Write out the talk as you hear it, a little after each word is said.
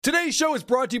Today's show is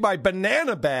brought to you by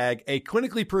Banana Bag, a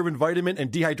clinically proven vitamin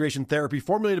and dehydration therapy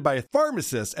formulated by a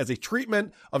pharmacist as a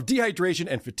treatment of dehydration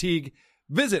and fatigue.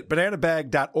 Visit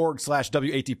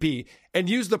bananabag.org/WATP and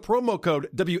use the promo code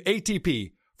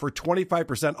WATP for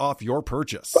 25% off your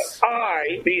purchase. But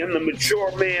I, being the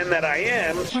mature man that I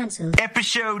am, Cancel.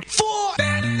 Episode 4.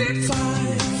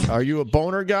 Are you a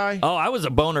boner guy? Oh, I was a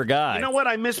boner guy. you know what?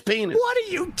 I miss penis. What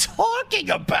are you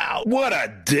talking about? What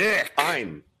a dick.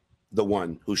 I'm the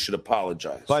one who should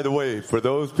apologize. By the way, for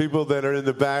those people that are in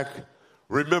the back,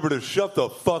 remember to shut the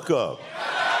fuck up.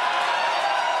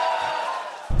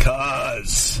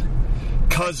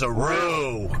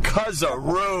 Cuz-a-roo.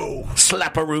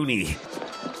 Slap-a-rooney.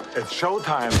 It's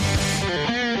showtime.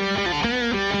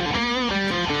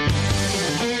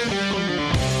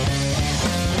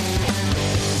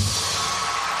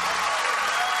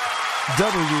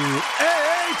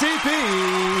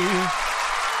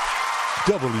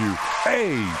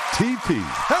 WATP.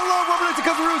 Hello, Robert and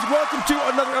Cuzzaroos. Welcome to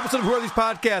another episode of Who Are These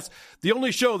Podcasts, the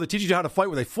only show that teaches you how to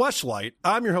fight with a fleshlight.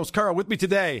 I'm your host, Carl. With me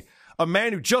today, a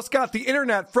man who just got the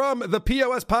internet from the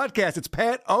POS podcast. It's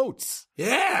Pat Oates.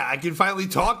 Yeah, I can finally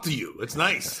talk to you. It's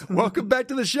nice. Welcome back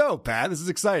to the show, Pat. This is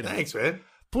exciting. Thanks, man.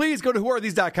 Please go to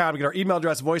whoarethese.com and get our email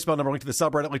address, voicemail number, link to the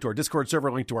subreddit, link to our Discord server,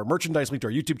 link to our merchandise, link to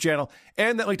our YouTube channel,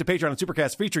 and that link to Patreon and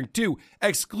Supercast featuring 2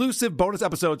 exclusive bonus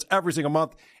episodes every single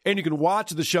month. And you can watch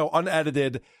the show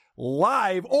unedited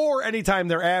live or anytime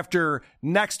thereafter.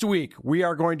 Next week, we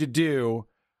are going to do,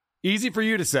 easy for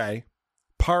you to say,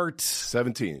 part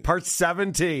 17. Part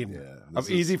 17 of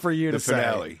Easy for You to Say.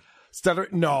 Finale.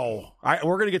 No.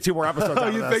 We're going to get 2 more episodes out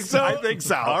of You this. think so? I think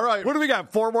so. All right. What do we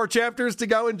got? 4 more chapters to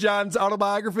go in John's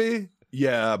autobiography?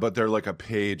 Yeah, but they're like a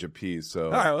page a piece, so.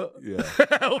 All right. Well, Yeah.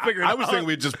 we'll figure it out. I was thinking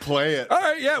we'd just play it. All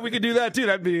right, yeah, we could do that too.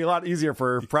 That'd be a lot easier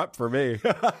for prep for me.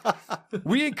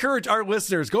 We encourage our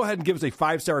listeners, go ahead and give us a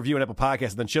 5-star review on Apple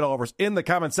Podcasts and then shit all over us in the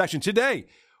comment section. Today,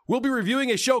 we'll be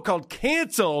reviewing a show called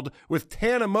Canceled with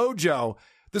Tana Mongeau.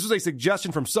 This was a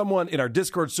suggestion from someone in our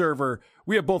Discord server.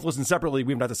 We have both listened separately.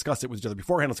 We have not discussed it with each other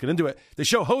beforehand. Let's get into it. The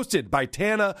show hosted by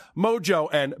Tana Mongeau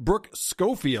and Brooke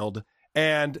Schofield.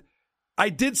 And I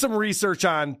did some research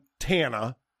on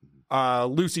Tana.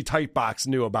 Lucy Tightbox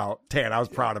knew about Tana. I was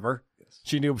proud of her.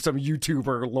 She knew some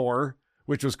YouTuber lore,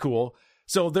 which was cool.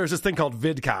 So there's this thing called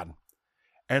VidCon.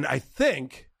 And I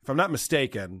think, if I'm not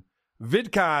mistaken,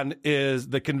 VidCon is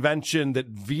the convention that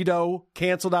Vito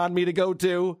canceled on me to go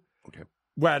to. Okay.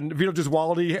 When Vito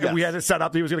Giswaldi, we had it set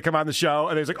up that he was going to come on the show,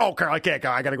 and he was like, oh, Carl, I can't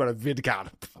go. I got to go to VidCon.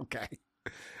 Okay.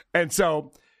 And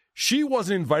so she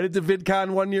wasn't invited to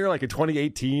VidCon one year, like in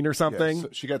 2018 or something. Yeah, so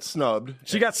she got snubbed.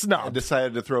 She got snubbed. And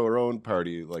decided to throw her own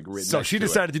party, like, right So next she to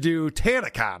decided to do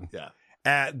TanaCon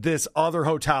at this other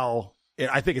hotel.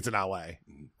 I think it's in LA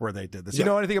where they did this. You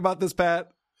know anything about this,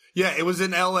 Pat? Yeah, it was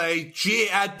in L.A. She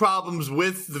had problems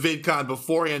with the VidCon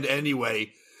beforehand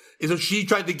anyway. And so she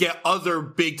tried to get other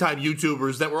big-time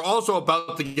YouTubers that were also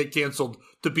about to get canceled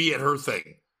to be at her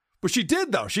thing. But she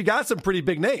did, though. She got some pretty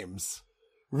big names.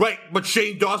 Right, but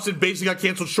Shane Dawson basically got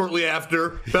canceled shortly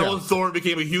after. Bella Thorne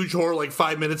became a huge whore like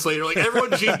 5 minutes later. Like,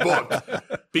 everyone she booked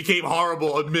became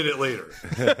horrible a minute later.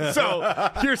 So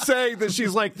you're saying that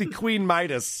she's like the Queen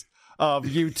Midas of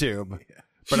YouTube.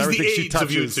 But She's everything the she AIDS of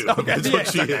touches, YouTube. okay, That's what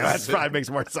she is. That probably makes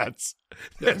more sense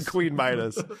than Queen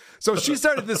Midas. So she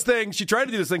started this thing. She tried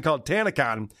to do this thing called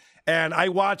TanaCon, and I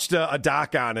watched a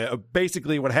doc on it.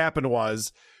 Basically, what happened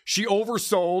was she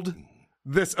oversold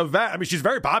this event. I mean, she's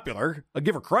very popular. I'll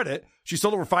give her credit. She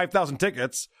sold over 5,000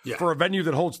 tickets for a venue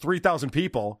that holds 3,000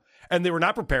 people, and they were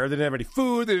not prepared. They didn't have any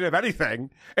food. They didn't have anything.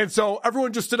 And so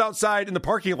everyone just stood outside in the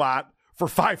parking lot for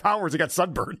 5 hours and got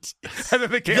sunburned. And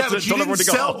then they canceled but she and told everyone didn't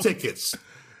to go sell home. tickets.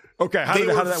 Okay, how they did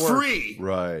were that work? free.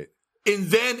 Right. And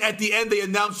then at the end, they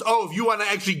announced, if you want to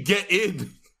actually get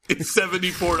in, it's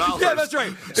 $74. Yeah, that's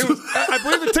right. It was, I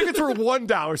believe the tickets were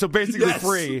 $1, so basically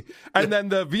free. And then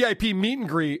the VIP meet and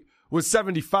greet was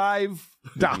 $75.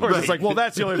 Right. It's like, well,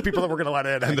 that's the only people that we're going to let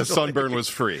in. And the sunburn was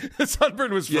free. The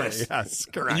sunburn was free. Yes,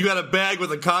 correct. And you got a bag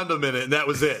with a condom in it, and that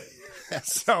was it.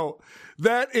 So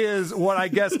that is what I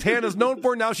guess Tana's known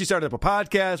for now. She started up a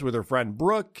podcast with her friend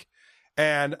Brooke,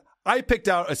 and I picked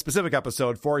out a specific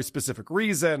episode for a specific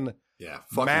reason. Yeah,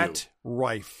 fuck Matt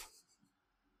Rife.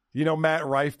 You know Matt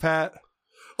Rife, Pat?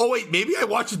 Oh, wait, maybe I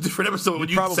watched a different episode when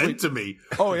you sent to me.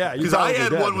 Oh, yeah. Because I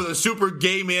had one with a super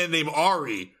gay man named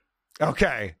Ari.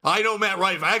 Okay. I know Matt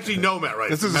Rife. I actually know Matt Rife.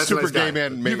 This is a super gay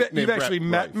man named You've actually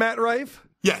met Matt Rife?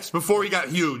 Yes, before he got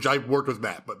huge, I worked with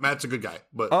Matt, but Matt's a good guy.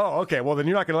 But oh, okay. Well, then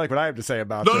you're not going to like what I have to say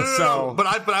about this. No. But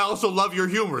I also love your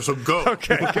humor, so go.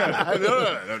 Okay, good.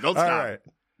 No, don't stop. All right.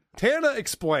 Tana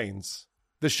explains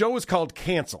the show is called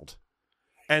Canceled,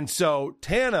 And so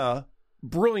Tana,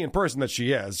 brilliant person that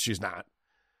she is, she's not,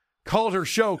 called her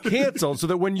show Canceled so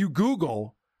that when you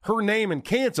Google her name and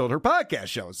Canceled, her podcast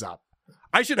shows up.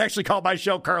 I should actually call my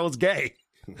show Carl is Gay.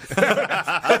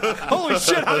 Holy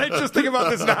shit, how did I just think about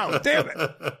this now? Damn it.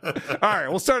 All right,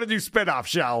 we'll start a new spinoff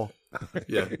show.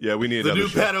 Yeah, we need The another new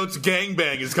show. Pat Oates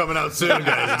gangbang is coming out soon,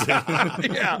 guys.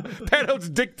 Yeah, Pat Oates'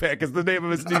 Dick Pic is the name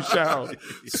of his new show.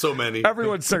 So many.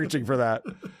 Everyone's searching for that.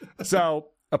 So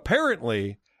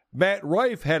apparently, Matt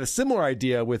Rife had a similar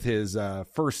idea with his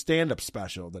first stand-up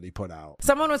special that he put out.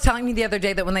 Someone was telling me the other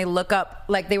day that when they look up,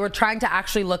 like they were trying to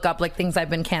actually look up like things I've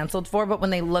been canceled for, but when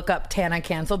they look up Tana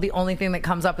canceled, the only thing that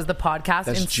comes up is the podcast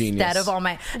That's instead genius. of all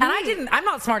my. And I'm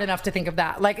not smart enough to think of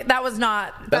that. Like that was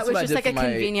not. That's That what I was just did like a for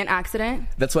my- convenient accident.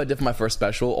 That's what I did for my first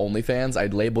special, OnlyFans. I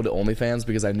labeled it OnlyFans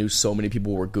because I knew so many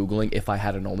people were Googling if I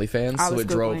had an OnlyFans, I so was it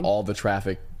drove Googling. all the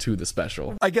traffic to the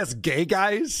special. I guess gay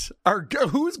guys are.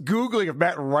 Who's Googling if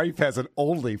Matt Rife has an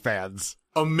OnlyFans?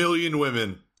 A million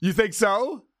women. You think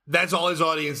so? That's all his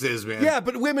audience is, man. Yeah,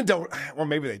 but women don't. Well,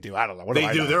 maybe they do. I don't know. What They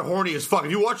I do. know? They're horny as fuck.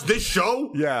 If you watch this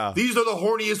show, Yeah. these are the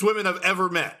horniest women I've ever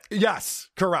met. Yes,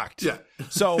 correct. Yeah.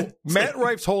 So Matt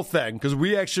Rife's whole thing, because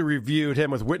we actually reviewed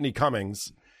him with Whitney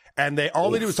Cummings, and they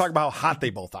do is talk about how hot they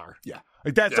both are. Yeah.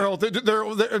 Like that's their whole thing.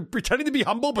 They're pretending to be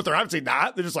humble, but they're obviously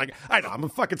not. They're just like, I know, I'm a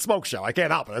fucking smoke show. I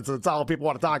can't help it. That's all people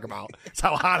want to talk about. It's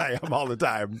how hot I am all the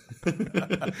time.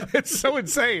 It's so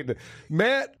insane.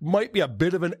 Matt might be a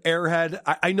bit of an airhead.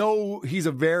 I know he's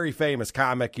a very famous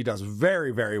comic. He does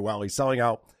very, very well. He's selling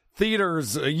out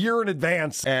theaters a year in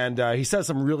advance, and he says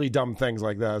some really dumb things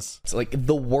like this. It's like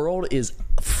the world is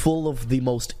full of the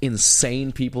most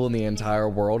insane people in the entire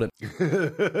world. And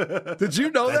Did you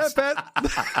know that,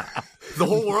 Pat? The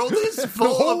whole world is The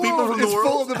full whole of people world from the is world.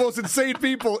 full of the most insane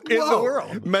people in the Whoa.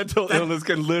 world. Mental illness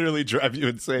can literally drive you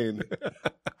insane.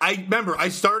 I remember I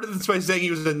started this by saying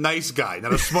he was a nice guy,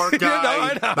 not a smart guy, I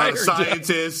know, I not heard a you.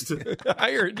 scientist.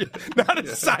 I heard you. Not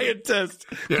a scientist.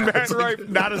 Yeah, Matt it's like- Rife,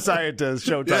 not a scientist.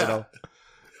 Show title.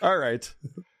 All right.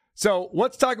 So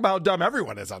let's talk about how dumb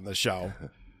everyone is on this show.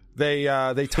 They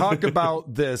talk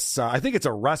about this. I think it's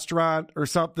a restaurant or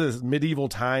something. This medieval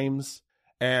times,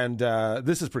 and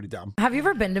this is pretty dumb. Have you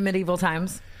ever been to medieval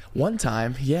times? one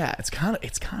time, yeah, it's kind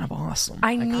of awesome.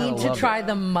 I kinda need to love try it.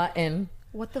 the mutton.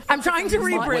 What the fuck? I'm trying to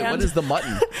rebrand. Wait, what is the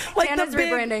mutton? Like Tana's the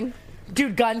big- rebranding.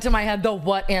 Dude, gun to my head. The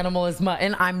what animal is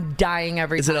mutton? I'm dying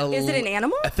every Is time. it Is it an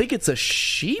animal? I think it's a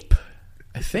sheep.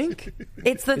 I think.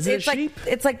 It's the Is it a it's like sheep?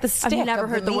 it's like the stick. I've never of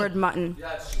heard the meat. word mutton.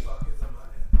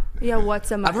 Yeah,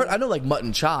 what's a mutton? I know like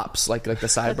mutton chops, like the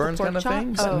sideburns pork kind of chop?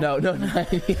 things. Oh. No.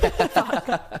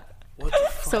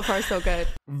 So far, so good.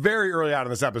 Very early on in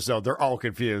this episode, they're all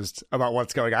confused about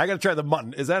what's going on. I got to try the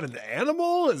mutton. Is that an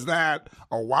animal? Is that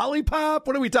a lollipop?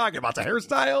 What are we talking about? The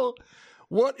hairstyle?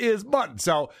 What is mutton?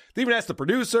 So they even asked the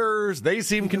producers. They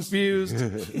seem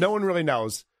confused. No one really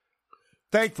knows.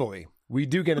 Thankfully, we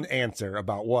do get an answer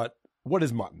about what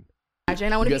is mutton.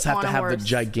 Imagine, I want You to guys be have on to a have the horse.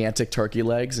 gigantic turkey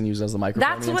legs and use it as the microphone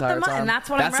That's the what the entire mutton. time. That's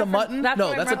what That's I'm a mutton. That's No,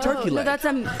 what that's a I'm turkey No, leg. that's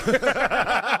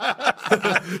a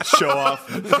Show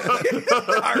off.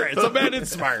 All right, so man,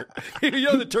 it's smart. You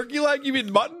know the turkey leg? You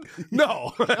mean mutton?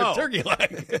 No, turkey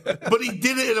leg. But he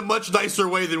did it in a much nicer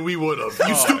way than we would have.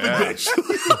 You stupid bitch.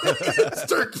 It's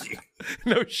turkey.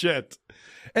 No shit.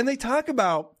 And they talk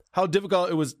about how difficult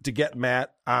it was to get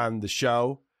Matt on the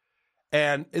show.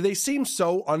 And they seem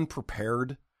so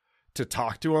unprepared to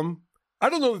talk to him. I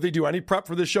don't know that they do any prep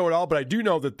for this show at all, but I do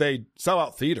know that they sell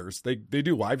out theaters. They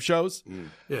do live shows.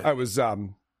 Yeah. I was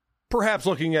perhaps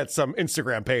looking at some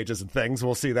Instagram pages and things.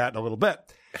 We'll see that in a little bit.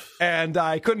 And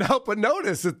I couldn't help but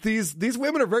notice that these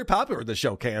women are very popular with the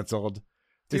show Canceled.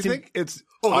 Do you think it's?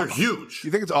 Oh, they're huge. Do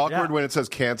you think it's awkward Yeah. when it says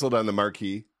canceled on the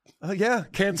marquee? Yeah,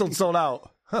 Canceled sold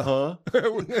out. Huh?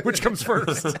 Which comes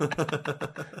first?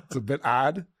 It's a bit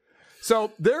odd.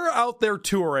 So they're out there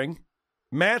touring.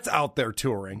 Matt's out there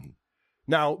touring.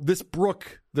 Now, this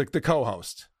Brooke, the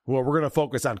co-host, well, we're going to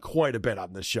focus on quite a bit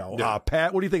on this show. Yeah.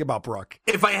 Pat, what do you think about Brooke?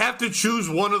 If I have to choose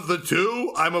one of the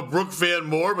two, I'm a Brooke fan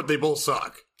more, but they both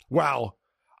suck. Wow.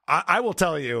 I will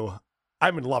tell you,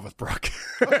 I'm in love with Brooke.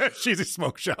 She's a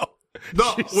smoke show.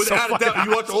 No, She's without so a doubt. fucking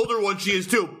You watch older ones, she is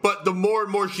too. But the more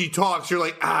and more she talks, you're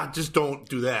like, just don't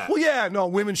do that. Well, yeah, no,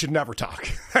 women should never talk.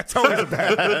 That's always a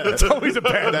bad. That's always a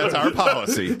bad. That's our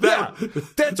policy. Yeah,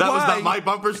 that's that why. was not my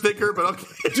bumper sticker, but okay.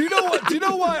 Do you know what? Do you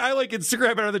know why I like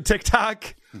Instagram better than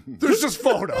TikTok? There's just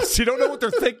photos. You don't know what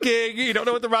they're thinking. You don't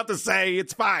know what they're about to say.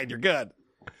 It's fine. You're good.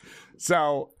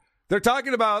 So they're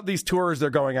talking about these tours they're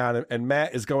going on, and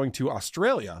Matt is going to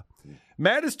Australia.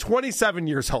 Matt is 27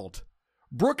 years old.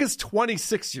 Brooke is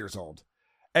 26 years old.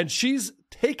 And she's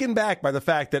taken back by the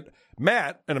fact that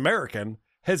Matt, an American,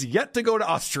 has yet to go to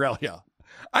Australia.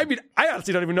 I mean, I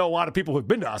honestly don't even know a lot of people who've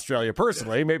been to Australia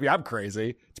personally. Maybe I'm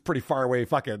crazy. It's a pretty far away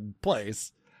fucking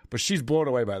place. But she's blown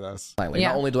away by this. Finally.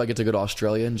 Not only do I get to go to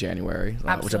Australia in January,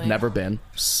 which I've never been.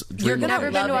 You've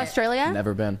never been to Australia?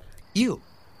 Never been. You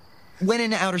went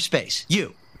into outer space.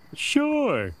 You.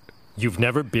 Sure. You've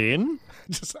never been?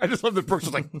 I just love the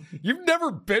person like, you've never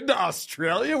been to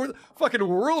Australia? Where the fucking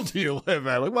world do you live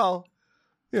in? Like, well,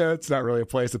 yeah, it's not really a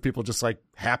place that people just like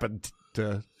happened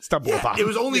to stumble upon. It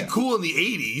was only cool in the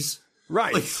 80s.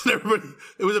 Right. Like,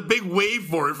 it was a big wave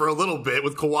for it for a little bit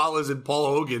with koalas and Paul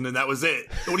Hogan, and that was it.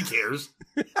 Nobody cares.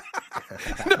 You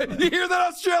hear that,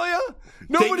 Australia?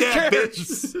 Nobody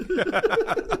cares.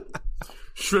 Bitch.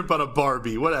 Shrimp on a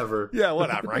Barbie, whatever. Yeah,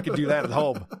 whatever. I can do that at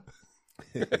home.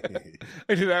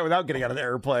 I do that without getting on an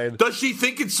airplane. Does she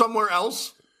think it's somewhere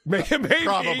else? Maybe.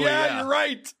 Probably, yeah. You're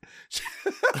right. She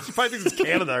probably thinks it's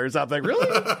Canada or something. Really?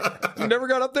 You never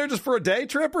gone up there just for a day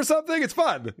trip or something? It's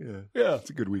fun. Yeah. It's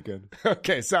a good weekend.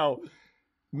 Okay, so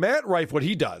Matt Rife, what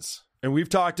he does, and we've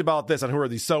talked about this on Who Are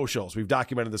These Socials. We've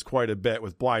documented this quite a bit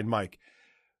with Blind Mike.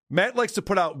 Matt likes to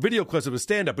put out video clips of his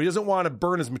stand-up, but he doesn't want to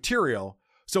burn his material,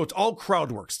 so it's all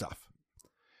crowd work stuff.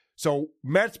 So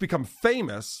Matt's become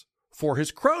famous for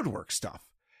his crowd work stuff.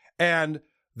 And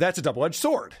that's a double-edged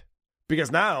sword. Because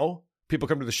now people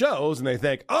come to the shows and they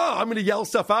think, oh, I'm going to yell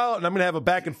stuff out and I'm going to have a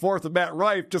back and forth with Matt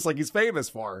Rife just like he's famous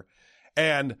for.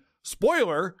 And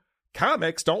spoiler,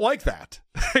 comics don't like that.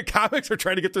 Comics are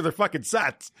trying to get through their fucking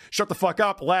sets. Shut the fuck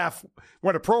up, laugh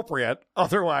when appropriate.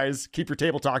 Otherwise, keep your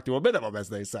table talk to a minimum, as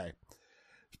they say.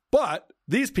 But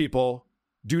these people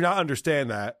do not understand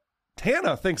that.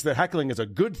 Tana thinks that heckling is a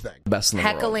good thing. Best in the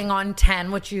Heckling world. on 10,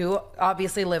 which you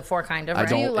obviously live for, kind of, right?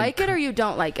 Do you like it or you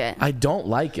don't like it? I don't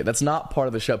like it. That's not part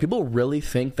of the show. People really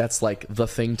think that's like the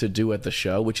thing to do at the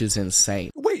show, which is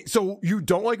insane. Wait, so you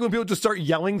don't like when people just start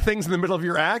yelling things in the middle of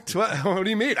your act? What do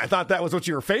you mean? I thought that was what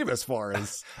you were famous for.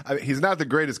 I mean, he's not the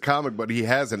greatest comic, but he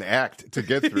has an act to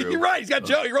get through. You're right. He's got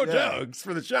he wrote jokes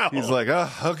for the show. He's like,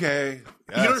 oh, okay.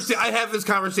 You understand? I have this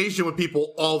conversation with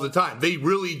people all the time. They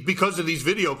really, because of these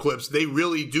video clips, they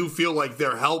really do feel like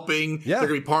they're helping. Yeah. They're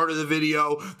gonna be part of the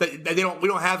video. That we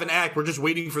don't have an act. We're just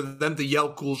waiting for them to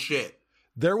yell cool shit.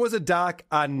 There was a doc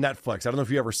on Netflix. I don't know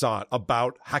if you ever saw it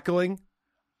about heckling.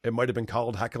 It might have been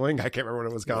called Heckling. I can't remember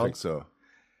what it was called. I think so.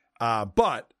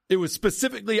 But it was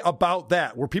specifically about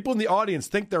that, where people in the audience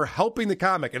think they're helping the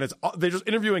comic, and they're just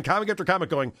interviewing comic after comic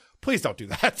going, please don't do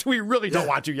that. We really don't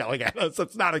want you yelling at us.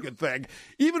 That's not a good thing.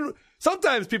 Even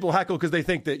sometimes people heckle because they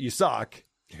think that you suck.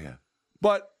 Yeah.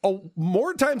 But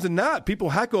more times than not, people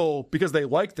heckle because they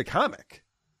like the comic.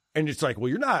 And it's like, well,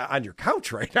 you're not on your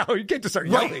couch right now. You can't just start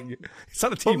yelling. It's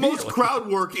on a TV. But most crowd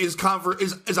work is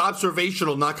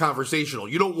observational, not conversational.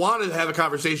 You don't want to have a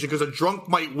conversation because a drunk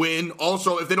might win.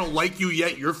 Also, if they don't like you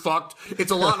yet, you're fucked.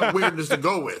 It's a lot of weirdness to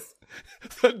go with.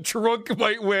 The drunk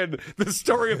might win. The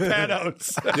story of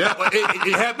Panos. Yeah,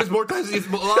 it happens more times. A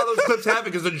lot of those clips happen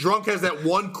because the drunk has that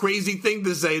one crazy thing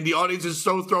to say, and the audience is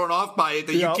so thrown off by it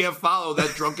that you can't follow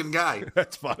that drunken guy.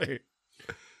 That's funny.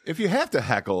 If you have to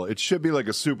heckle, it should be like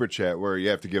a super chat where you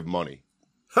have to give money.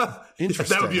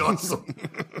 Interesting. That would be awesome.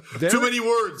 Too many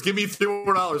words. Give me $3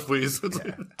 more, please.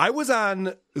 I was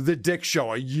on the Dick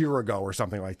Show a year ago or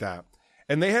something like that,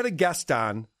 and they had a guest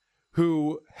on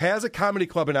who has a comedy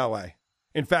club in LA.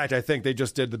 In fact, I think they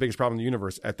just did The Biggest Problem in the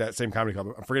Universe at that same comedy club.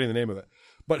 I'm forgetting the name of it.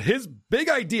 But his big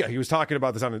idea, he was talking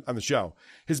about this on the show,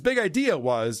 his big idea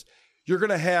was you're going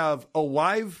to have a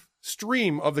live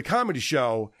stream of the comedy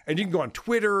show, and you can go on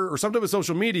Twitter or some type of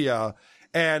social media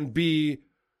and be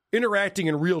interacting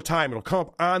in real time. It'll come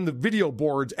up on the video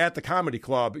boards at the comedy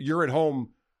club. You're at home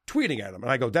tweeting at them.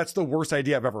 And I go, that's the worst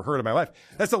idea I've ever heard in my life.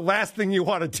 That's the last thing you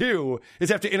want to do is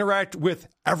have to interact with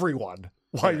everyone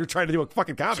while you're trying to do a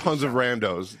fucking comedy Tons show. of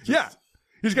randos. Yeah.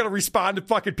 He's got to respond to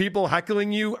fucking people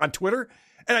heckling you on Twitter.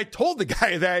 And I told the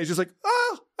guy that. He's just like,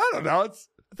 oh, I don't know. I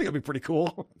think it'll be pretty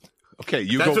cool. Okay,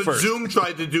 That's go what first. Zoom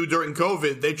tried to do during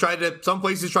COVID. Some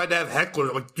places tried to have hecklers.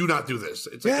 I'm like, do not do this.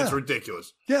 It's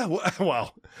ridiculous. Yeah,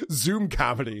 well, Zoom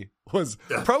comedy was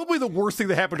probably the worst thing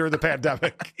that happened during the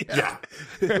pandemic. Yeah.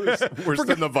 Worse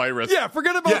than the virus. Yeah,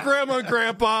 forget about grandma and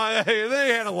grandpa. Hey, they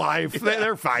had a life.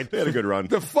 They're fine. They had a good run.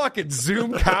 The fucking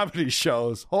Zoom comedy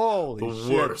shows. Holy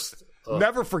shit. Worst.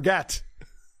 Never forget.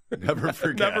 Never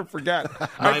forget. Never forget.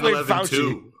 I played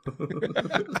Fauci.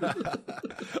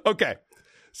 Okay.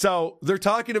 So they're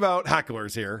talking about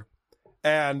hecklers here.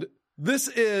 And this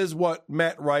is what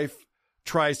Matt Rife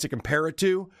tries to compare it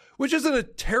to, which isn't a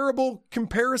terrible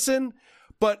comparison,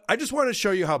 but I just want to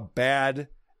show you how bad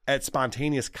at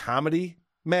spontaneous comedy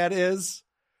Matt is,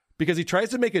 because he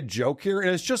tries to make a joke here, and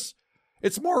it's just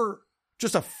It's more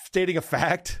just stating a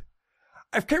fact.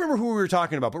 I can't remember who we were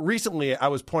talking about, but recently I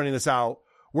was pointing this out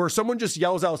where someone just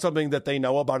yells out something that they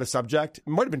know about a subject. It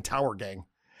might have been Tower Gang.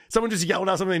 Someone just yelled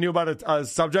out something they knew about a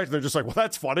subject, and they're just like, well,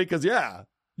 that's funny because, yeah,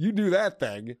 you knew that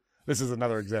thing. This is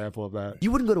another example of that.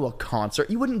 You wouldn't go to a concert.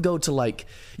 You wouldn't go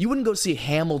see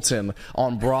Hamilton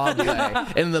on Broadway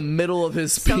and in the middle of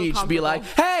his speech be like,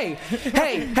 hey,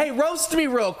 roast me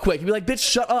real quick. You'd be like, bitch,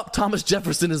 shut up. Thomas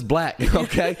Jefferson is black,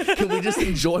 okay? Can we just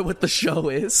enjoy what the show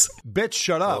is? Bitch,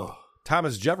 shut up. Oh.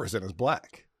 Thomas Jefferson is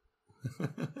black.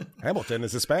 Hamilton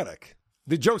is Hispanic.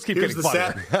 The jokes keep getting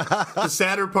funnier. The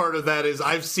sadder part of that is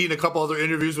I've seen a couple other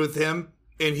interviews with him,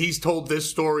 and he's told this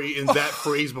story in that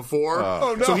phrase before.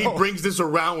 Oh, no. So he brings this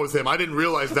around with him. I didn't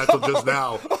realize that till just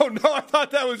now. Oh, no. I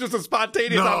thought that was just a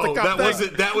spontaneous off-the-cuff thing.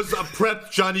 Wasn't. That was a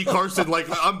prep Johnny Carson. Like,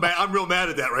 I'm real mad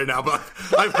at that right now, but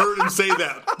I've heard him say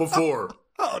that before.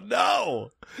 Oh,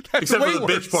 no. That's Except for the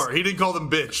worse. bitch part. He didn't call them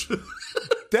bitch.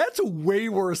 That's way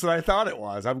worse than I thought it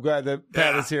was. I'm glad that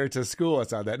Pat is here to school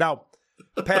us on that. Now,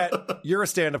 Pat, you're a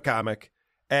stand-up comic,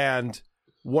 and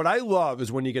what I love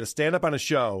is when you get a stand-up on a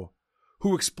show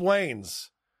who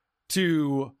explains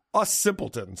to us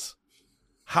simpletons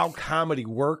how comedy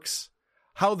works,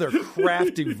 how their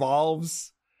craft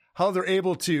evolves, how they're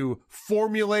able to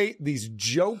formulate these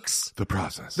jokes. The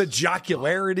process. The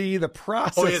jocularity, the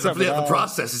process. Oh, yeah, the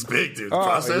process is big, dude. The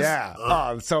process.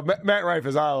 Yeah. So Matt Rife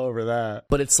is all over that.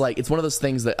 But it's like, it's one of those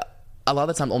things that a lot of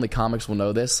the time only comics will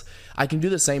know this. I can do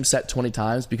the same set 20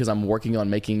 times because I'm working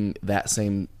on making that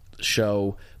same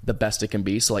show the best it can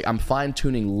be. So like I'm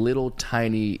fine-tuning little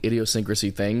tiny idiosyncrasy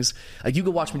things. Like you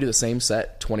could watch me do the same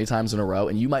set 20 times in a row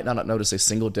and you might not notice a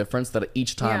single difference that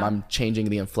each time I'm changing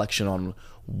the inflection on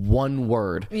one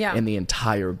word in the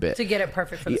entire bit to get it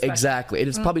perfect for the special. Exactly. It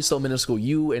is probably so minuscule.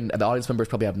 You and the audience members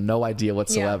probably have no idea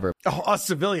whatsoever. Oh, us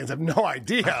civilians have no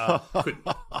idea.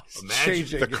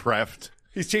 Changing the craft.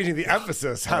 He's changing the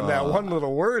emphasis on that one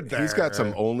little word there. He's got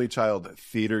some only child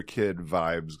theater kid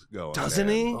vibes going. Doesn't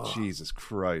he? Jesus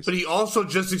Christ. But he also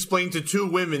just explained to two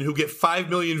women who get 5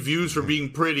 million views for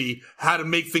being pretty how to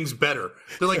make things better.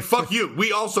 They're like, fuck you.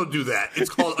 We also do that. It's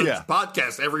called a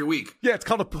podcast every week. Yeah, it's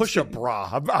called a push-up bra.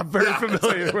 I'm very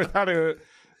familiar with how to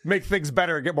make things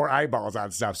better and get more eyeballs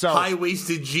on stuff. So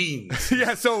high-waisted jeans.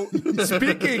 Yeah, so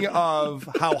speaking of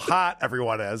how hot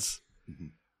everyone is,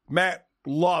 Matt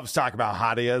loves talking about how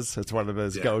hot he is. It's one of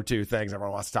his go-to things.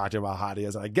 Everyone wants to talk to him about how hot he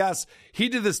is. And I guess he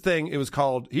did this thing. It was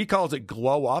called, he calls it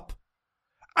glow up.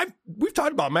 We've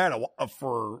talked about Matt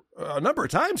for a number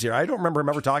of times here. I don't remember him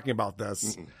ever talking about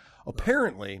this.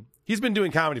 Apparently, he's been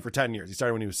doing comedy for 10 years. He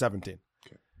started when he was 17.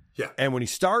 Okay. Yeah. And when he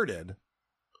started,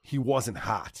 he wasn't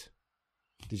hot.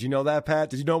 Did you know that, Pat?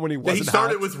 Did you know when he wasn't hot? He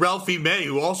started with Ralphie May,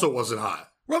 who also wasn't hot.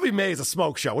 Ralphie May is a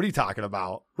smoke show. What are you talking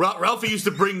about? Ralphie used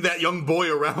to bring that young boy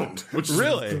around, which is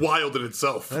really wild in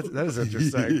itself. That is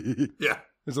interesting. Yeah.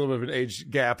 There's a little bit of an age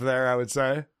gap there, I would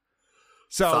say.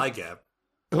 So thigh gap.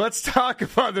 Let's talk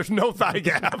about, there's no thigh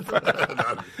gap.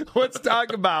 Let's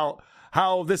talk about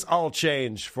how this all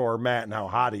changed for Matt and how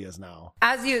hot he is now.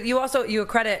 As you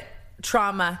credit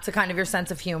trauma to kind of your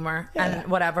sense of humor and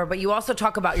whatever, but you also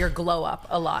talk about your glow up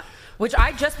a lot, which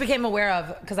I just became aware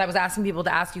of because I was asking people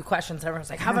to ask you questions.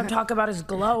 Everyone's like, have him talk about his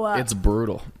glow up. It's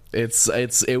brutal.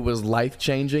 It was life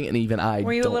changing, and even I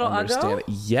Were you don't a little understand it.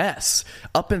 Yes,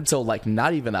 up until like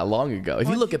not even that long ago. If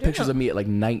you look at pictures of me at like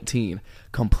 19,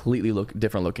 completely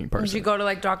different looking person. Did you go to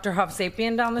like Dr. Huff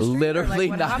Sapien down the street? Literally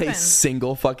like, not happened? a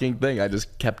single fucking thing. I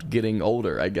just kept getting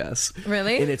older, I guess.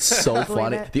 Really? And it's so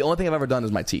funny. The only thing I've ever done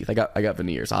is my teeth. I got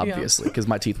veneers, obviously, because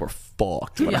my teeth were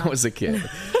fucked when I was a kid.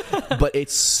 But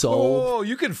it's so... Oh,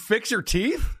 you can fix your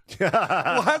teeth? Well,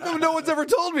 how come no one's ever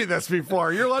told me this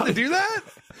before? You're allowed to do that?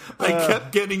 I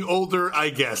kept getting older, I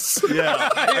guess. Yeah.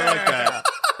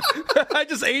 I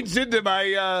just aged into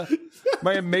my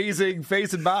my amazing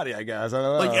face and body, I guess. I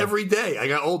don't know. Like every day, I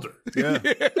got older. Yeah.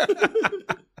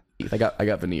 I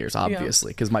got veneers,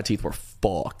 obviously, because my teeth were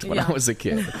fucked when I was a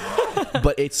kid.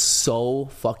 But it's so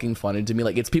fucking funny to me.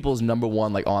 Like, it's people's number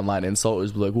one like online insult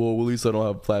is like, well, at least I don't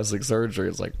have plastic surgery.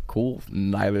 It's like, cool,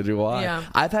 neither do I. Yeah.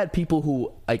 I've had people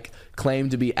who like claim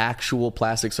to be actual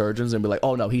plastic surgeons and be like,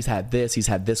 oh no, he's had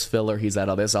this filler, he's had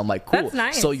all this. I'm like, cool. That's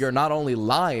nice. So you're not only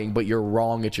lying, but you're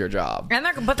wrong at your job. And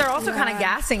they're also kind of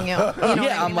gassing you. You know what I mean?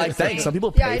 I'm like, thanks. Saying, some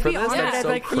people pay for I'd be this. honored. That's I'd so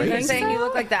like, crazy. You're saying you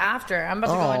look like the after. I'm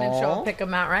about to go in and show a pic of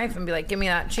Matt Rife and be like, give me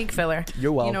that cheek filler.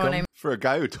 You're welcome. You know what I mean? For a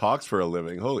guy who talks for a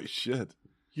living, holy shit.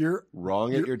 You're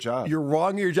wrong at your job. You're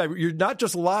wrong at your job. You're not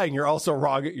just lying, you're also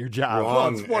wrong at your job.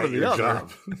 Wrong it's one at or the your other.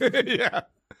 job. Yeah.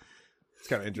 It's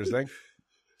kind of interesting.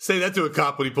 Say that to a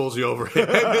cop when he pulls you over. Hey,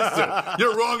 mister,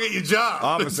 you're wrong at your job.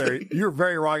 Officer, you're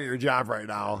very wrong at your job right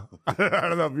now. I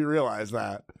don't know if you realize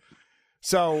that.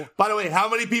 So, by the way, how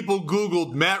many people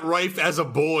Googled Matt Rife as a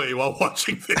boy while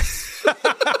watching this?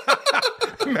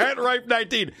 Matt Rife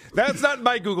 19. That's not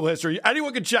my Google history.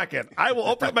 Anyone can check it. I will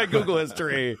open up my Google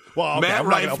history. Well, okay, Matt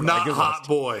Rife, not hot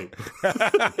boy.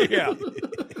 Yeah.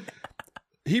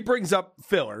 He brings up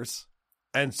fillers.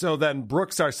 And so then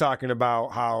Brooke starts talking about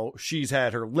how she's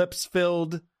had her lips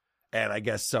filled, and I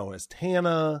guess so has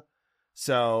Tana.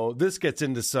 So this gets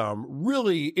into some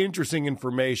really interesting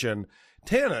information.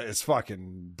 Tana is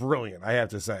fucking brilliant, I have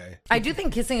to say. I do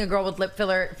think kissing a girl with lip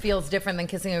filler feels different than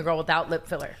kissing a girl without lip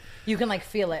filler. You can like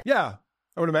feel it. Yeah,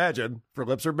 I would imagine. If her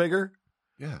lips are bigger.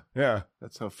 Yeah.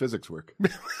 That's how physics work.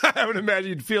 I would imagine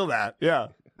you'd feel that. Yeah.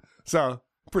 So,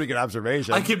 pretty good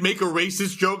observation. I could make a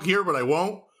racist joke here, but I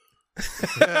won't.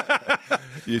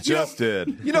 You just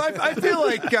did. You know, I feel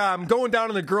like going down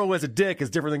on the girl who has a dick is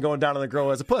different than going down on the girl who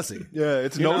has a pussy. Yeah,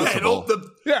 it's You know? noticeable.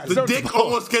 The dick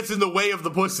almost gets in the way of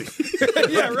the pussy.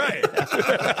 Yeah, right.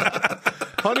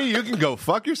 Honey, you can go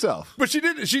fuck yourself. But she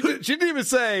didn't even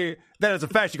say that as a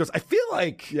fact. She goes, I feel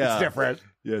like it's different.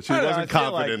 Yeah, she I don't know, wasn't I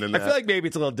feel confident like- in that. I feel like maybe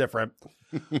it's a little different.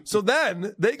 So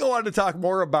then they go on to talk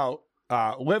more about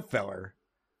lip filler.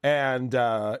 And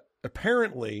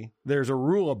apparently there's a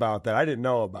rule about that I didn't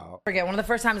know about. Forget, one of the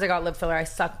first times I got lip filler, I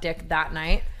sucked dick that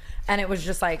night. And it was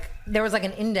just like, there was like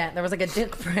an indent. There was like a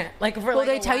dick print. Like for Well,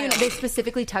 they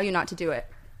specifically tell you not to do it.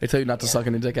 They tell you not to suck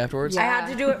any dick afterwards? I had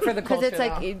to do it for the culture, Because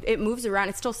it's like, it moves around.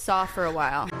 It's still soft for a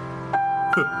while.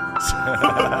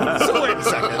 So wait a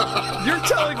second. You're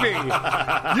telling me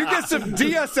you get some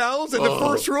DSLs and the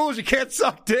first rule is you can't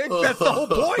suck dick? That's the whole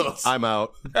point. I'm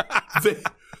out.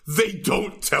 They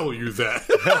don't tell you that.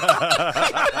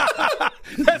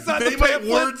 That's not They the might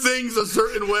pamphlet. word things a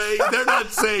certain way. They're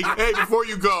not saying, hey, before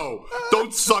you go,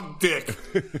 don't suck dick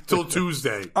till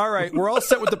Tuesday. All right, we're all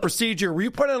set with the procedure. Were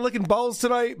you planning on licking balls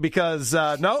tonight? Because,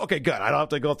 no? Okay, good. I don't have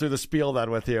to go through the spiel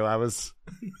then with you. I was...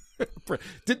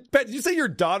 Did you say your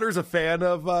daughter's a fan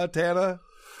of Tana?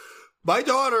 My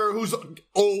daughter, who's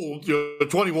old,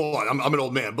 21, I'm an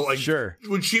old man, but like, sure.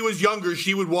 When she was younger,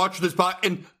 she would watch this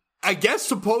and I guess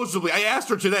supposedly, I asked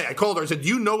her today, I called her, I said,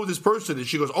 you know this person? And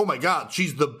she goes, oh my God,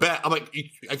 she's the best. I'm like,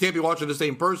 I can't be watching the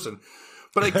same person.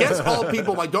 But I guess all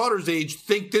people my daughter's age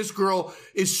think this girl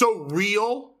is so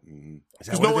real.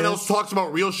 Because no one else talks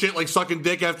about real shit like sucking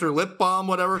dick after lip balm,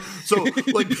 whatever. So,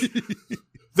 like,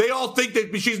 they all think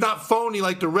that she's not phony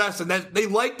like the rest, and that they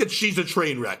like that she's a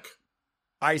train wreck.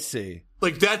 I see.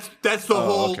 Like, that's the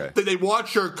whole okay. thing. They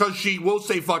watch her because she will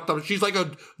say fucked up. She's like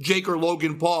a Jake or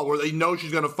Logan Paul, where they know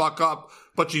she's going to fuck up,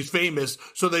 but she's famous,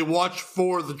 so they watch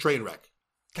for the train wreck.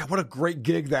 God, what a great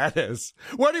gig that is.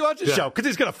 Why do you watch the show? Because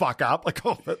he's going to fuck up. Like,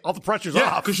 all the pressure's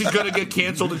off. Because she's going to get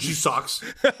canceled and she sucks.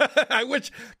 I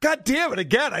wish, God damn it,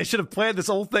 again, I should have planned this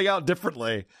whole thing out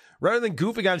differently. Rather than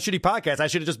goofing on shitty podcasts, I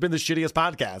should have just been the shittiest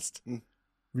podcast.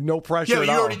 No pressure Yeah, but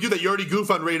at you all. already do that. You already goof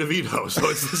on Ray DeVito, so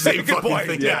it's the same Good fucking point.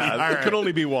 thing. Yeah, All it right. could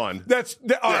only be one.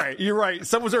 All right, you're right.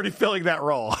 Someone's already filling that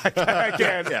role.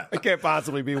 I can't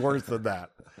possibly be worse than that.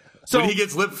 So when he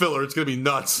gets lip filler, it's going to be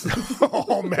nuts.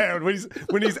 oh man, when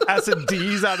he's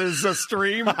S&Ds on his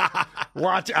stream,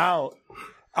 watch out.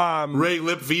 Ray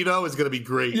Lip Vito is going to be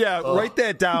great. Yeah, write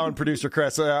that down, producer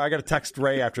Chris. I got to text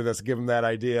Ray after this, give him that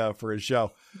idea for his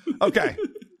show. Okay,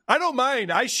 I don't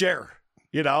mind. I share.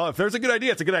 You know, if there's a good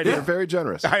idea, it's a good idea. You're very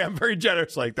generous. I am very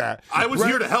generous like that. I was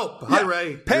here to help. Hi,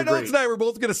 Ray. Pat You're Oates and I were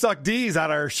both going to suck D's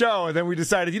on our show, and then we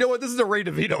decided, you know what, this is a Ray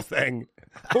DeVito thing.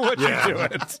 What you do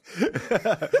it?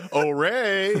 Oh,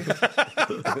 Ray.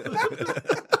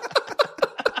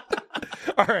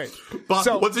 All right.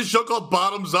 So what's this show called?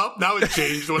 Bottoms Up? Now it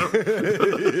changed.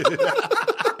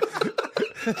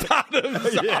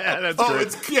 Bottoms up. Yeah, that's Oh, great.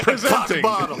 it's cock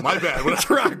bottom. My bad. It's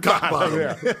rock cock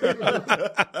bottom.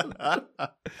 bottom.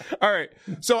 All right.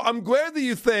 So I'm glad that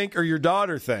you think, or your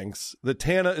daughter thinks, that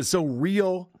Tana is so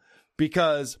real,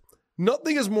 because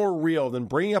nothing is more real than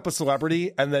bringing up a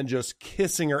celebrity and then just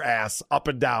kissing her ass up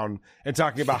and down and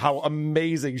talking about how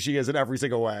amazing she is in every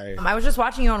single way. I was just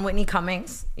watching you on Whitney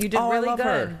Cummings. You did Oh, really I love good.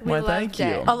 her. We Well, loved thank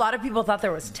you. it. A lot of people thought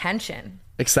there was tension.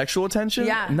 Like sexual attention?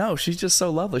 Yeah. No, she's just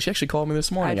so lovely. She actually called me this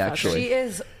morning, actually. She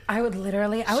is. I would do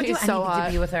anything to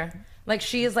be with her. Like,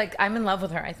 she is like, I'm in love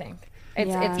with her, I think.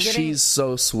 It's getting, she's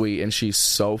so sweet and she's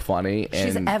so funny.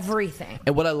 She's and everything.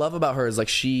 And what I love about her is like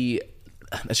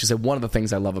as she said, one of the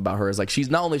things I love about her is like she's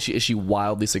not only is she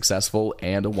wildly successful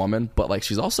and a woman, but like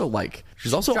she's also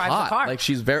hot. Like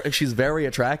she's very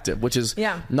attractive, which is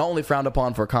not only frowned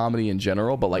upon for comedy in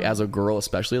general, but like as a girl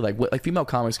especially. Like female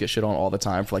comics get shit on all the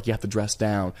time for like you have to dress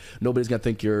down. Nobody's gonna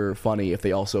think you're funny if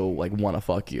they also like want to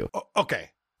fuck you.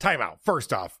 Okay, time out.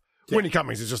 First off, Whitney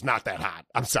Cummings is just not that hot.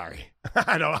 I'm sorry.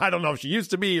 I don't know if she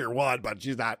used to be or what, but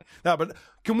she's not. No, but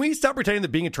can we stop pretending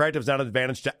that being attractive is not an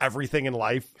advantage to everything in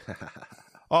life?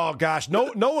 Oh gosh,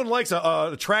 no one likes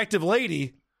a attractive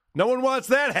lady. No one wants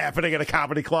that happening at a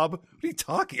comedy club. What are you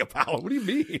talking about? What do you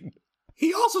mean?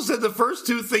 He also said the first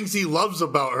two things he loves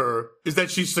about her is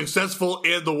that she's successful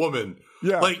and a woman.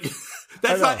 Yeah. Like,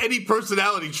 that's not any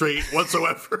personality trait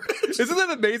whatsoever. Isn't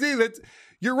that amazing? That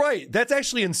you're right. That's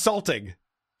actually insulting.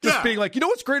 Just being like, you know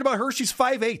what's great about her? She's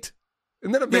 5'8".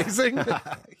 Isn't that amazing? Yeah.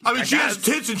 I mean, she has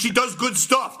tits and she does good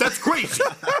stuff. That's crazy.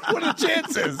 What are the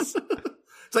chances?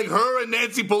 It's like her and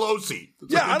Nancy Pelosi.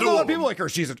 It's I don't know a lot of people like her.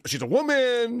 She's a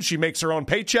woman. She makes her own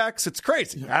paychecks. It's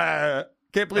crazy. Can't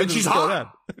believe she's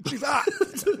hot. She's hot.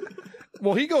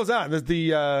 Well, he goes on.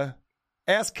 The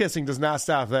ass kissing does not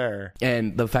stop there.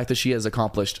 And the fact that she has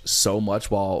accomplished so much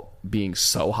while being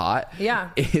so hot,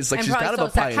 is like she's kind of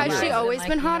a pioneer. Has she always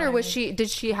been hot, or did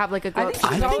she have like a glow?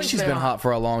 I think she's been hot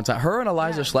for a long time. Her and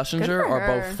Eliza Schlesinger are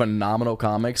both phenomenal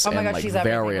comics and like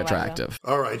very attractive.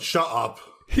 All right, shut up.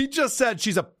 He just said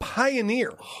she's a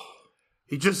pioneer.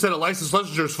 He just said Eliza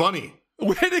Schlesinger is funny.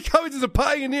 Whitney Cummings is a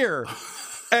pioneer.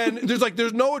 And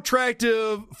there's no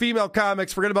attractive female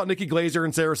comics. Forget about Nikki Glaser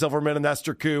and Sarah Silverman and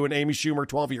Esther Koo and Amy Schumer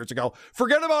 12 years ago.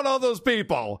 Forget about all those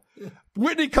people.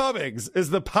 Whitney Cummings is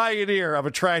the pioneer of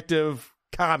attractive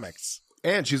comics.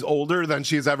 And she's older than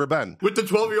she's ever been. With the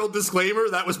 12-year-old disclaimer,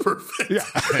 that was perfect.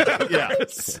 Yeah.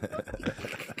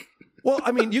 Well,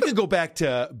 I mean, you could go back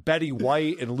to Betty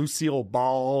White and Lucille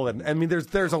Ball. And I mean,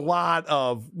 there's a lot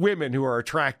of women who are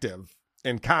attractive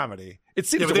in comedy. It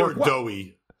seems but they were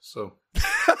doughy, so...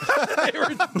 They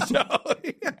were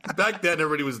doughy. Back then,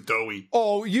 everybody was doughy.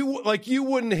 Oh, you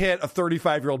wouldn't hit a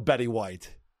 35-year-old Betty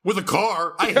White with a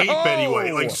car. I hate Betty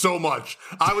White like so much.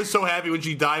 I was so happy when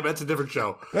she died. But that's a different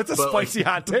show. That's a spicy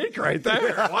hot take right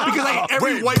there. Wow. Because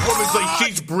every white woman's like,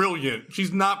 she's brilliant.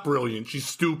 She's not brilliant. She's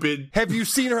stupid. Have you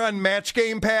seen her on Match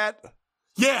Game, Pat?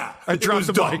 Yeah, I dropped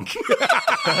the mic.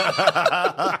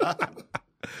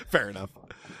 Fair enough.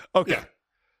 Okay,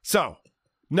 so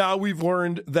now we've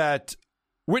learned that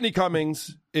Whitney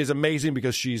Cummings is amazing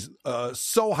because she's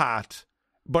so hot,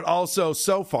 but also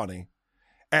so funny.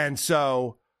 And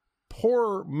so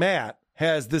poor Matt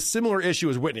has this similar issue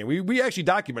as Whitney. We actually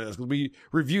documented this because we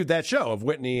reviewed that show of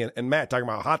Whitney and Matt talking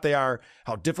about how hot they are,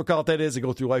 how difficult that is to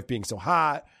go through life being so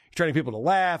hot. You're trying to get people to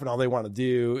laugh, and all they want to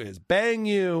do is bang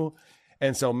you.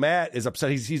 And so Matt is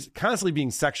upset. He's constantly being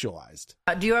sexualized.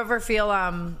 Do you ever feel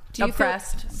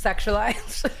oppressed,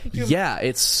 sexualized? Yeah,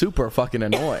 it's super fucking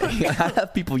annoying. I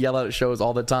have people yell out at shows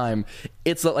all the time.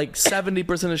 It's like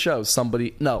 70% of shows,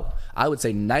 I would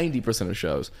say 90% of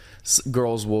shows,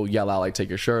 girls will yell out like, take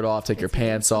your shirt off, take your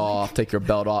pants off, take your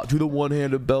belt off, do the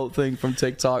one-handed belt thing from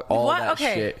TikTok, all that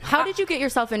shit. How did you get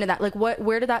yourself into that? Like,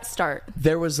 where did that start?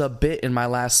 There was a bit in my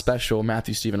last special,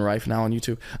 Matthew Stephen Reif, now on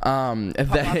YouTube,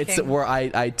 that it's where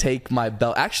I take my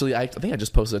belt. Actually, I think I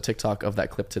just posted a TikTok of that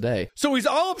clip today. So he's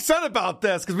all upset about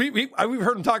this because we've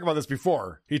heard him talk about this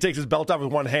before. He takes his belt off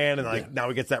with one hand and now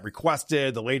he gets that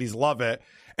requested. The ladies love it.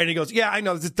 And he goes, yeah, I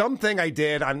know, this dumb thing I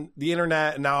did on the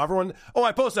internet, and now everyone,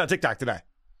 I posted on TikTok today.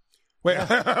 Wait, wait,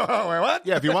 what?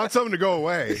 Yeah, if you want something to go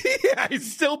away. Yeah,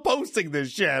 he's still posting this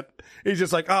shit. He's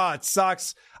just like, it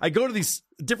sucks. I go to these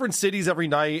different cities every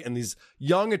night, and these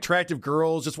young, attractive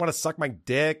girls just want to suck my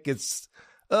dick. It's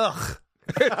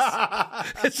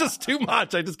just too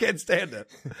much. I just can't stand it.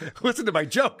 Listen to my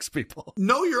jokes, people.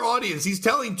 Know your audience. He's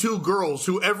telling two girls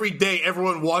who every day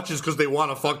everyone watches because they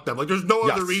want to fuck them. Like, there's no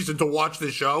other reason to watch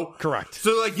this show. Correct.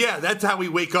 So, like, yeah, that's how we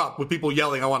wake up with people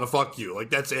yelling, I want to fuck you.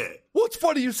 Like, that's it. Well, it's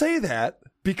funny you say that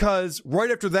because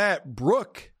right after that,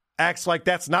 Brooke acts like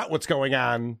that's not what's going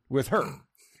on with her.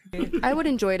 I would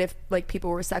enjoy it if, like, people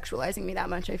were sexualizing me that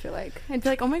much, I feel like. I'd be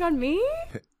like, oh my God, me?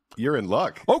 You're in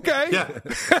luck. Okay. Yeah.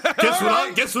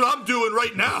 Guess what I'm doing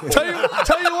right now. Tell you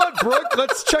what, Brooke,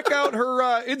 let's check out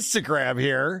her Instagram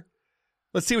here.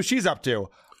 Let's see what she's up to.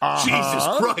 Jesus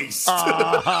Christ.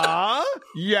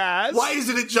 Yes. Why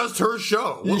isn't it just her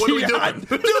show? What are we doing?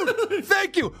 Dude,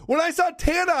 thank you. When I saw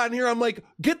Tana on here, I'm like,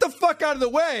 get the fuck out of the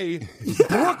way.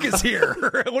 Brooke is here.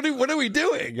 What are we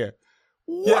doing?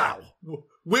 Wow. Yeah.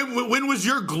 When was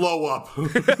your glow up?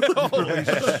 Holy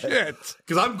shit.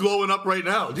 Because I'm glowing up right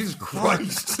now. Jesus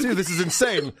Christ. Dude, this is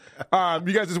insane.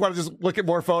 You guys just want to just look at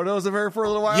more photos of her for a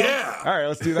little while? Yeah. All right,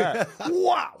 let's do that.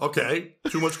 Wow. Okay.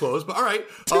 Too much clothes, but all right.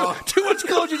 Too much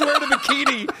clothes. She's wearing a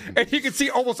bikini, and you can see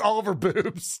almost all of her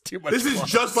boobs. Too much This clothes.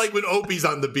 is just like when Opie's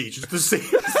on the beach. It's the same,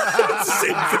 thing.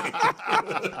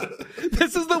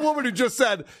 This is the woman who just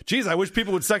said, geez, I wish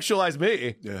people would sexualize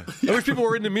me. Yeah. I wish people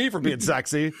were into me for being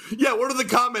sexy. Yeah, what do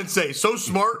the comments say? So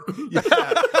smart?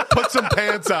 Put some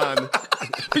pants on.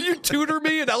 Can you tutor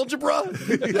me in algebra?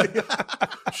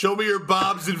 Show me your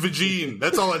bobs and vagine.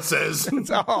 That's all it says.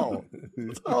 That's all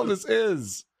this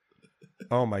is.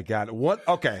 Oh my God. What?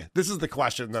 Okay. This is the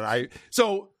question that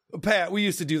so Pat, we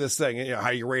used to do this thing, you know,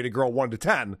 how you rate a girl 1 to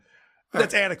 10.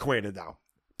 That's antiquated now.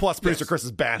 Plus, producer Chris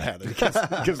is bad-headed. He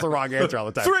gives the wrong answer all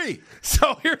the time. 3.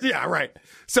 So here's, yeah, right.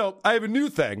 So I have a new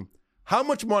thing. How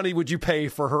much money would you pay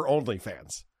for her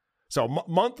OnlyFans? So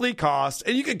monthly cost,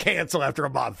 and you can cancel after a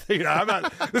month. You know,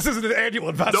 this isn't an annual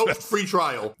investment. No free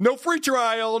trial. No free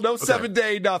trial, no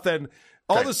 7-day, nothing.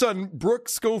 All of a sudden, Brooke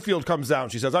Schofield comes down.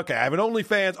 She says, okay, I have an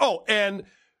OnlyFans. Oh, and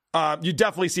you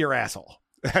definitely see her asshole.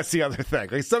 That's the other thing.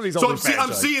 Like some of these OnlyFans.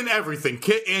 I'm seeing everything,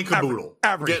 kit and caboodle.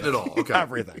 Everything. Getting it all. Okay.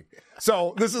 Everything.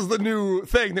 So this is the new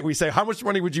thing that we say. How much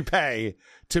money would you pay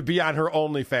to be on her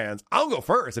OnlyFans? I'll go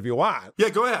first if you want. Yeah,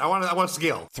 go ahead. I want to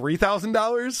scale.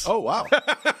 $3,000? Oh, wow.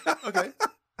 Okay.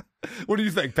 What do you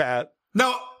think, Pat?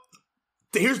 Now,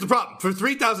 here's the problem. For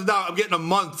 $3,000, I'm getting a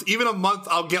month. Even a month,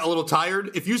 I'll get a little tired.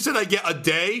 If you said I get a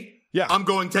day, I'm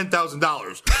going $10,000.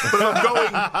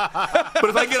 But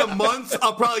if I get a month,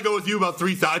 I'll probably go with you about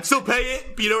 $3,000. I'd still pay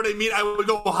it. But you know what I mean? I would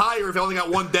go higher if I only got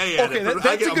one day at it. But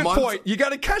That's a good point. You got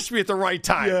to catch me at the right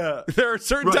time. Yeah. There are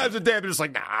certain times of the day I'm just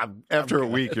like, nah. After a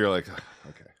week, you're like,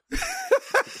 okay.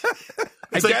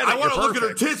 It's like, I want to look at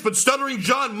her tits, but Stuttering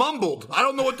John mumbled. I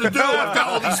don't know what to do. I've got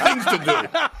all these things to do.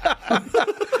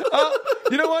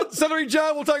 You know what? Stuttering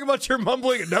John, we'll talk about your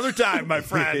mumbling another time, my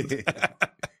friend.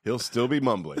 He'll still be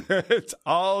mumbling. It's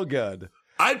all good.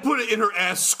 I'd put it in her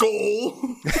ass skull.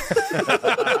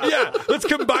 Yeah, let's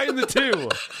combine the two.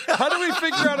 How do we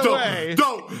figure out a way?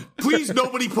 Please,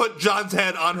 nobody put John's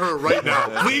head on her right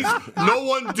now. Please, no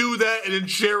one do that and then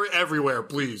share it everywhere,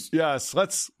 please. Yes,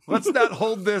 let's not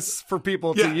hold this for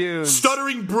people to use.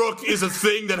 Stuttering Brooke is a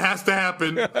thing that has to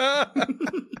happen.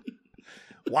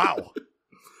 Wow.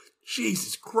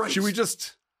 Jesus Christ. Should we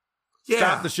just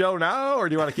stop the show now, or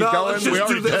do you want to keep going? Let's just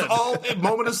do this a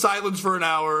moment of silence for an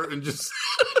hour and just...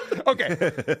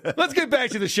 Okay, let's get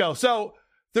back to the show. So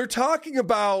they're talking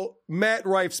about Matt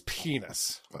Rife's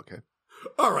penis. Okay.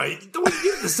 All right. You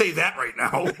have to say that right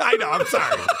now. I know. I'm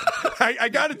sorry. I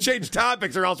got to change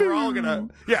topics or else we're all going to...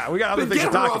 Yeah, we got other things to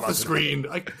talk about. Get her off the screen.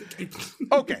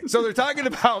 Okay, so they're talking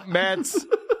about Matt's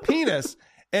penis,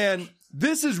 and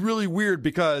this is really weird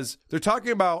because they're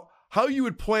talking about how you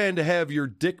would plan to have your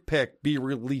dick pic be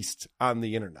released on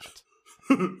the internet.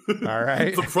 All right.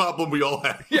 It's a problem we all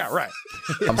have. Yeah, right.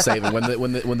 I'm saving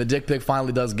when the dick pic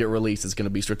finally does get released, it's going to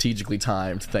be strategically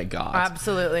timed. Thank God.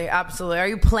 Absolutely. Are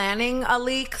you planning a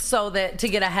leak to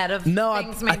get ahead of No,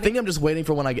 things? I think I'm just waiting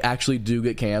for when I actually do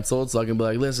get canceled, so I can be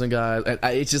like, listen, guys.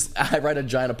 I write a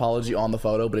giant apology on the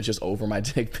photo, but it's just over my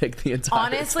dick pic the entire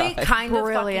Honestly, time. kind of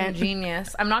fucking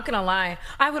genius. I'm not gonna lie.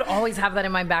 I would always have that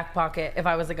in my back pocket if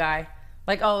I was a guy.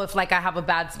 Like, if I have a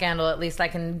bad scandal, at least I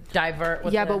can divert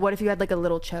with but what if you had like a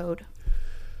little chode?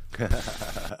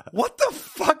 What the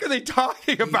fuck are they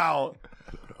talking about?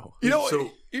 You know,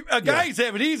 a guy's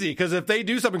have it easy because if they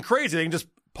do something crazy, they can just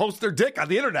post their dick on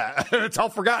the internet. It's all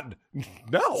forgotten.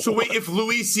 No. So wait, if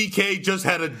Louis C.K. just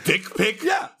had a dick pic,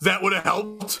 that would have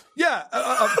helped? Yeah.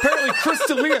 Apparently Chris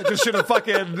D'Elia just should have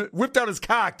fucking whipped out his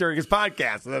cock during his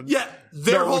podcast.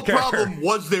 Their whole problem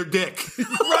was their dick.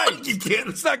 Right. You can't.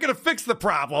 It's not going to fix the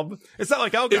problem. It's not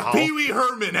like alcohol. If Pee Wee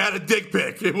Herman had a dick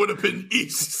pic, it would have been easy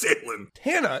sailing.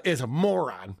 Tana is a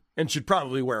moron and should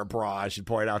probably wear a bra, I should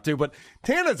point out too. But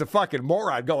Tana's a fucking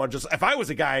moron going if I was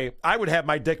a guy, I would have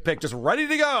my dick pic just ready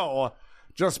to go.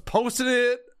 Just posted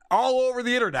it all over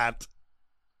the internet.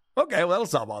 Okay, well, that'll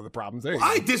solve all the problems.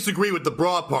 I disagree with the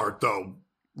bra part, though.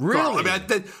 Really? Carl. I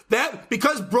mean, that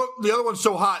because Brooke, the other one's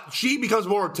so hot, she becomes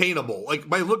more attainable. Like,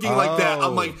 by looking like that,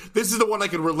 I'm like, this is the one I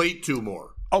can relate to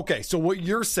more. Okay, so what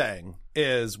you're saying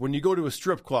is when you go to a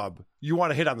strip club, you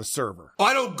want to hit on the server.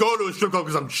 I don't go to a strip club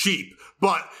because I'm cheap,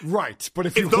 but... Right, but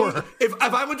if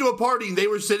I went to a party and they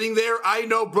were sitting there, I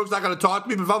know Brooke's not going to talk to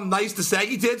me, but if I'm nice to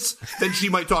Saggy Tits, then she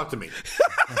might talk to me.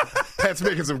 Pat's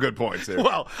making some good points here.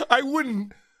 Well, I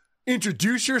wouldn't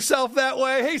introduce yourself that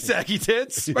way. Hey, Saggy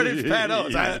Tits. My name's Pat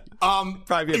Owens.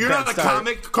 You're not a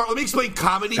comic. Carl, let me explain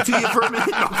comedy to you for a minute.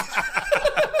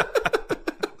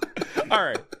 All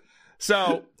right.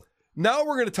 So now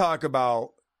we're going to talk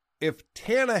about if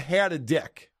Tana had a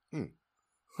dick,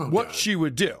 what she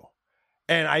would do.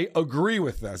 And I agree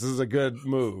with this. This is a good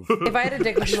move. If I had a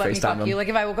dick, would you let me FaceTime fuck him. you? Like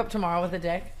if I woke up tomorrow with a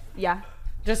dick? Yeah.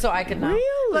 Just so I could know.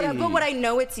 But would I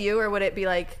know it's you, or would it be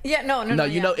like... Yeah, no. No,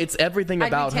 you know, it's everything I'd be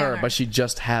about her, Tanner. but she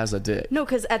just has a dick. No,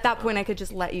 because at that point I could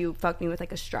just let you fuck me with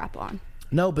like a strap on.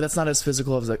 No, but that's not as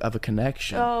physical of a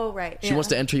connection. Oh, right. She wants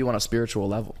to enter you on a spiritual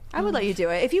level. I would let you do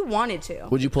it if you wanted to.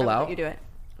 Would you pull I would out? let you do it.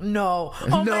 No. Oh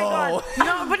my God.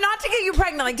 No, but not to get you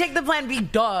pregnant. Like take the plan B,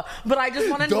 duh. But I just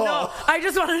want to know. I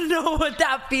just want to know what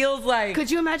that feels like. Could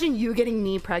you imagine you getting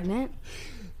me pregnant?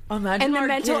 Imagine And the our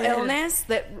mental kid. illness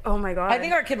that, oh my God. I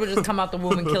think our kid would just come out the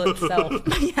womb and kill itself.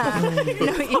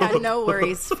 No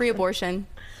worries. Free abortion.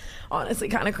 Honestly,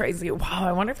 kind of crazy. Wow,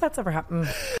 I wonder if that's ever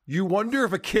happened. You wonder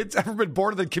if a kid's ever been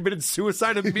born and then committed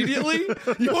suicide immediately?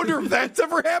 You wonder if that's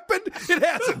ever happened? It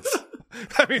hasn't.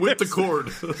 I mean, With the cord.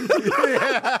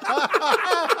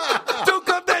 Don't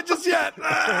cut that just yet.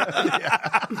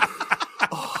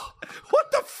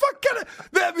 What the fuck kind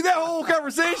of that whole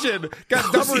conversation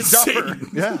got dumber and dumber.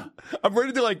 Yeah. I'm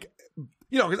ready to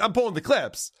because I'm pulling the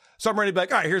clips. So I'm ready to be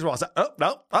like, all right, here's what I'll say. Oh,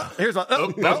 no. Oh, here's what.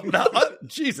 Oh, no. Oh,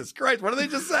 Jesus Christ. What did they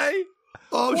just say?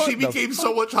 Oh, What she the became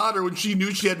so much hotter when she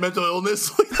knew she had mental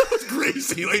illness. Like, that was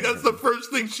crazy. Like, that's the first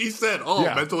thing she said. Oh,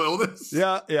 Yeah. mental illness?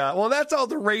 Yeah, yeah. Well, that's all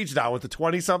the rage now with the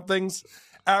 20-somethings.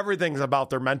 Everything's about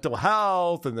their mental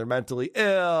health and they're mentally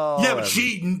ill. Yeah, but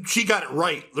and- she got it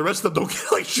right. The rest of them don't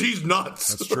get, like, she's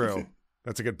nuts. That's true.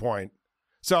 That's a good point.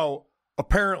 So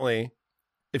apparently,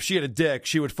 if she had a dick,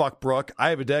 she would fuck Brooke. I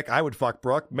have a dick. I would fuck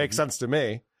Brooke. Makes sense to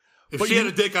me. If But she had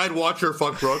a dick, I'd watch her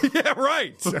fuck Brooke. Yeah,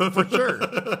 right. For sure.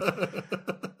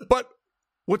 But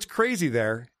what's crazy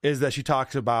there is that she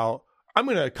talks about, I'm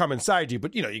going to come inside you,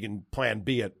 but you can plan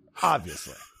B it,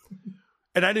 obviously.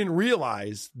 And I didn't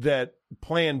realize that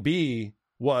plan B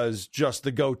was just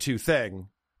the go-to thing.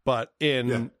 But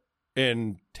in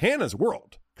Tana's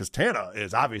world, because Tana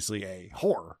is obviously a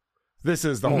whore, this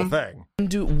is the whole thing.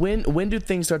 When do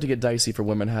things start to get dicey for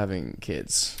women having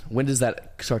kids? When does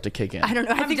that start to kick in? I don't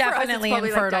know. I I'm think for us, it's definitely probably,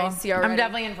 like, infertile. dicey I'm already.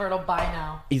 definitely infertile by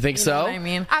now. You think know so? what I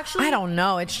mean? Actually- I don't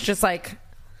know. It's just like,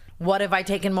 what have I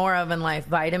taken more of in life?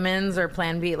 Vitamins or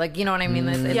Plan B? Like, you know what I mean?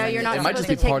 Yeah, you're not It might supposed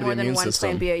just to be part take of the more than immune one system.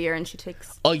 Plan B a year, and she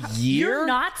takes... A year? You're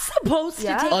not supposed to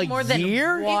Yeah. take A more than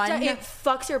year? one. It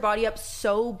fucks your body up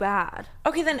so bad.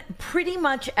 Okay, then pretty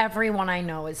much everyone I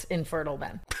know is infertile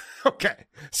then. Okay.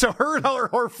 So her and all her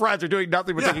whore friends are doing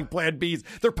nothing but taking Plan Bs.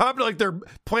 They're popping like their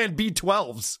Plan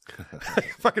B12s.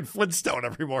 Fucking Flintstone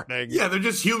every morning. Yeah, they're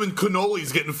just human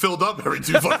cannolis getting filled up every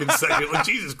 2 fucking seconds. Like,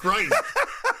 Jesus Christ.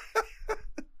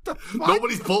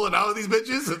 Nobody's pulling out of these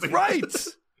bitches? It's like- Right.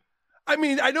 I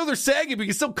mean, I know they're saggy, but you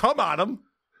can still come on them.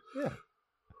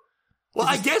 Well,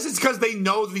 I guess it's because they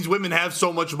know that these women have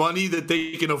so much money that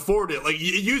they can afford it. Like,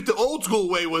 the old school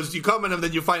way was you come in and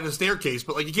then you find a staircase,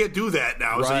 but like you can't do that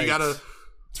now. So you gotta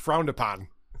It's frowned upon.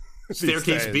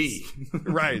 staircase these B. days.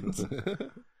 Right.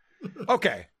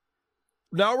 Okay.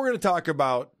 Now we're going to talk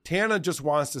about Tana just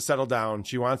wants to settle down.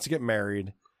 She wants to get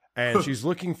married, and she's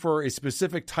looking for a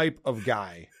specific type of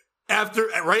guy.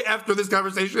 Right after this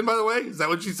conversation, by the way, is that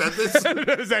when she said this?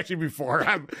 It was actually before.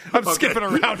 I'm skipping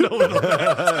around a little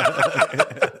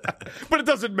bit. But it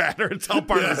doesn't matter. It's all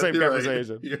part of the same you're right.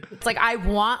 conversation. It's like I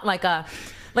want like a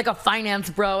finance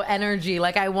bro energy.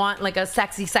 Like I want like a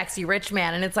sexy rich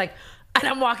man. And it's like, and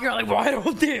I'm walking around like, why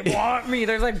don't they want me?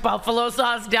 There's like buffalo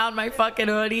sauce down my fucking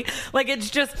hoodie. Like it's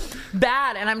just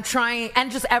bad. And I'm trying,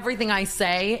 and just everything I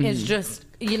say is just,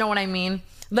 you know what I mean?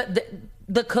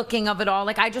 The cooking of it all.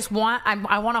 Like I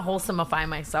want to wholesomify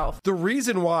myself. The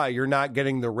reason why you're not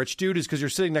getting the rich dude is because you're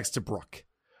sitting next to Brooke.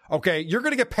 Okay, you're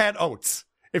going to get Pat Oates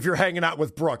if you're hanging out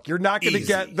with Brooke. You're not going to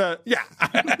get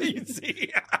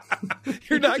easy.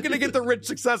 You're not going to get the rich,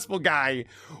 successful guy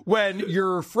when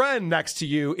your friend next to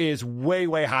you is way,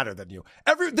 way hotter than you.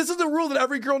 This is the rule that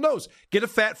every girl knows. Get a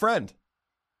fat friend.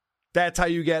 That's how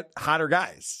you get hotter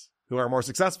guys who are more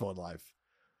successful in life.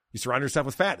 You surround yourself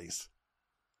with fatties.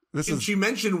 She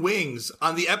mentioned wings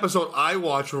on the episode I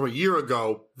watched from a year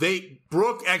ago.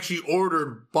 Brooke actually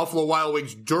ordered Buffalo Wild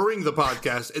Wings during the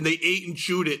podcast, and they ate and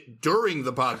chewed it during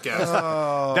the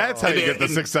podcast. That's how you get the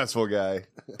successful guy.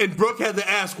 And Brooke had to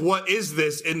ask, "What is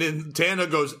this?" And then Tana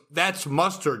goes, "That's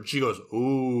mustard." She goes,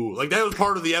 "Ooh," like that was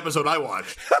part of the episode I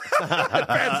watched.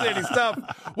 Fascinating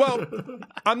stuff. Well,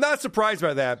 I'm not surprised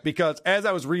by that because as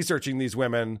I was researching these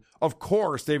women, of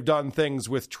course they've done things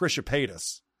with Trisha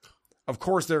Paytas. Of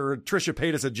course, they're Trisha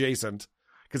Paytas adjacent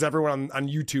because everyone on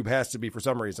YouTube has to be for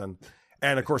some reason.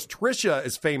 And of course, Trisha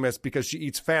is famous because she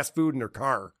eats fast food in her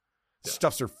car,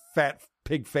 stuffs her fat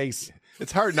pig face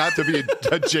It's hard not to be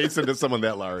adjacent to someone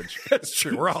that large. That's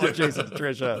true. We're all adjacent to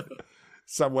Trisha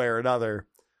some way or another.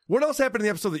 What else happened in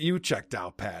the episode that you checked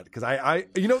out, Pat? Because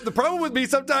the problem with me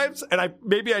sometimes, and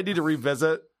maybe I need to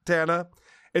revisit, Tana,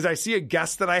 is I see a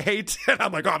guest that I hate, and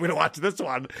I'm like, oh, I'm going to watch this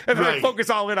one. And then I focus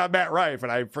all in on Matt Rife,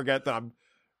 and I forget that I'm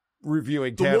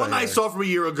reviewing Tana. The one here. I saw from a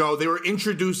year ago,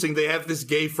 they have this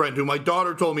gay friend who my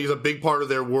daughter told me is a big part of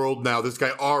their world now. This guy,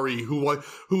 Ari, who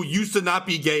used to not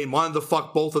be gay and wanted to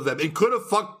fuck both of them and could have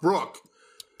fucked Brooke.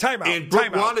 Time out. And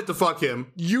Brooke wanted to fuck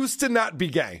him. Used to not be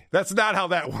gay. That's not how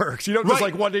that works. You don't just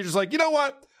like one day just like, you know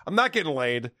what? I'm not getting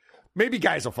laid. Maybe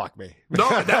guys will fuck me. No,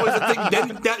 that was the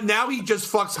thing. Then now he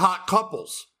just fucks hot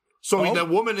couples. So the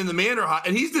woman and the man are hot.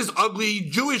 And he's this ugly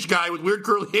Jewish guy with weird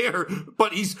curly hair,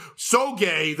 but he's so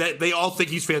gay that they all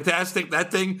think he's fantastic,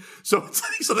 that thing. So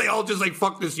they all just like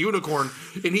fuck this unicorn.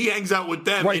 And he hangs out with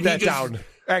them. Write that down.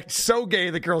 Act so gay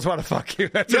that girls want to fuck you.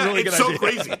 That's a really good idea. It's so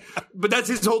crazy. But that's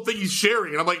his whole thing he's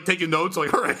sharing. And I'm like taking notes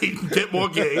like, all right, get more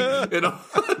gay.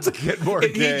 Get more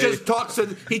and gay. He just talks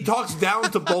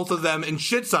down to both of them and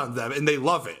shits on them, and they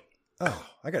love it. Oh,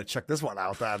 I got to check this one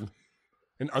out then.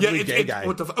 An ugly gay guy.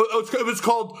 It was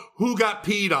called Who Got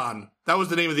Peed On. That was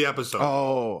the name of the episode.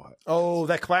 Oh,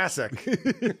 that classic.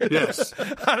 Yes.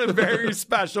 On a very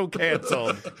special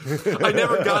canceled. I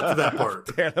never got to that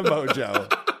part. Tana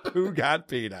Mongeau. Who got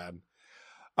peed on?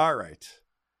 All right.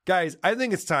 Guys, I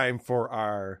think it's time for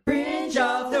our Cringe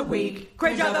of the Week.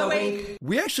 Cringe of the Week.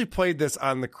 We actually played this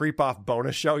on the Creep Off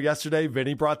bonus show yesterday.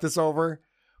 Vinny brought this over,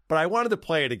 but I wanted to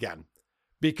play it again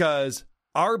because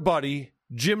our buddy,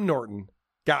 Jim Norton,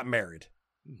 got married.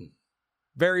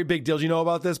 Very big deal. Do you know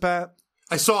about this, Pat?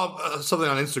 I saw something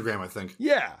on Instagram, I think.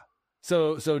 Yeah.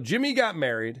 So Jimmy got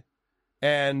married,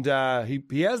 and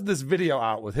he has this video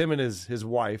out with him and his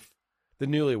wife, the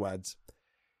newlyweds.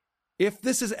 If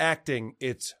this is acting,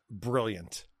 it's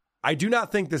brilliant. I do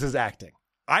not think this is acting.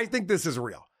 I think this is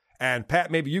real. And Pat,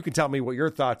 maybe you can tell me what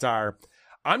your thoughts are.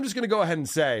 I'm just going to go ahead and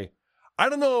say, I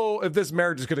don't know if this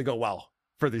marriage is going to go well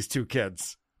for these two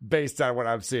kids based on what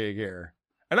I'm seeing here.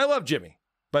 And I love Jimmy,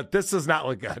 but this does not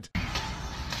look good.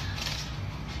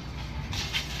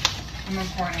 I'm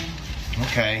recording.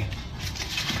 Okay.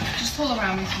 Just pull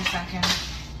around me for a second.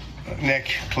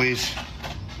 Nick, please.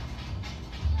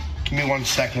 Give me 1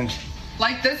 second.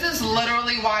 Like, this is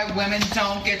literally why women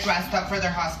don't get dressed up for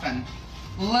their husband.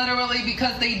 Literally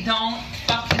because they don't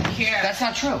fucking care. That's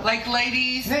not true. Like,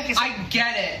 ladies, Nick, I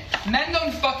get it. Men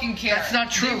don't fucking care. That's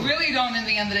not true. They really don't in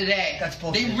the end of the day. That's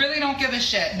bullshit. They really don't give a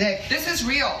shit. Nick. This is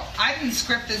real. I didn't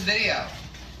script this video.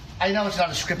 I know it's not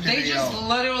a scripted They video. just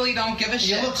literally don't give a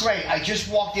shit. You look great. I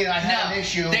just walked in. I had an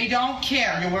issue. They don't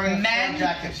care. You're wearing a Men fur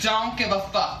jacket. don't give a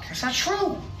fuck. That's not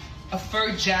true. A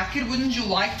fur jacket? Wouldn't you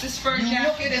like this fur You jacket?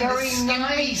 look and very the skin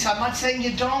nice. I'm not saying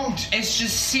you don't. It's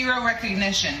just zero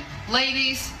recognition.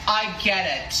 Ladies, I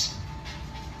get it.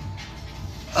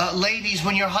 Ladies,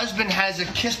 when your husband has a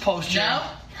kiss poster. No,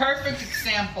 perfect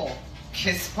example.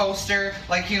 Kiss poster,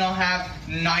 like you don't have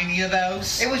 90 of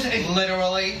those.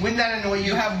 Literally. Wouldn't that annoy you?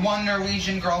 You have one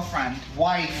Norwegian girlfriend.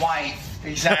 Wife.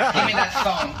 Exactly. Give me that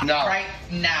phone. No. Right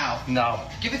now. No.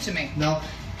 Give it to me. No.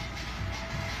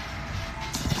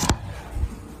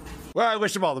 Well, I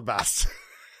wish them all the best.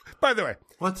 By the way,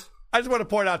 what? I just want to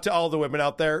point out to all the women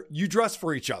out there, you dress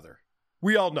for each other.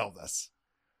 We all know this.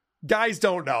 Guys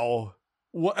don't know.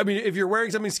 I mean, if you're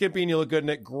wearing something skimpy and you look good in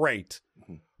it, great.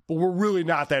 But we're really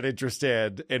not that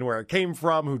interested in where it came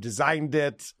from, who designed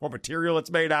it, what material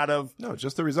it's made out of. No,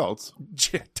 just the results.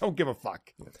 Don't give a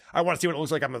fuck. I want to see what it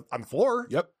looks like on the floor.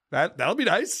 Yep. That'll be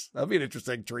nice. That'll be an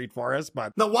interesting treat for us.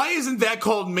 But now, why isn't that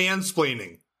called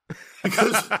mansplaining?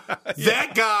 Because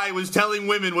that guy was telling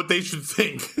women what they should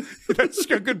think. That's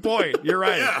a good point. You're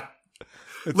right. Yeah.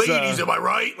 Ladies, am I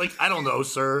right? Like, I don't know,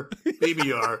 sir. Maybe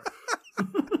you are.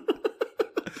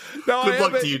 No, good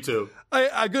luck to you two.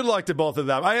 Good luck to both of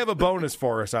them. I have a bonus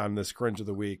for us on this Cringe of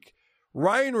the Week.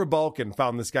 Ryan Rebalkin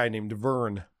found this guy named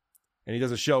Vern, and he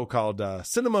does a show called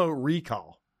Cinema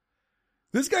Recall.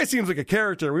 This guy seems like a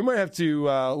character. We might have to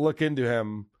look into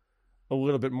him a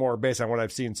little bit more based on what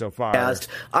I've seen so far.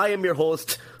 I am your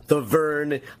host, The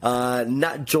Vern,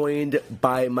 not joined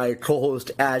by my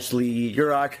co-host Ashley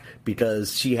Urach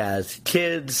because she has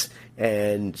kids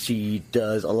and she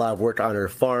does a lot of work on her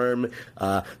farm.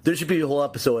 There should be a whole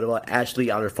episode about Ashley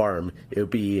on her farm. It would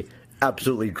be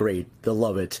absolutely great. They'll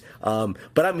love it.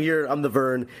 But I'm here. I'm The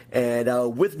Vern,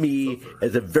 and with me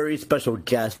is a very special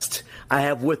guest. I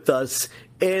have with us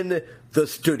in the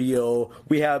studio,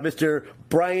 we have Mr.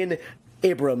 Brian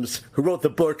Abrams, who wrote the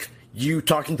book You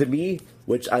Talking to Me,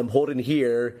 which I'm holding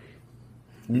here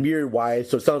mirror-wise,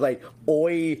 so it sounds like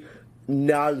Oi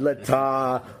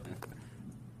Nalata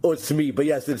Oh, it's to me, but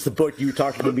yes, it's the book. You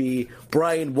talking to me.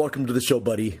 Brian, welcome to the show,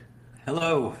 buddy.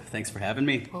 Hello. Thanks for having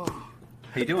me. How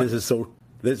you doing? This is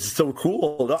so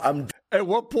cool. No, At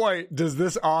what point does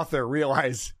this author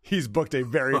realize he's booked a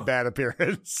very bad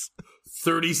appearance?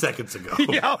 30 seconds ago.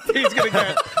 Yeah, he's going to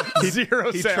get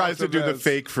zero He sales tries to from do the this.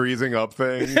 fake freezing up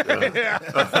thing.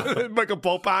 Yeah. Michael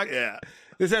Popak. Yeah.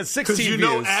 This has 16 Because you views.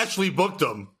 know Ashley booked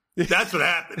him. That's what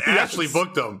happened. Yes. Ashley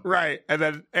booked him. Right. And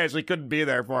then Ashley couldn't be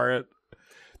there for it.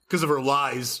 Because of her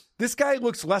lies. This guy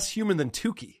looks less human than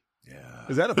Tukey. Yeah.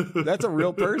 That's a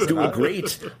real person? doing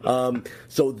great.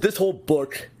 So this whole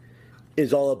book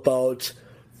is all about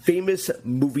famous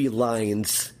movie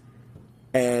lines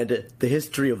and the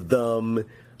history of them,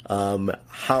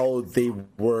 how they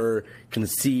were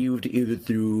conceived either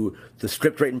through the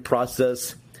script writing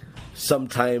process.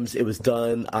 Sometimes it was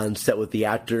done on set with the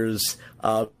actors.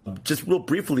 Just real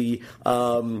briefly,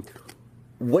 what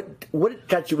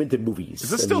got you into movies?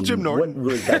 Is this still Jim Norton? What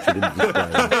really got you into movies,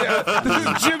 Brian? Yeah, this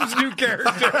is Jim's new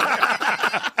character.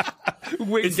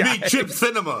 It's me, Chip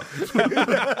Cinema.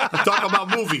 I'm talking about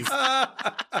movies.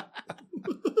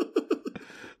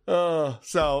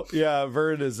 So, yeah,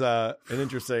 Vern is an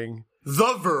interesting...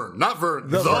 The Vern, not Vern.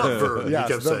 The Vern. Yes,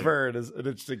 he kept the saying. Vern is an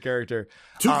interesting character.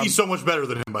 Tukey's so much better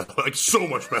than him, by the way. Like, so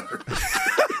much better.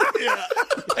 Yeah,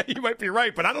 you might be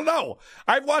right, but I don't know.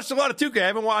 I've watched a lot of 2K. I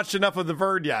haven't watched enough of the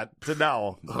Vern yet to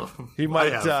know. He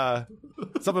might,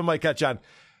 something might catch on.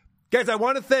 Guys, I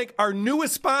want to thank our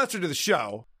newest sponsor to the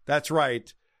show. That's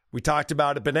right. We talked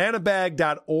about it.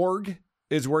 Bananabag.org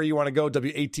is where you want to go.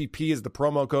 WATP is the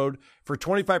promo code for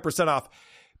 25% off.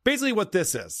 Basically what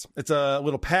this is, it's a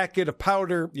little packet of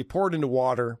powder. You pour it into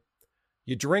water.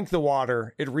 You drink the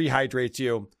water. It rehydrates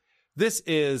you. This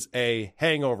is a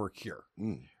hangover cure.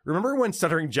 Remember when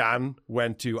Stuttering John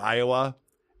went to Iowa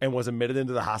and was admitted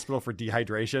into the hospital for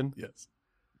dehydration? Yes.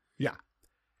 Yeah.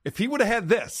 If he would have had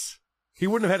this, he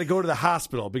wouldn't have had to go to the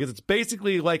hospital because it's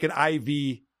basically like an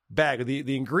IV bag.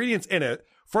 The ingredients in it,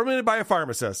 formulated by a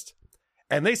pharmacist.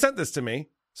 And they sent this to me,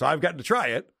 so I've gotten to try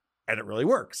it, and it really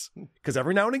works. Because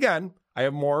every now and again, I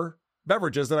have more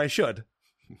beverages than I should.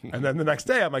 And then the next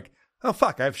day, I'm like, oh,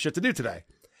 fuck, I have shit to do today.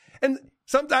 And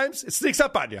sometimes it sneaks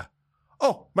up on you.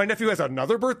 Oh, my nephew has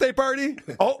another birthday party?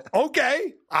 Oh,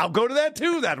 okay. I'll go to that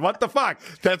too then. What the fuck?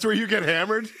 That's where you get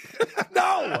hammered?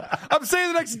 No, I'm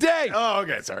saying the next day. Oh,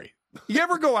 okay. Sorry. You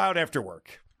ever go out after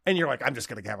work and you're like, I'm just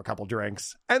going to have a couple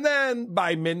drinks. And then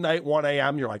by midnight, 1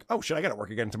 a.m., you're like, oh shit, I got to work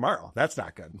again tomorrow. That's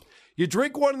not good. You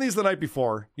drink one of these the night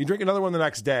before, you drink another one the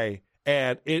next day,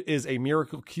 and it is a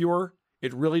miracle cure.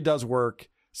 It really does work.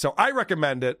 So I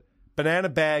recommend it.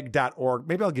 Bananabag.org.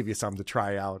 Maybe I'll give you some to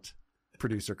try out,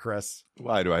 producer Chris.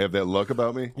 Why? Do I have that look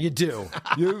about me? You do.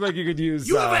 You look like you could use...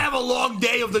 You ever have a long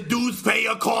day of the dues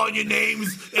payer calling your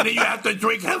names, and then you have to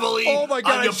drink heavily oh my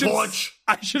God, on your porch?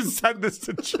 I should send this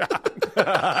to John.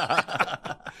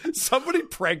 Somebody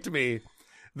pranked me.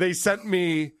 They sent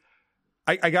me...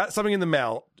 I got something in the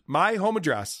mail. My home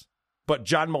address, but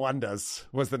John Melendez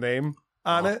was the name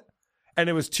on it. And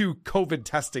it was 2 COVID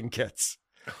testing kits.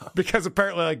 Because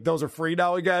apparently, like, those are free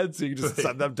now again, so you can just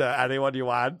send them to anyone you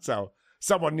want. So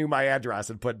someone knew my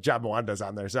address and put John Melendez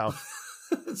on there. So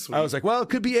I was like, well, it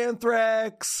could be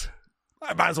anthrax.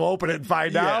 I might as well open it and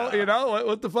find out. You know,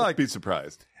 what the fuck? Be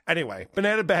surprised. Anyway,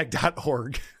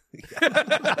 bananabag.org.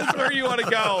 That's where you want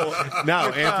to go. Now,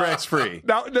 anthrax free.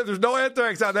 No, there's no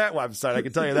anthrax on that website. I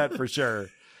can tell you that for sure.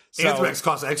 So, Anthrax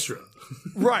costs extra.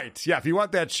 Right. Yeah, if you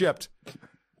want that shipped.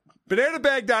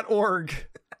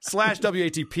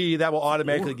 Bananabag.org/WATP. That will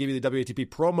automatically give you the WATP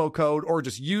promo code, or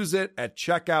just use it at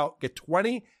checkout. Get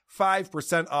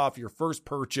 25% off your first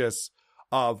purchase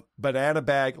of Banana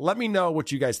Bag. Let me know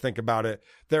what you guys think about it.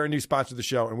 They're a new sponsor of the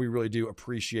show, and we really do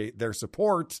appreciate their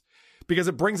support because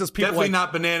it brings us people Definitely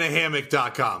like... not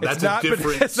bananahammock.com. That's not a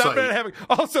different It's not site. Banana Hammock.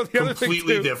 Also, the other thing,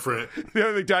 Completely too, different. The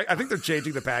other thing, I think they're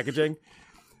changing the packaging.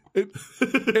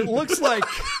 It looks like...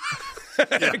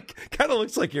 It kind of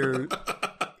looks like your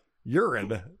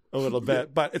urine a little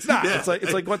bit, but it's not. Yeah. It's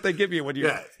like what they give you when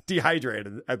you're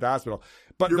dehydrated at the hospital.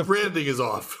 But your branding is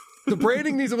off. The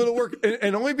branding needs a little work,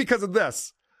 and only because of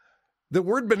this. The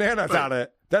word banana's on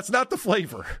it. That's not the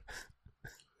flavor.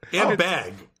 And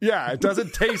bag. Yeah, it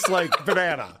doesn't taste like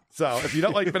banana. So if you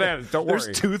don't like bananas, don't worry.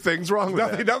 There's 2 things wrong with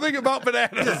that. Nothing about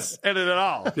bananas in it at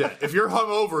all. Yeah, if you're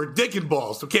hungover, dick and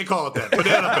balls, so can't call it that.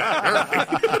 Banana bag.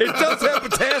 It does have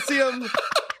potassium,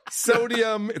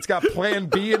 sodium. It's got Plan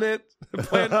B in it.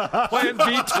 Plan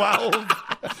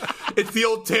B12. It's the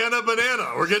old Tana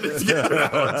banana. We're getting it together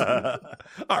now.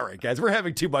 All right, guys, we're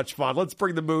having too much fun. Let's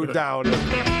bring the mood down.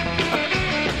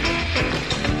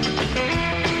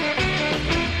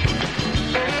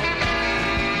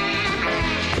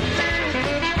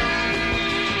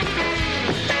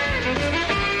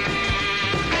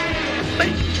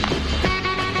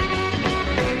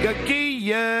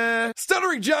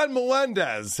 Stuttering John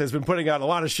Melendez has been putting out a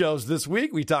lot of shows this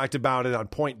week. We talked about it on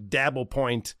Point Dabble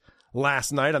Point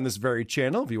last night on this very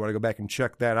channel. If you want to go back and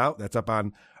check that out, that's up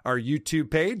on our YouTube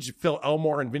page. Phil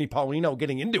Elmore and Vinny Paulino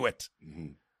getting into it. Mm-hmm.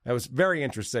 That was very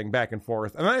interesting, back and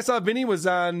forth. And then I saw Vinny was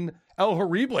on El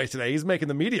Horrible today. He's making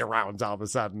the media rounds all of a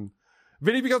sudden.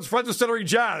 Vinny becomes friends with Stuttering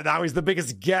John, and now he's the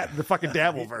biggest get in the fucking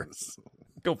Dabbleverse.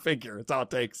 Go figure. It's all it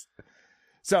takes.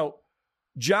 So,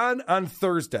 John on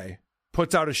Thursday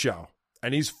puts out a show,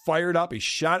 and he's fired up. He's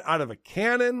shot out of a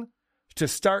cannon to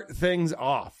start things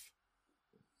off.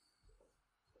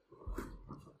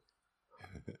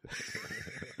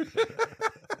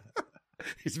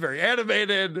 He's very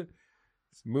animated.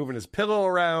 He's moving his pillow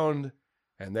around,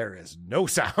 and there is no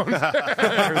sound.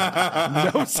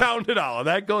 There's no sound at all. And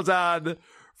that goes on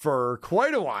for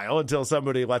quite a while until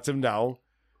somebody lets him know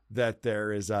that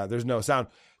there's no sound.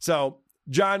 So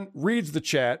John reads the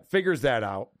chat, figures that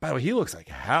out. By the way, he looks like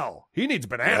hell. He needs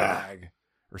banana bag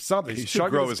or something. He should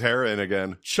grow his hair in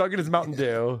again. Chugging his Mountain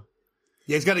Dew.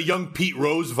 Yeah, he's got a young Pete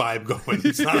Rose vibe going.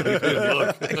 It's not a good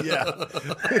look. Yeah.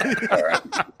 All right.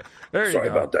 There you Sorry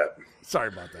go. about that. Sorry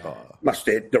about that. Must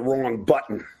have hit the wrong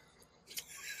button.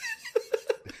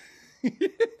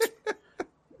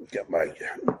 Got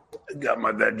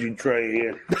my veggie tray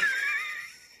here.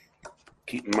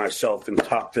 Keeping myself in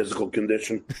top physical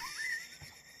condition.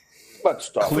 Let's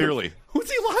start. Clearly. Who's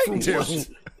he lying to?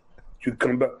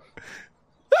 Cucumber.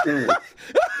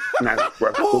 Nice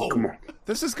breakfast. Come on.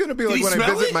 This is going to be like when I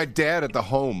visit my dad at the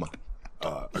home.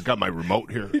 I got my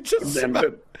remote here. He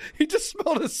just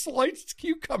smelled a sliced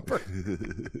cucumber.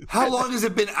 How long has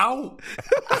it been out?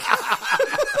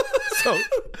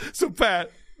 So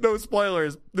Pat, no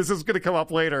spoilers. This is going to come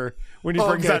up later when he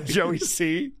brings out Joey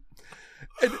C.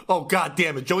 Oh, God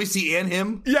damn it. Joey C. and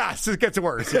him? Yes, it gets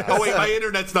worse. Yes. Oh, wait, my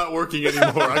internet's not working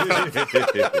anymore.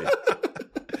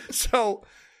 So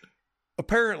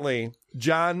apparently,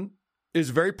 John is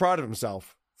very proud of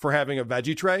himself for having a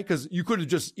veggie tray, because you could have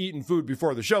just eaten food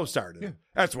before the show started. Yeah.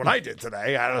 That's what I did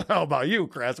today. I don't know about you,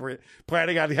 Chris. We're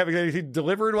planning on having anything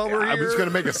delivered while we're here? I was going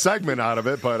to make a segment out of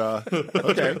it, but...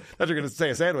 Okay, I thought you were going to say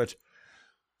a sandwich.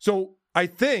 So I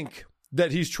think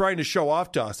that he's trying to show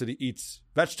off to us that he eats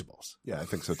vegetables. Yeah, I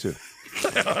think so, too.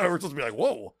 We're supposed to be like,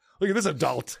 whoa, look at this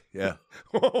adult. Yeah.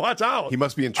 Watch out. He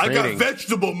must be in training. I got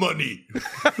vegetable money.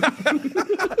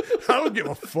 I don't give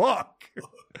a fuck.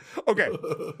 Okay,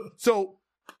 so...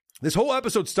 this whole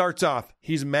episode starts off,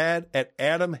 he's mad at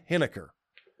Adam Hineker.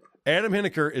 Adam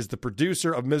Hineker is the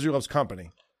producer of Misery Loves Company.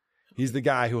 He's the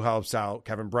guy who helps out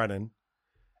Kevin Brennan.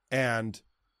 And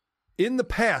in the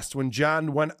past, when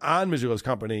John went on Misery Loves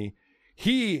Company,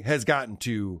 he has gotten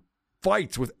to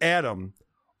fights with Adam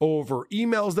over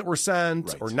emails that were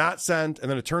sent or not sent. And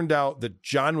then it turned out that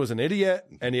John was an idiot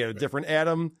and he had a different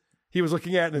Adam he was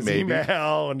looking at in his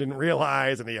email and didn't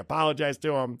realize, and he apologized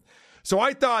to him. So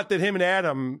I thought that him and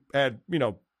Adam had,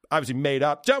 obviously made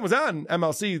up. John was on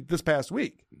MLC this past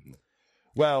week.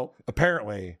 Well,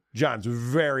 apparently, John's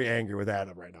very angry with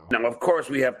Adam right now. Now, of course,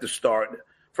 we have to start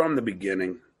from the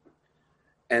beginning.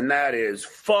 And that is,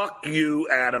 fuck you,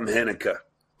 Adam Hineker.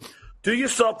 Do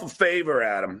yourself a favor,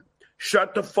 Adam.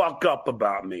 Shut the fuck up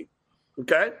about me.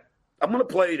 Okay? I'm going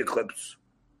to play you the clips.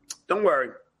 Don't worry.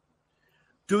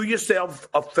 Do yourself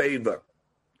a favor.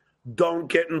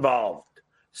 Don't get involved.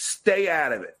 Stay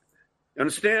out of it. You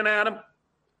understand, Adam?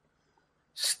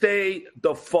 Stay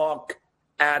the fuck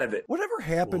out of it. Whatever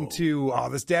happened to,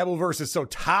 this Dabbleverse is so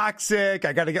toxic,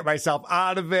 I got to get myself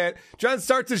out of it. John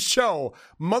starts his show,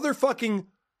 motherfucking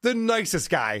the nicest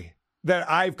guy that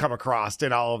I've come across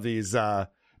in all of these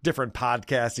different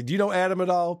podcasting. Do you know Adam at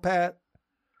all, Pat?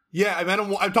 Yeah, I met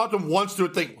him. I've talked to him once through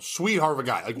a thing. Sweetheart of a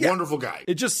guy. Wonderful guy.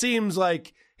 It just seems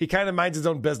like he kind of minds his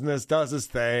own business, does his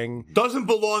thing. Doesn't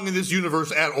belong in this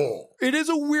universe at all. It is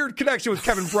a weird connection with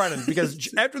Kevin Brennan,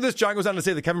 because after this, John goes on to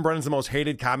say that Kevin Brennan's the most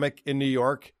hated comic in New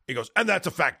York. He goes, and that's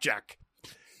a fact check.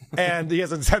 And he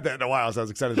hasn't said that in a while, so I was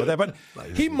excited about that.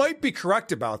 But he might be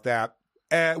correct about that.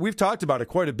 We've talked about it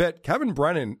quite a bit. Kevin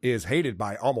Brennan is hated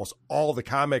by almost all the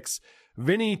comics.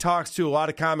 Vinny talks to a lot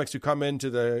of comics who come into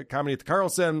the Comedy at the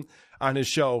Carlson on his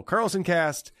show, Carlson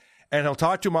Cast, and he'll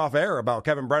talk to him off air about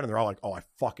Kevin Brennan. They're all like, oh, I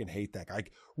fucking hate that guy.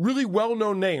 Like, really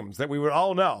well-known names that we would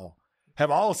all know have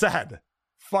all said,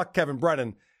 fuck Kevin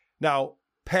Brennan. Now,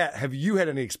 Pat, have you had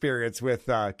any experience with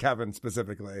Kevin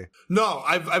specifically? No,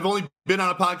 I've only been on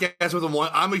a podcast with him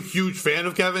once. I'm a huge fan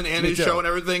of Kevin and his show and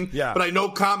everything. Yeah. But I know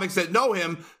comics that know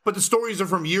him, but the stories are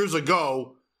from years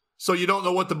ago, so you don't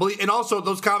know what to believe. And also,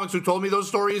 those comics who told me those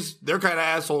stories, they're kind of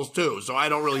assholes too, so I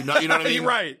don't really know. You know what I mean?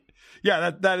 Right.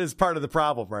 Yeah, that is part of the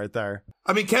problem right there.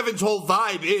 I mean, Kevin's whole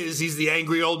vibe is he's the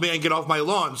angry old man, get off my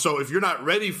lawn. So if you're not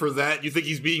ready for that, you think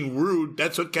he's being rude,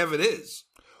 that's what Kevin is.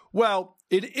 Well,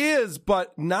 it is,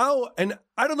 but now, and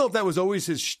I don't know if that was always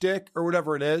his shtick or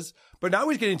whatever it is, but now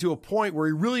he's getting to a point where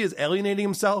he really is alienating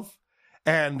himself,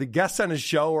 and the guests on his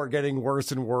show are getting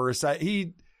worse and worse. I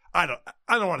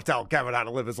don't want to tell Kevin how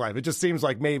to live his life. It just seems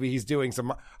like maybe he's doing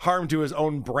some harm to his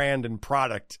own brand and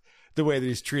product the way that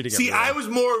he's treating it. See, I was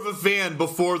more of a fan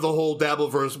before the whole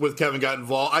Dabbleverse with Kevin got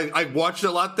involved. I watched it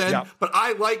a lot then, but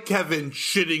I like Kevin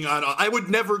shitting on. I would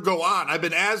never go on. I've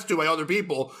been asked to by other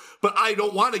people, but I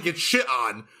don't want to get shit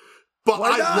on. But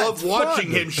I love watching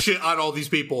him shit on all these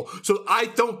people. So I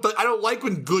don't like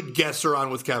when good guests are on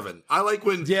with Kevin. I like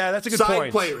when that's a good side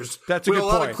point. players. That's a good point.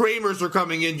 A lot point. of Kramers are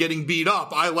coming in getting beat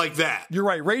up. I like that. You're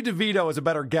right. Ray DeVito is a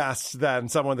better guest than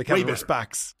someone that Kevin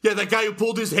respects. Yeah, that guy who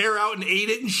pulled his hair out and ate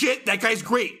it and shit. That guy's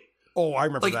great. Oh, I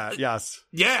remember that. Yes.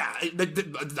 Yeah.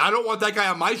 I don't want that guy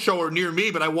on my show or near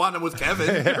me, but I want him with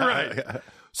Kevin. You're right.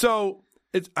 So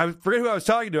I forget who I was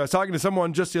talking to. I was talking to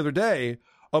someone just the other day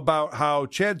about how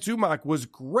Chad Zumock was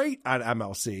great on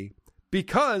MLC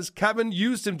because Kevin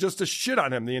used him just to shit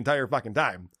on him the entire fucking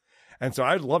time. And so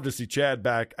I'd love to see Chad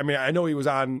back. I mean, I know he was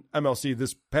on MLC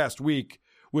this past week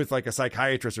with like a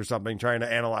psychiatrist or something trying to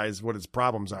analyze what his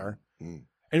problems are. And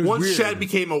it was Once weird. Chad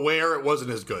became aware, it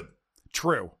wasn't as good.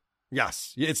 True.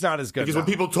 Yes. It's not as good. Because when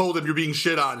people told him you're being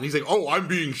shit on, and he's like, oh, I'm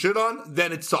being shit on,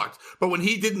 then it sucked. But when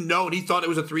he didn't know and he thought it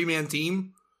was a 3-man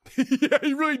team. Yeah,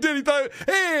 he really did. He thought,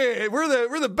 hey,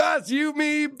 we're the best. You,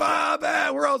 me, Bob.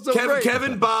 We're all so great.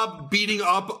 Kevin, Bob beating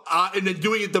up and then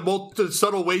doing it the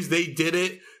subtle ways they did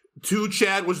it to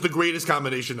Chad was the greatest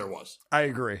combination there was. I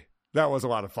agree. That was a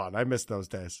lot of fun. I missed those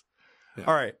days. Yeah.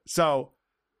 All right. So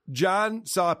John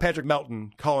saw Patrick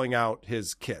Melton calling out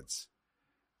his kids.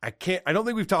 I don't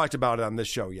think we've talked about it on this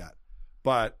show yet,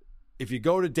 but if you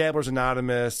go to Dabblers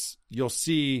Anonymous, you'll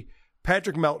see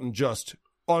Patrick Melton just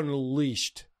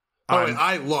unleashed.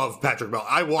 I love Patrick Melton.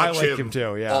 I watch him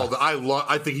too. Yeah,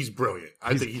 I think he's brilliant.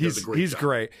 I think he does a great job. He's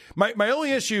great. My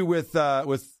only issue with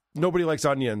Nobody Likes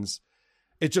Onions,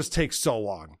 it just takes so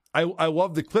long. I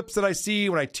love the clips that I see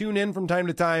when I tune in from time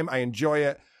to time. I enjoy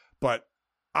it, but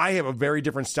I have a very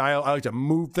different style. I like to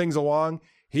move things along.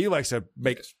 He likes to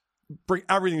bring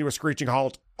everything to a screeching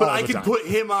halt. But I can put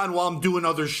him on while I'm doing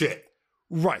other shit.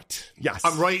 Right. Yes.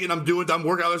 I'm writing, I'm working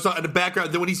on other stuff in the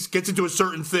background. Then when he gets into a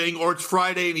certain thing, or it's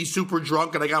Friday and he's super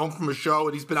drunk and I got home from a show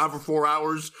and he's been on for 4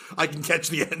 hours, I can catch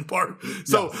the end part.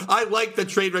 So I like the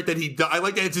trade wreck that he does. I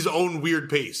like that it's his own weird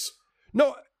pace.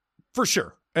 No, for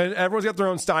sure. And everyone's got their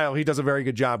own style. He does a very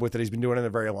good job with it. He's been doing it a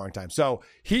very long time. So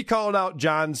he called out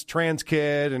John's trans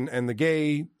kid and the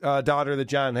gay daughter that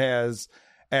John has.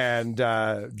 And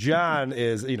John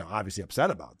is, obviously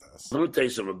upset about this. I'm going to tell you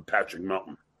something about Patrick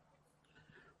Melton.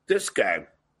 This guy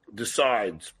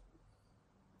decides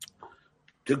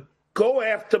to go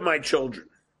after my children.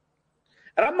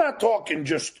 And I'm not talking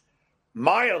just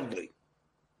mildly.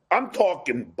 I'm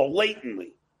talking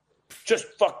blatantly. Just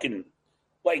fucking,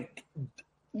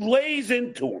 lays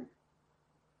into them.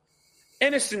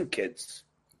 Innocent kids.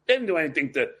 They didn't do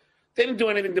anything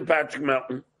to Patrick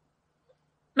Melton.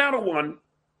 Not a one.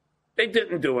 They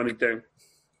didn't do anything.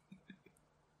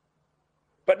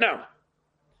 But no.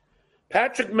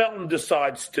 Patrick Melton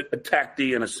decides to attack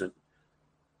the innocent.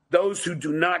 Those who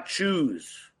do not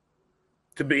choose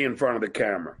to be in front of the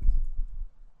camera.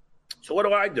 So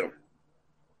what do?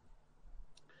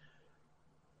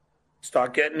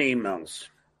 Start getting emails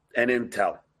and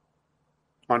intel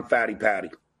on Fatty Patty.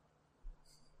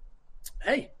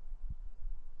 Hey,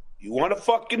 you want to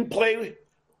fucking play?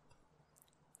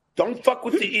 Don't fuck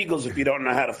with the Eagles if you don't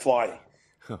know how to fly.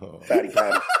 Fatty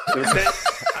Patty. You understand?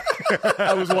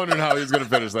 I was wondering how he was going to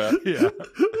finish that. Yeah.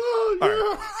 All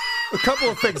right. A couple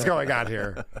of things going on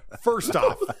here. First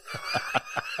off,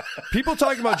 people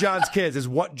talking about John's kids is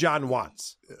what John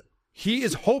wants. He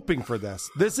is hoping for this.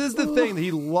 This is the thing that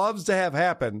he loves to have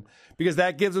happen because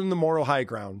that gives him the moral high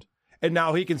ground. And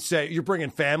now he can say, you're bringing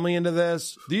family into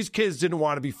this. These kids didn't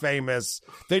want to be famous.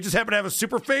 They just happen to have a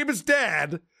super famous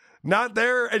dad. Not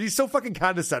there. And he's so fucking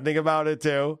condescending about it,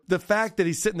 too. The fact that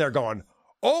he's sitting there going,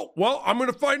 oh, well, I'm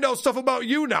going to find out stuff about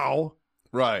you now.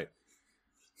 Right.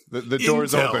 The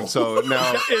door's open, so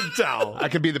now Intel. I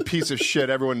could be the piece of shit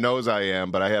everyone knows I am,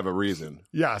 but I have a reason.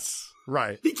 Yes,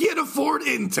 right. He can't afford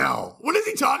Intel. What is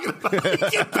he talking about? He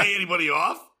can't pay anybody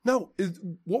off. No,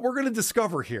 what we're going to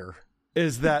discover here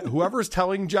is that whoever's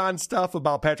telling John stuff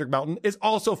about Patrick Melton is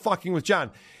also fucking with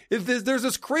John. There's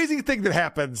this crazy thing that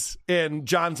happens in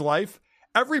John's life.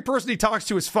 Every person he talks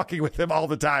to is fucking with him all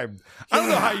the time. I don't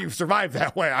know how you survive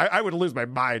that way. I would lose my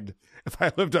mind if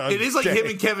I lived on. It is like him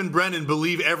and Kevin Brennan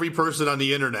believe every person on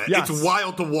the internet. Yes. It's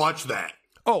wild to watch that.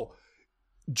 Oh,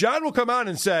 John will come on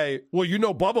and say, well, you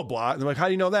know, blah, blah, blah. And they're like, how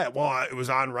do you know that? Well, it was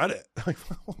on Reddit. Like,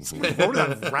 someone wrote it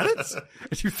on Reddit?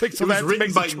 And you think so? It was that written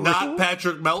makes by it true? not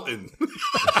Patrick Melton.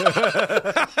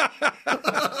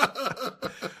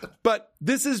 But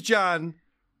this is John,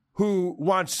 who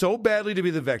wants so badly to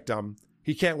be the victim.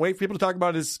 He can't wait for people to talk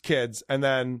about his kids. And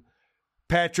then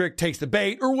Patrick takes the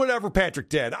bait, or whatever Patrick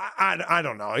did. I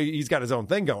don't know. He's got his own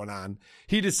thing going on.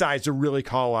 He decides to really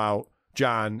call out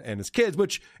John and his kids,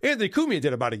 which Anthony Cumia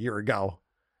did about a year ago.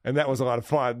 And that was a lot of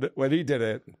fun when he did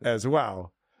it as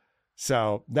well.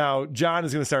 So now John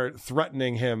is going to start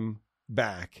threatening him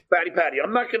back. Patty,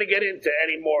 I'm not going to get into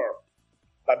any more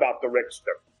about the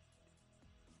Rickster.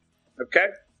 Okay?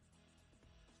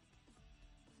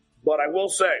 But I will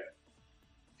say,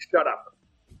 shut up.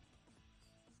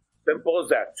 Simple as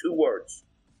that. 2 words.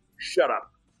 Shut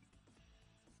up.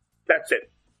 That's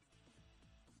it.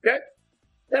 Okay?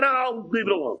 And I'll leave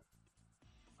it alone.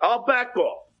 I'll back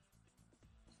off.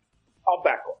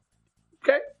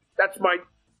 Okay? That's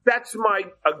my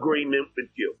agreement with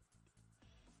you.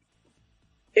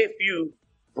 If you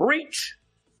breach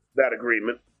that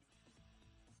agreement,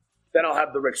 then I'll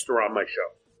have the Rickster on my show.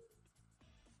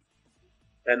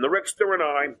 And the Rickster and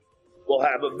I will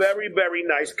have a very, very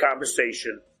nice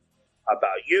conversation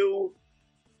about you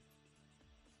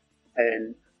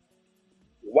and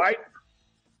your wife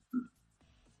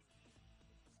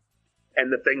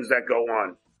and the things that go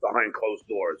on behind closed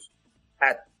doors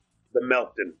at the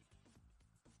Melton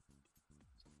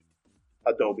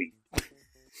Adobe.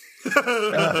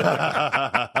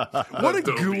 What a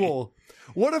ghoul.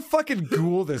 What a fucking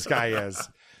ghoul this guy is.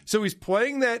 So he's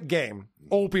playing that game.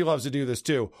 Opie loves to do this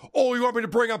too. Oh, you want me to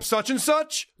bring up such and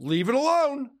such? Leave it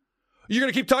alone. You're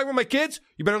going to keep talking about my kids?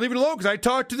 You better leave it alone, because I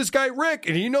talked to this guy, Rick,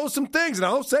 and he knows some things, and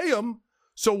I'll say them.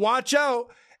 So watch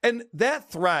out. And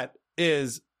that threat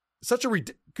is such a...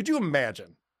 Could you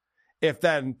imagine if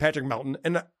then Patrick Melton,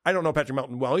 and I don't know Patrick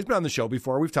Melton well, he's been on the show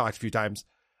before, we've talked a few times.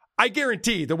 I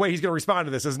guarantee the way he's going to respond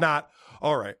to this is not,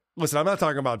 all right, listen, I'm not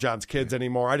talking about John's kids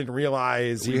anymore. I didn't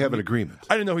realize. We have an agreement.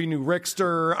 I didn't know he knew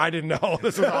Rickster. I didn't know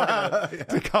this was all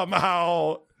to come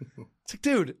out. It's like,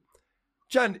 dude,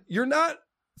 John, you're not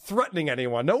threatening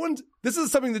anyone. This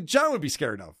is something that John would be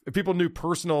scared of if people knew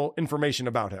personal information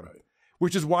about him,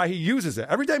 which is why he uses it.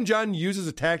 Every time John uses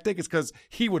a tactic, it's because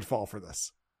he would fall for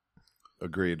this.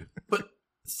 Agreed. But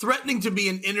threatening to be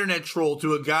an internet troll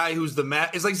to a guy who's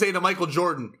it's like saying to Michael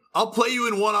Jordan, I'll play you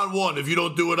in one-on-one if you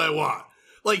don't do what I want.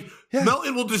 Like,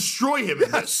 Melton will destroy him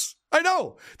in this. I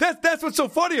know. That's what's so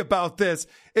funny about this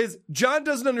is John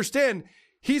doesn't understand.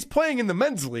 He's playing in the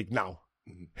men's league now.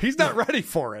 He's not ready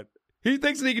for it. He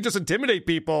thinks that he can just intimidate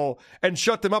people and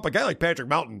shut them up. A guy like Patrick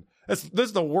Melton, this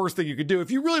is the worst thing you could do if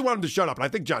you really want him to shut up, and I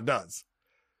think John does.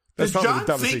 Does John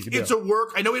think it's a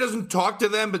work? I know he doesn't talk to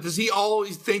them, but does he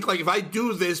always think, like, if I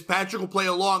do this, Patrick will play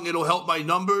along, it'll help my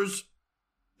numbers?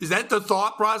 Is that the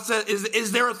thought process?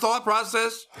 Is there a thought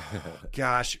process?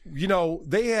 Gosh,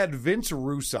 they had Vince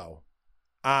Russo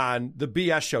on the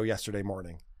BS show yesterday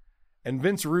morning. And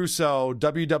Vince Russo,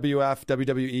 WWF,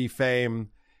 WWE fame,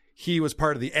 he was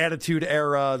part of the Attitude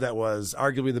Era that was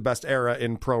arguably the best era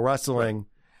in pro wrestling. Right.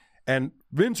 And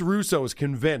Vince Russo is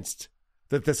convinced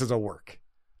that this is a work.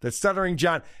 That Stuttering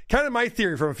John, kind of my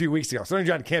theory from a few weeks ago, Stuttering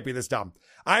John can't be this dumb.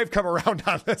 I've come around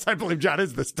on this. I believe John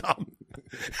is this dumb.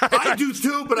 I do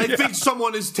too, but I think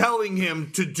someone is telling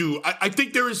him to do. I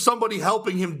think there is somebody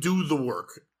helping him do the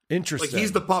work. Interesting. Like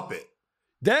he's the puppet.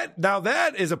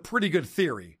 That is a pretty good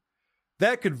theory.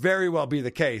 That could very well be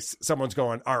the case. Someone's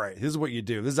going, all right, this is what you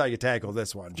do. This is how you tackle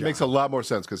this one, John. It makes a lot more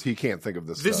sense because he can't think of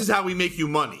this This stuff. is how we make you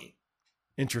money.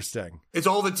 Interesting. It's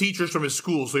all the teachers from his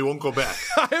school, so he won't go back.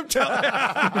 I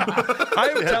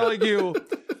am telling you,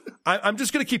 I'm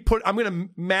just going to I'm going to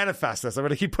manifest this. I'm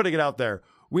going to keep putting it out there.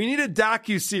 We need a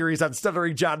docuseries on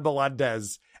Stuttering John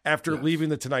Melendez after leaving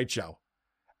The Tonight Show.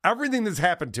 Everything that's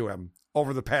happened to him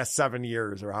over the past 7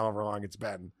 years or however long it's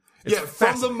been.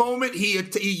 From the moment he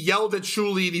yelled at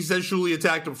Shuli and he said Shuli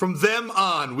attacked him, from them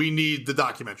on, we need the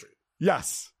documentary.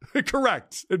 Yes,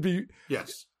 correct. It'd be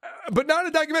but not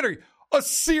a documentary. A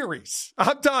series.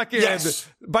 I'm talking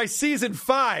by season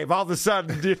 5, all of a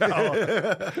sudden,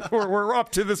 we're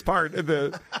up to this part in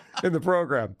the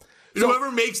program. So,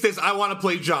 whoever makes this, I want to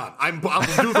play John. I'll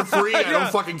do it for free. I don't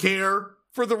fucking care.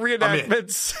 For the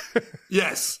reenactments.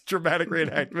 Yes. Dramatic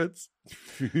reenactments.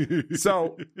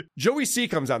 So Joey C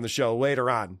comes on the show later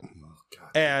on.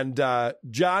 And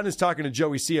John is talking to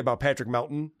Joey C about Patrick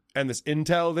Melton and this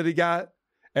intel that he got.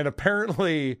 And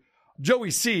apparently,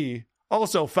 Joey C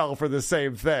also fell for the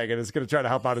same thing and is going to try to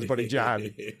help out his buddy John.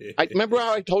 I remember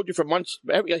how I told you for months.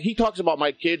 He talks about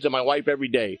my kids and my wife every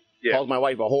day. Yeah. Calls my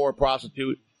wife a whore,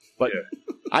 prostitute. But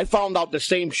I found out the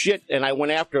same shit, and I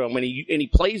went after him. And he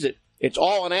plays it. It's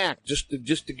all an act, just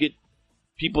to get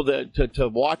people to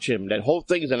watch him. That whole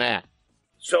thing is an act.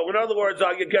 So, in other words,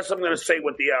 I guess I'm going to say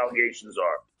what the allegations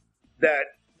are. That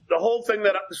the whole thing,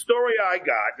 the story I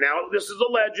got, now this is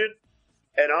alleged,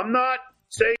 and I'm not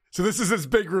saying. So this is his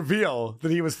big reveal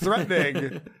that he was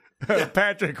threatening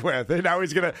Patrick with. And now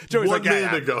he's going to. Joey's like,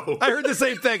 minute ago. I heard the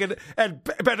same thing, and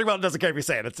Patrick Melton doesn't care if you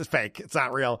say it. It's fake. It's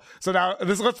not real. So now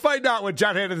let's find out what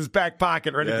John had in his back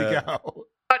pocket ready to go.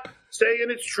 I'm not saying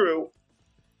it's true.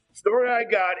 Story I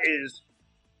got is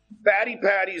Patty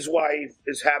Patty's wife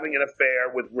is having an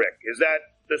affair with Rick. Is that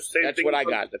the same That's thing? what I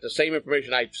got. That's the same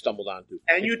information I stumbled onto.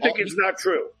 And you think it's not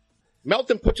true?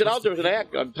 Melton puts it out there as an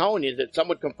act. I'm telling you that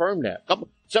someone confirmed that.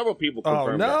 Several people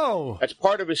confirmed no. that. That's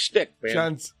part of his shtick,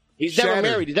 man. He's never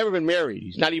married. He's never been married.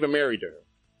 He's not even married to her.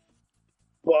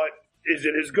 But is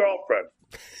it his girlfriend?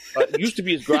 It used to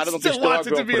be his girlfriend. I don't know if he's still our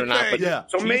girlfriend or not.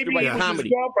 But So maybe it was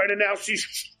his girlfriend, and now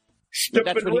she's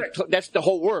stiffing Rick. That's the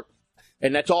whole work.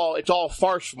 And it's all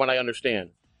farce from what I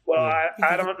understand. Well,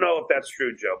 I don't know if that's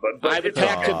true, Joe. But I've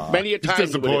attacked him many a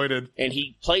times. Disappointed. And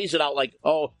he plays it out like,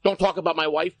 oh, don't talk about my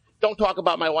wife. Don't talk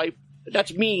about my wife.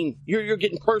 That's mean. You're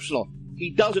getting personal.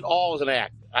 He does it all as an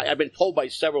act. I've been told by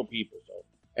several people. So.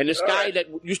 And this guy that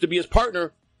used to be his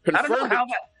partner confirmed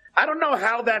I don't know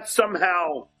how that's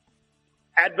somehow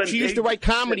advantageous. She used to write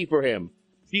comedy for him.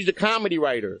 She's a comedy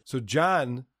writer. So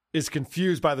John is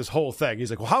confused by this whole thing. He's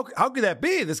like, well, how could that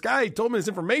be? This guy told me this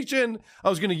information. I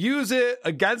was going to use it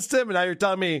against him. And now you're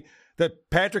telling me that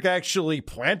Patrick actually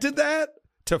planted that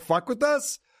to fuck with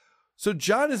us? So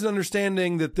John isn't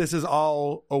understanding that this is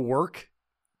all a work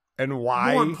and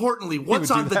why. More importantly, what's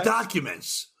on the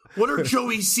documents? What are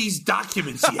Joey C's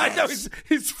documents he has? I know,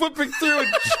 he's flipping through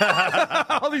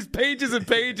all these pages and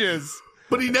pages.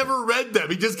 But he never read them.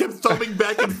 He just kept thumbing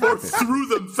back and forth through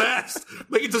them fast.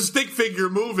 Like it's a stick figure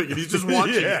moving, and he's just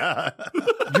watching it.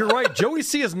 You're right. Joey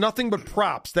C has nothing but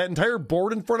props. That entire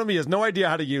board in front of me has no idea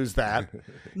how to use that.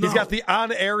 He's got the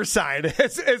on-air sign,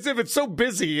 as if it's so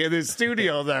busy in his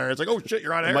studio there. It's like, oh, shit,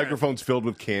 you're on air. Microphone's filled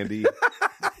with candy.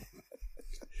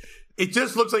 It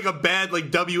just looks like a bad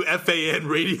WFAN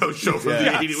radio show from the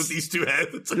 80s with these two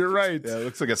heads. You're right. Yeah, it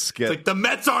looks like a skit. It's like the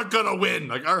Mets aren't going to win.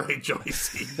 Like, all right, Joey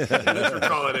C. Thanks for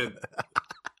calling in.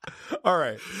 All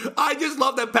right. I just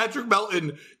love that Patrick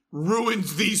Melton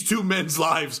ruins these two men's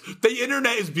lives. The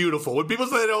internet is beautiful. When people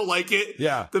say they don't like it,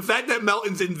 the fact that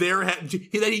Melton's in their head,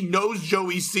 that he knows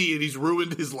Joey C and he's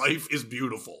ruined his life is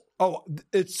beautiful. Oh,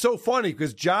 it's so funny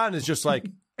because John is just like,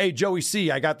 hey, Joey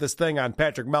C, I got this thing on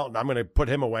Patrick Melton. I'm going to put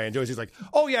him away. And Joey C's like,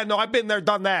 oh, yeah, no, I've been there,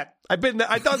 done that. I've done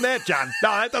that, John.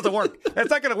 No, that doesn't work. That's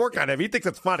not going to work on him. He thinks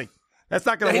it's funny. That's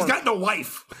not going to work. He's got no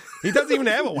wife. He doesn't even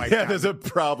have a wife. Yeah, there's a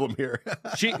problem here.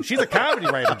 She's a comedy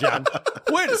writer, John.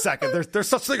 Wait a second. There's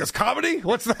such thing as comedy?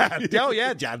 What's that? Oh,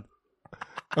 yeah, John.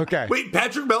 Okay. Wait,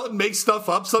 Patrick Melton makes stuff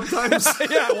up sometimes?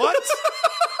 Yeah, what?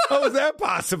 How is that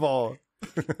possible?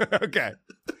 Okay.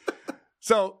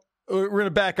 So we're going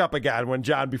to back up again when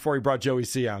John, before he brought Joey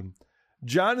C on.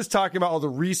 John is talking about all the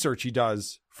research he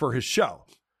does for his show.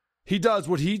 He does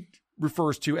what he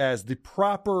refers to as the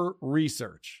proper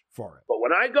research for it. But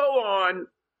when I go on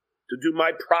to do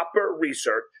my proper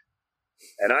research,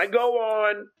 and I go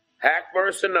on Hack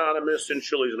vs. Anonymous and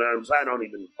Chili's Anonymous, I don't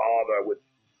even bother with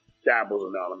Dabbles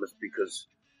Anonymous because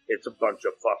it's a bunch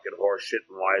of fucking horseshit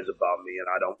and lies about me, and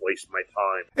I don't waste my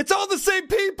time. It's all the same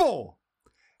people.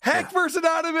 Hack vs.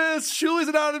 Anonymous, Shuli's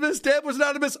Anonymous, Dab was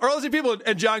Anonymous, are all the same people.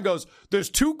 And John goes,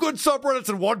 there's 2 good subreddits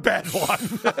and 1 bad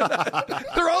one.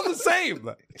 They're all the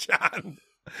same, John.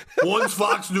 One's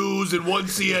Fox News and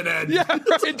one's CNN. Yeah,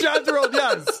 right. John Jerome,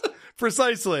 yes.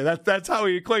 Precisely. That's how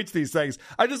he equates these things.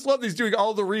 I just love he's doing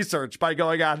all the research by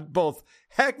going on both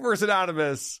Hack vs.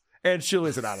 Anonymous and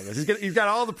Shuli's Anonymous. He's got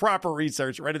all the proper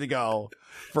research ready to go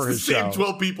for his show. Same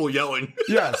 12 people yelling.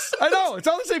 Yes, I know. It's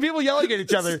all the same people yelling at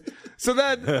each other. So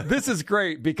then this is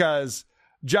great because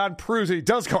John proves that he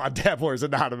does go on Dabblers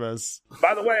Anonymous.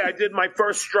 By the way, I did my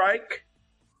first strike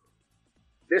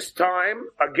this time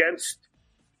against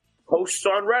posts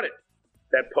on Reddit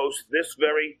that post this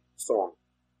very song.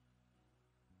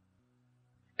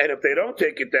 And if they don't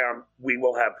take it down, we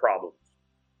will have problems.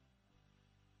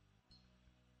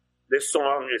 This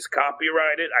song is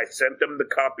copyrighted. I sent them the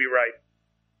copyright.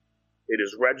 It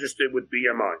is registered with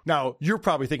BMI. Now, you're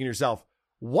probably thinking to yourself,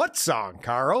 what song,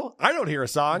 Carl? I don't hear a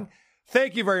song.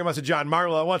 Thank you very much to John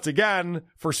Marlowe once again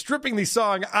for stripping the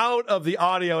song out of the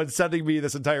audio and sending me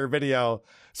this entire video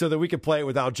so that we could play it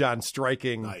without John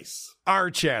striking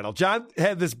our channel. John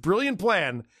had this brilliant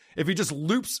plan. If he just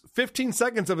loops 15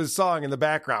 seconds of his song in the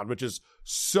background, which is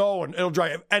and it'll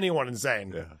drive anyone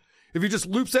insane. Yeah. If he just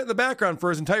loops that in the background for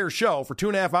his entire show for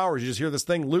 2.5 hours, you just hear this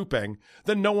thing looping,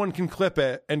 then no one can clip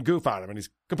it and goof on him. And he's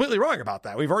completely wrong about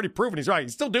that. We've already proven he's right.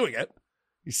 He's still doing it.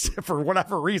 For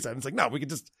whatever reason. It's like, no, we could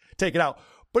just take it out.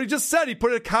 But he just said he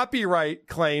put a copyright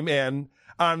claim in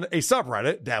on a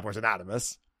subreddit, Dabblers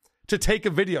Anonymous, to take a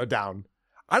video down.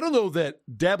 I don't know that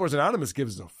Dabblers Anonymous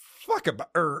gives a fuck about,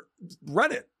 or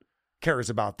Reddit cares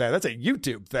about that. That's a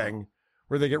YouTube thing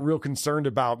where they get real concerned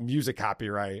about music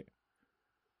copyright.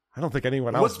 I don't think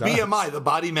anyone else does. What's BMI, the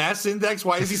body mass index?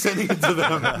 Why is he sending it to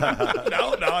them?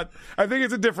 No, I think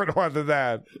it's a different one than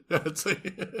that.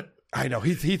 I know.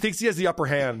 He thinks he has the upper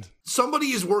hand. Somebody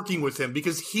is working with him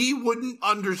because he wouldn't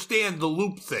understand the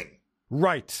loop thing.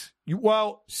 Right.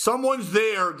 Someone's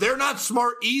there. They're not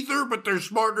smart either, but they're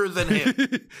smarter than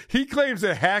him. He claims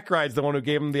that Hackride the one who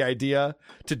gave him the idea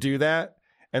to do that.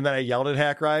 And then I yelled at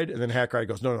Hackride, and then Hackride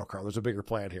goes, no, Carl, there's a bigger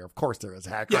plan here. Of course there is.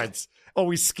 Hackride's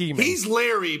always scheming. He's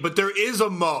Larry, but there is a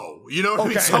Mo. You know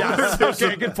what I mean?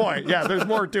 Okay, good point. Yeah, there's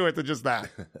more to it than just that.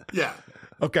 Yeah.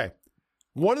 Okay.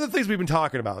 One of the things we've been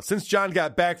talking about since John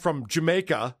got back from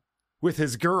Jamaica with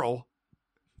his girl.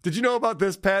 Did you know about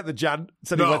this, Pat, that John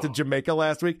said he went to Jamaica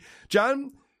last week?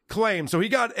 John claimed, so he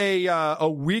got a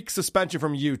week suspension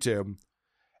from YouTube.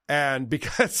 And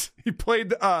because he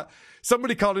played,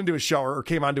 somebody called into a show or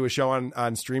came onto a show on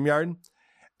StreamYard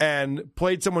and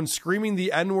played someone screaming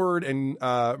the N-word and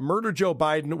murder Joe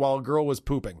Biden while a girl was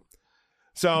pooping.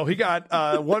 So he got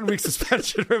 1 week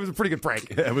suspension. It was a pretty good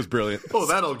prank. It was brilliant. Oh,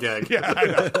 that'll gag. Yeah, I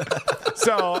know.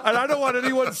 So, and I don't want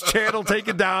anyone's channel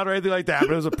taken down or anything like that,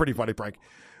 but it was a pretty funny prank.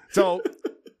 So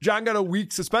John got a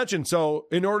week suspension. So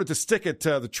in order to stick it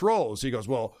to the trolls, he goes,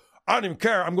 well, I don't even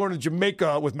care. I'm going to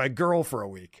Jamaica with my girl for a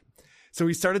week. So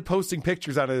he started posting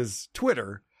pictures on his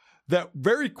Twitter that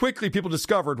very quickly people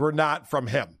discovered were not from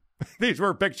him. These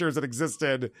were pictures that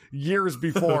existed years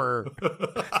before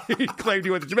he claimed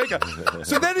he went to Jamaica.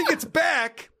 So then he gets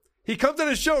back. He comes on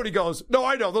his show and he goes, no,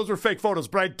 I know those were fake photos,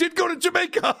 but I did go to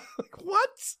Jamaica. Like,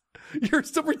 what? You're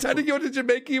still pretending you went to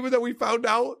Jamaica even though we found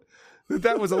out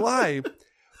that was a lie.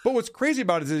 But what's crazy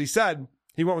about it is he said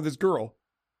he went with his girl.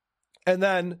 And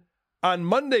then on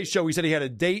Monday's show, he said he had a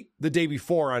date the day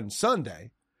before on Sunday.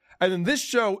 And then this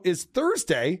show is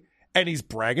Thursday, and he's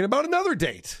bragging about another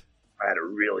date. I had a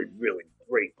really, really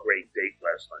great date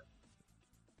last night.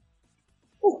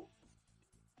 Ooh.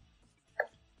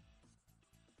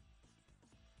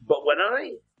 But when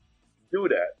I do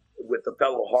that with a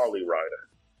fellow Harley rider,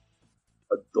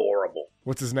 adorable.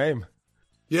 What's his name?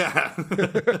 Yeah.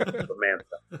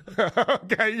 Samantha.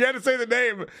 Okay, you had to say the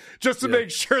name just to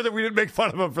make sure that we didn't make fun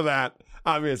of him for that,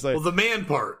 obviously. Well, the man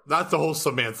part, not the whole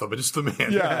Samantha, but just the man.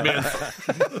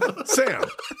 Yeah. Sam.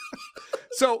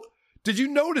 So, did you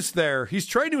notice there, he's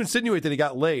trying to insinuate that he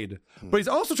got laid, but he's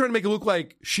also trying to make it look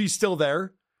like she's still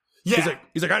there. Yeah.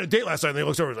 He's like, I had a date last night, and he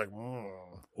looks over, he's like,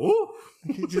 ooh.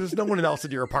 There's no one else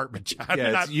in your apartment, John.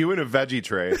 Yeah, it's you and a veggie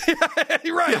tray.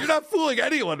 You're right. You're not fooling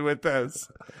anyone with this.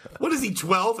 What is he,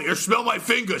 12? Here, smell my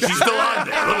finger. She's still on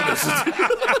there. Look at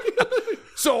this.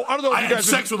 So, I don't know if I had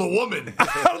sex with a woman.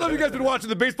 I don't know if you guys have been watching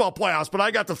the baseball playoffs, but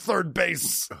I got to third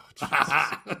base.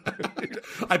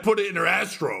 I put it in her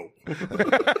Astro.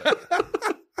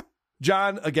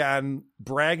 John, again,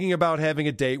 bragging about having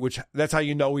a date, which that's how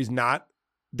you know he's not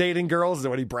dating girls, is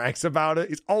when he brags about it.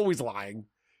 He's always lying.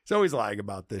 He's always lying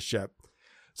about this shit.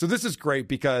 So this is great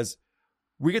because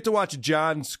we get to watch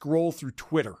John scroll through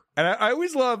Twitter. And I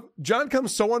always love, John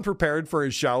comes so unprepared for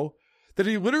his show that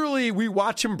we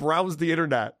watch him browse the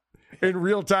internet in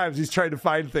real time. He's trying to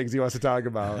find things he wants to talk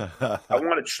about. I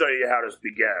wanted to show you how this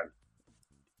began.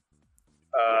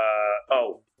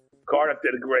 Cardiff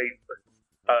did a great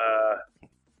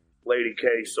Lady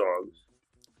K song.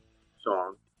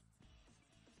 Of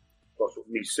course, with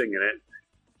me singing it.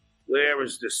 Where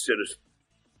was this citizen?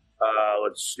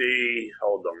 Let's see.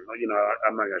 Hold on.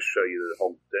 I'm not going to show you the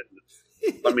whole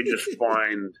thing. Let me just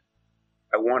find.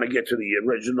 I want to get to the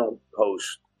original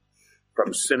post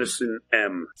from Citizen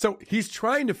M. So he's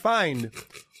trying to find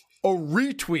a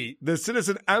retweet that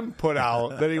Citizen M put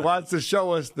out that he wants to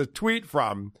show us the tweet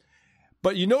from.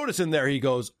 But you notice in there he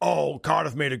goes, oh,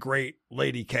 Cardiff made a great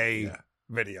Lady K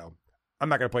video. I'm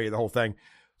not going to play you the whole thing.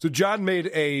 So John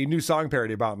made a new song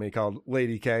parody about me called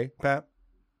Lady K, Pat.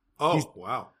 Oh,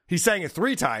 wow. He sang it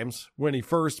 3 times when he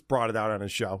first brought it out on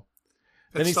his show.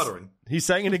 That's stuttering. He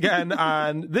sang it again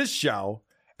on this show.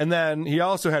 And then he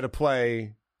also had to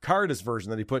play Carter's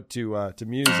version that he put to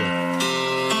music.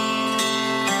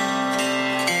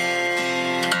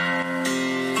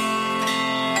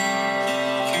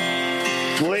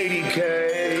 Lady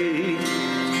K,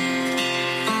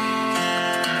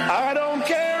 I don't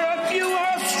care if you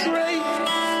are straight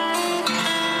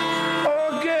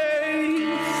or gay.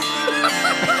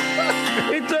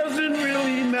 It doesn't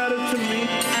really matter to me.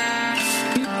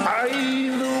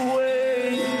 Either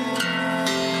way,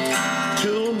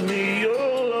 to me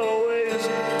you'll always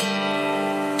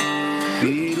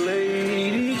be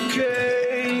Lady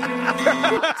K.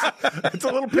 It's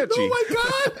a little pitchy. Oh my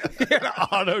God! He had to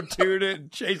auto-tune it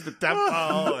and change the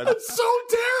tempo. And It's so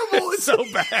terrible. it's so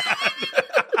bad.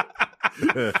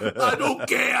 I don't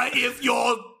care if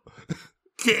you're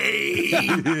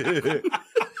gay.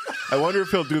 I wonder if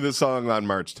he'll do this song on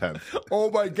March 10th. Oh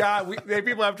my God.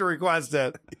 People have to request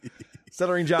it. Instead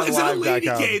of Lady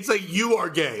CenteringJohnLive.com. Gay, it's like you are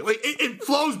gay. Like it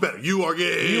flows better. You are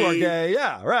gay. You are gay.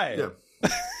 Yeah, right. Yeah.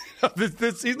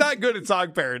 He's not good at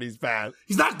song parodies, Pat.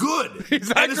 He's not good. He's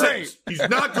not And it great. says, he's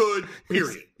not good,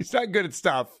 period. He's not good at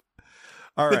stuff.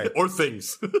 All right. Or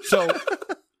things. So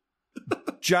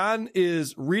John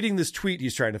is reading this tweet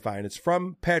he's trying to find. It's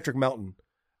from Patrick Melton.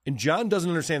 And John doesn't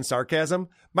understand sarcasm.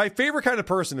 My favorite kind of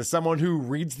person is someone who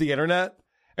reads the internet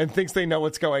and thinks they know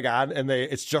what's going on, and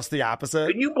it's just the opposite.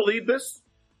 Can you believe this?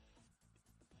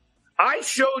 I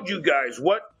showed you guys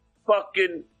what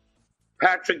fucking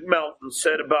Patrick Melton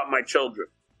said about my children.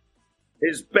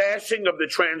 His bashing of the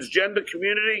transgender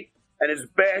community and his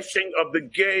bashing of the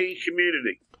gay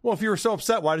community. Well, if you were so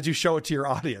upset, why did you show it to your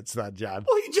audience then, John?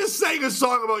 Well, he just sang a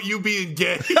song about you being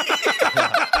gay.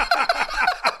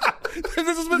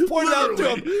 This has been pointed out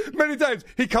to him many times.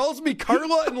 He calls me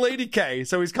Carla and Lady K,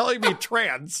 so he's calling me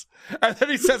trans. And then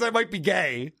he says I might be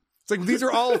gay. It's like, these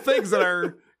are all things that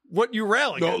are what you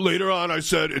rally No, against. later on I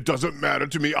said it doesn't matter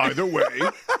to me either way.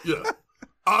 Yeah.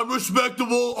 I'm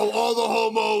respectable of all the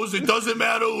homos. It doesn't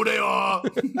matter who they are.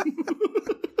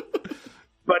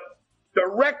 But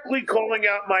directly calling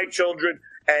out my children,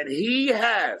 and he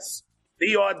has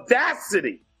the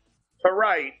audacity to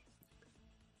write,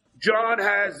 John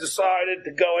has decided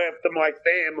to go after my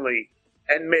family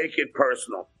and make it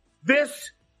personal.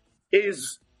 This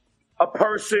is a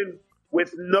person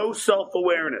with no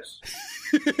self-awareness.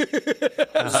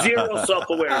 Zero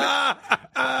self-awareness.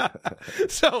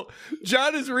 So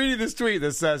John is reading this tweet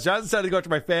that says, John decided to go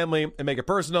after my family and make it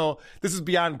personal. This is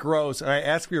beyond gross, and I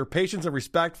ask for your patience and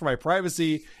respect for my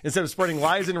privacy instead of spreading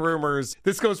lies and rumors.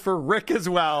 This goes for Rick as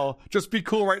well. Just be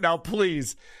cool right now,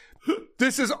 please.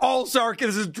 This is all sarcasm.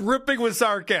 This is dripping with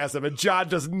sarcasm, and John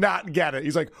does not get it.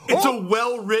 He's like, It's a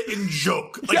well-written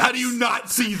joke. Like, Yes. how do you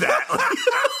not see that?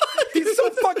 He's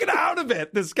so fucking out of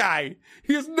it, this guy.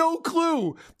 He has no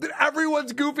clue that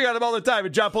everyone's goofy on him all the time.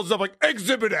 And John pulls it up like,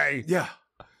 Exhibit A. Yeah.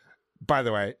 By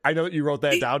the way, I know that you wrote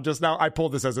that down just now. I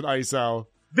pulled this as an ISO.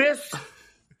 This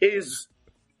is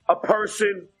a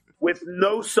person with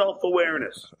no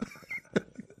self-awareness.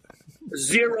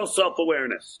 Zero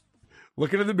self-awareness.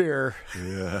 Looking in the mirror.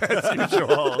 Yeah. As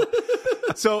usual.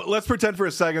 So let's pretend for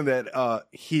a second that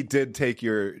he did take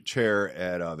your chair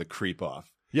at the Creep Off.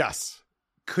 Yes.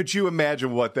 Could you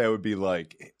imagine what that would be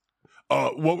like?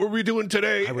 What were we doing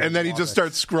today? And then he just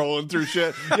starts scrolling through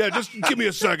shit. Yeah, just give me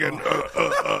a second.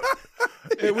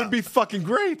 It would be fucking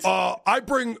great. I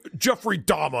bring Jeffrey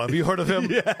Dahmer. Have you heard of him?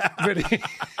 Yeah.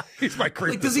 He's my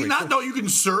creep. Like, does he not know you can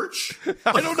search?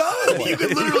 I don't know. You can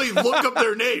literally look up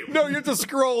their name. No, you have to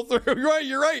scroll through.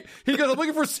 You're right. He goes, I'm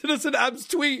looking for Citizen M's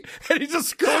tweet, and he's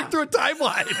just scrolling through a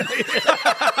timeline.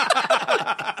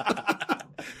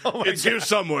 It's here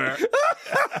somewhere.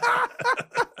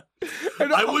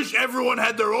 I wish everyone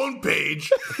had their own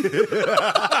page.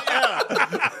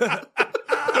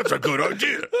 That's a good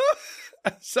idea.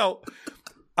 So,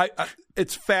 I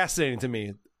it's fascinating to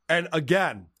me. And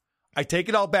again, I take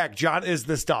it all back. John is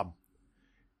this dumb.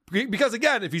 Because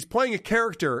again, if he's playing a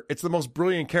character, it's the most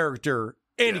brilliant character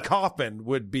Andy Kaufman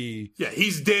would be. Yeah,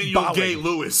 he's Daniel bowing.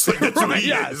 Day-Lewis. Like, that's who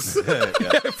he is.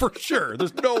 Yeah, for sure.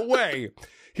 There's no way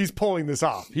he's pulling this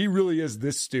off. He really is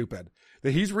this stupid.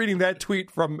 That he's reading that tweet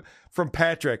from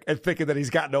Patrick and thinking that he's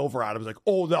gotten over on him. He's like,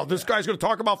 oh no, this guy's going to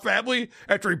talk about family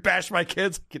after he bashed my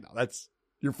kids. You know,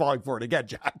 you're falling for it again,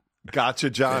 John. Gotcha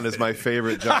John is my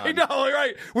favorite John. I know,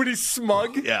 right? When he's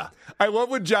smug. Yeah. I love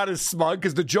when John is smug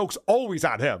because the joke's always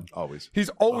on him. Always. He's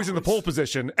always in the pole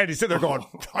position, and he's sitting there going,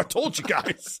 I told you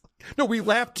guys. No, we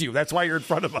laughed you. That's why you're in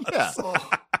front of us. Yeah.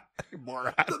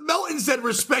 Moron. Melton said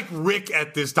respect Rick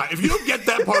at this time. If you don't get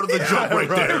that part of the joke right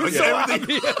there, like So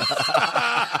everything.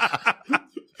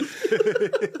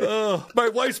 My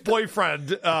wife's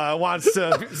boyfriend wants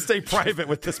to stay private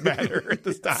with this matter at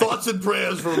this time. Thoughts and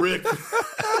prayers for Rick.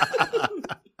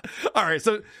 All right,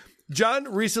 so John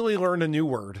recently learned a new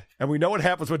word, and we know what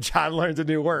happens when John learns a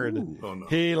new word. Oh, no.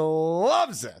 He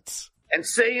loves it. And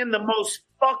saying the most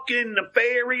fucking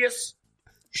nefarious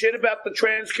shit about the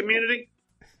trans community.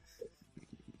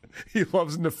 He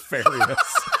loves nefarious.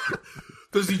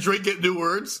 Does he drink at new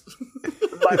words?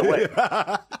 By the way,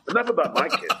 enough about my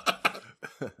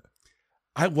kid.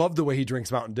 I love the way he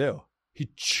drinks Mountain Dew. He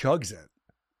chugs it.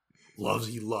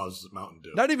 He loves Mountain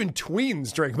Dew. Not even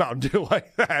tweens drink Mountain Dew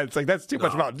like that. It's like, that's too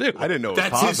much Mountain Dew. I didn't know it was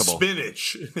That's possible. his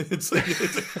spinach. It's like,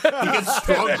 he gets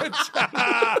stronger.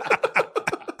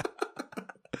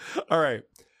 All right.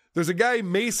 There's a guy,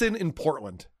 Mason, in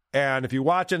Portland. And if you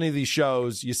watch any of these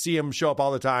shows, you see him show up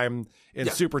all the time in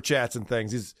super chats and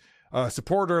things. He's a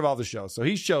supporter of all the shows. So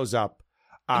he shows up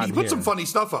on He put here. some funny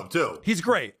stuff up, too. He's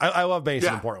great. I love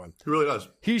Mason in Portland. He really does.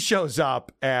 He shows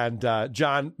up, and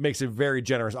John makes a very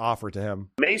generous offer to him.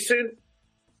 Mason,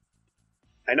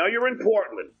 I know you're in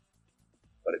Portland,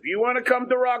 but if you want to come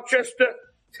to Rochester,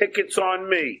 tickets on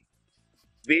me.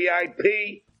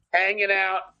 VIP, hanging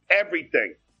out,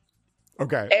 everything.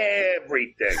 Okay.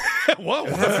 Everything. Whoa.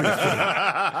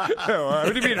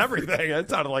 What do you mean everything? That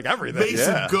sounded like everything.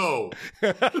 Mason, go.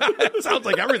 It sounds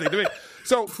like everything to me.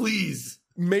 So please.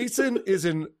 Mason is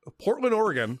in Portland,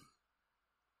 Oregon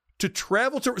to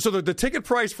travel to. So the ticket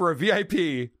price for a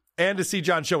VIP and to see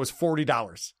John's show is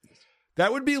 $40.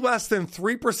 That would be less than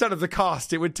 3% of the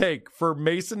cost it would take for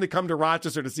Mason to come to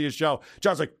Rochester to see his show.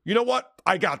 John's like, you know what?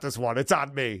 I got this one. It's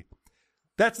on me.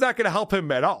 That's not going to help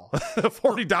him at all.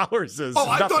 $40 is Oh,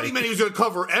 I nothing. thought he meant he was going to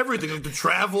cover everything, like the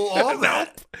travel, all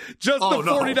that. Just the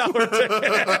 $40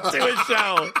 ticket to his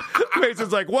show.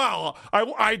 Mason's like, well,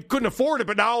 I couldn't afford it,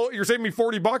 but now you're saving me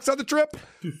 $40 on the trip?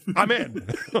 I'm in.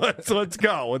 Let's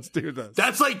go. Let's do this.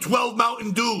 That's like 12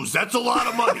 Mountain Dews. That's a lot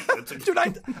of money. Dude,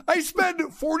 I spend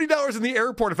 $40 in the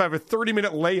airport if I have a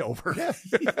 30-minute layover.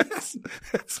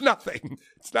 It's nothing.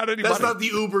 It's not any That's money. not the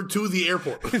Uber to the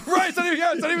airport. Right. It's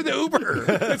not even the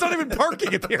Uber. It's not even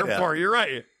parking at the airport. You're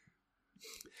right.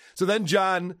 So then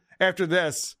John, after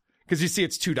this, because you see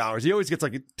it's $2. He always gets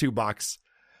like $2.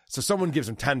 So someone gives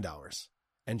him $10.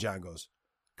 And John goes,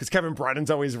 because Kevin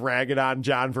Brennan's always ragging on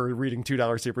John for reading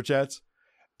 $2 super chats.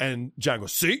 And John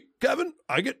goes, see, Kevin,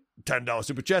 I get $10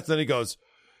 super chats. And then he goes,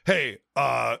 hey,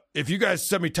 if you guys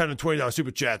send me $10 and $20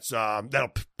 super chats,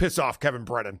 that'll piss off Kevin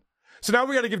Brennan. So now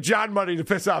we got to give John money to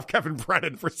piss off Kevin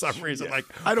Brennan for some reason. Yeah. Like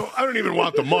I don't even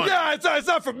want the money. Yeah, it's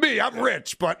not for me. I'm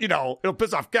rich, but it'll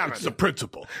piss off Kevin. It's the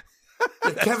principle.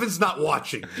 Kevin's not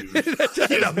watching, dude. He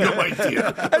has no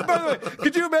idea. And by the way,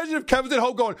 could you imagine if Kevin's at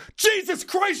home going, Jesus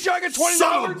Christ, John, I got $20?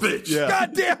 Son of a bitch. Yeah.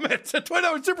 God damn it. A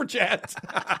 $20 super chat.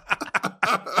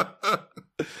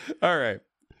 All right.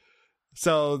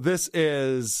 So this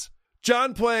is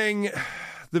John playing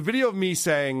the video of me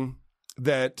saying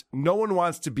that no one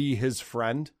wants to be his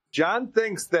friend. John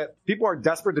thinks that people are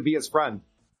desperate to be his friend.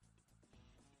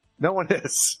 No one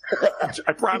is.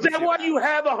 I promise. Is that why you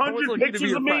have 100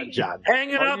 pictures of me friend, John.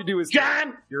 hanging All up? you do is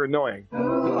John? You're annoying.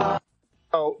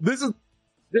 Oh, this is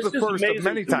This the is first of amazing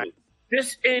many to me. times.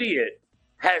 This idiot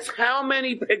has how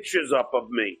many pictures up of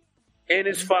me in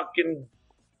his fucking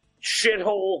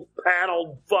shithole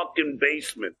paneled fucking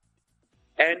basement?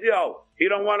 And he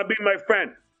don't want to be my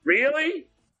friend. Really?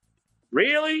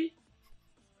 Really?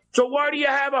 So why do you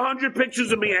have 100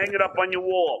 pictures of me hanging up on your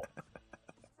wall?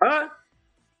 Huh?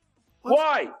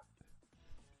 Why?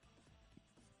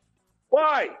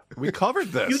 Why? We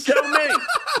covered this. You tell me.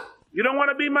 You don't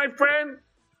want to be my friend?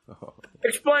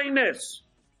 Explain this.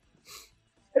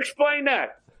 Explain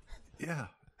that. Yeah.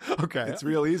 Okay. It's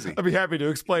real easy. I'd be happy to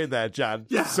explain that, John.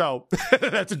 Yeah. So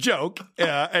that's a joke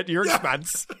at your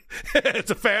expense. It's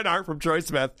a fan art from Troy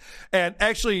Smith. And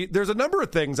actually, there's a number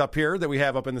of things up here that we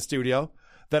have up in the studio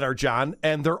that are John,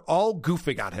 and they're all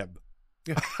goofing on him.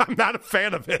 I'm not a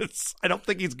fan of his. I don't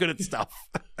think he's good at stuff.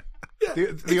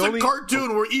 It's a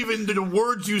cartoon where even the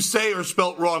words you say are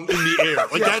spelt wrong in the air.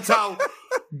 Like, that's how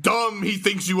dumb he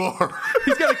thinks you are.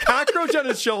 He's got a cockroach on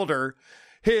his shoulder.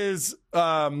 His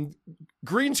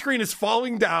green screen is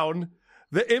falling down.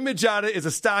 The image on it is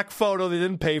a stock photo they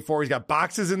didn't pay for. He's got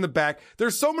boxes in the back.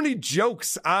 There's so many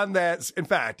jokes on that. In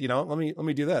fact, let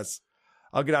me do this.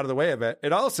 I'll get out of the way of it.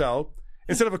 And also,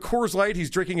 instead of a Coors Light, he's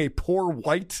drinking a Pour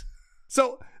White.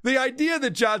 So the idea that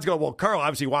John's going, well, Carl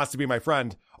obviously wants to be my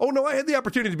friend. Oh, no, I had the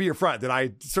opportunity to be your friend, and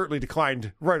I certainly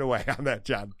declined right away on that,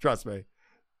 John. Trust me.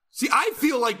 See, I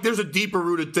feel like there's a deeper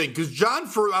rooted thing because John,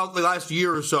 throughout the last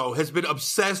year or so, has been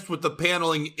obsessed with the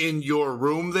paneling in your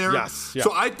room there. Yes. Yeah.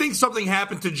 So I think something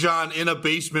happened to John in a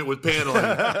basement with paneling.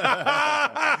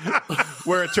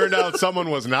 Where it turned out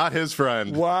someone was not his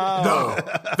friend. Wow. No.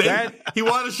 He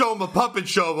wanted to show him a puppet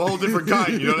show of a whole different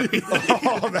kind. You know what I mean?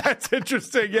 Oh, that's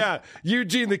interesting. Yeah.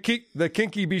 Eugene, the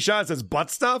kinky Bichon says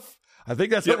butt stuff. I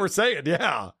think that's what we're saying.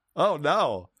 Yeah. Oh,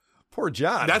 no. Poor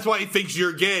John. That's why he thinks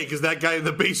you're gay, because that guy in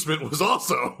the basement was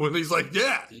also. And he's like,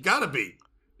 yeah, you gotta be.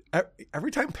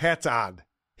 Every time Pat's on,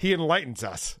 he enlightens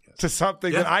us to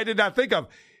something that I did not think of.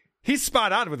 He's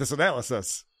spot on with this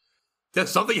analysis. Yeah,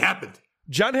 something happened.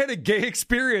 John had a gay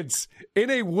experience in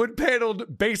a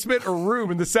wood-paneled basement or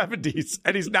room in the 70s,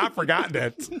 and he's not forgotten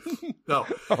it. No.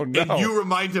 Oh, no. And you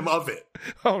remind him of it.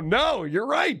 Oh, no. You're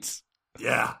right.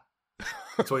 Yeah.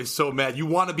 That's why he's so mad. You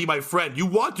want to be my friend. You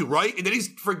want to, right? And then he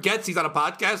forgets he's on a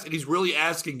podcast, and he's really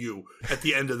asking you at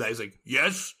the end of that. He's like,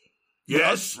 yes,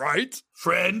 right,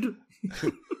 friend.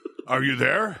 Are you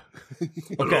there?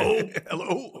 Okay.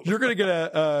 Hello. You're going to get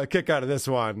a kick out of this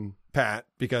one, Pat,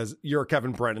 because you're a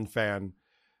Kevin Brennan fan.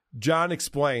 John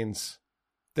explains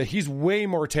that he's way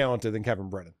more talented than Kevin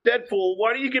Brennan. Deadpool,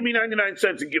 why do you give me 99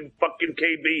 cents and give fucking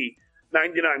KB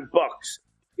 $99?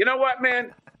 You know what,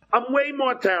 man? I'm way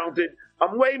more talented.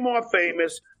 I'm way more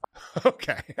famous.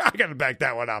 Okay, I got to back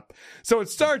that one up. So it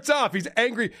starts off, he's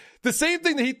angry. The same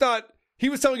thing that he thought he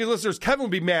was telling his listeners Kevin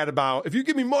would be mad about. If you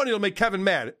give me money, it'll make Kevin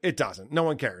mad. It doesn't. No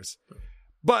one cares.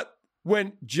 But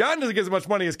when John doesn't get as much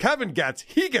money as Kevin gets,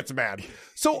 he gets mad.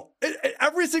 So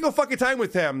every single fucking time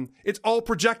with him, it's all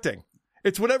projecting.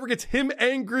 It's whatever gets him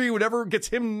angry, whatever gets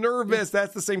him nervous.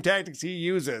 That's the same tactics he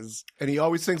uses. And he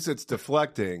always thinks it's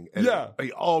deflecting. And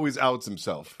he always outs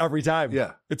himself. Every time.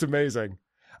 Yeah. It's amazing.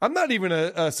 I'm not even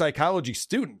a psychology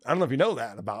student. I don't know if you know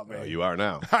that about me. Oh, you are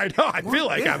now. I know. I feel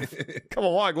like I've come a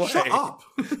long way. Shut up.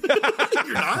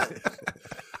 You're not.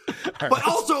 But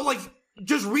also, like,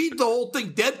 just read the whole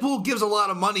thing. Deadpool gives a lot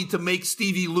of money to make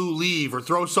Stevie Lou leave or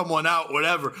throw someone out,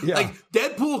 whatever. Yeah. Like,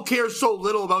 Deadpool cares so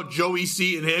little about Joey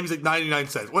C and him. He's like 99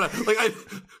 cents. Whatever. Like,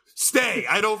 stay.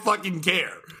 I don't fucking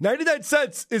care. 99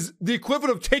 cents is the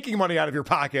equivalent of taking money out of your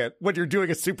pocket when you're doing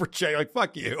a super chat. Like,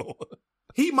 fuck you.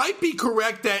 He might be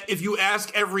correct that if you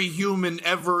ask every human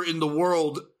ever in the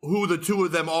world who the two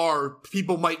of them are,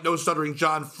 people might know Stuttering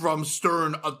John from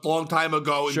Stern a long time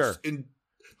ago. Sure. In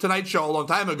Tonight Show a long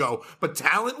time ago. But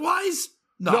talent-wise,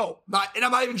 no. Not, and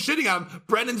I'm not even shitting on him.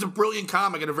 Brennan's a brilliant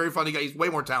comic and a very funny guy. He's way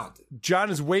more talented. John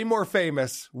is way more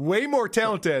famous, way more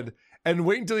talented, and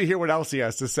wait until you hear what else he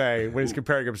has to say when he's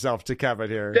comparing himself to Kevin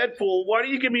here. Deadpool, why do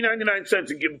you give me 99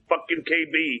 cents and give fucking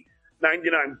KB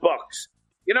 $99?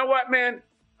 You know what, man?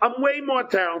 I'm way more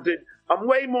talented. I'm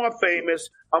way more famous.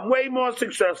 I'm way more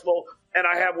successful, and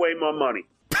I have way more money.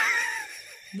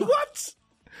 What?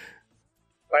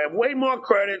 I have way more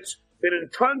credits, been in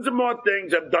tons of more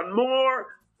things. I've done more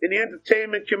in the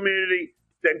entertainment community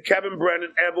than Kevin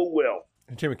Brennan ever will.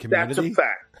 Entertainment community? That's a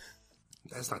fact.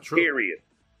 That's not true. Period.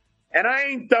 And I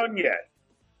ain't done yet.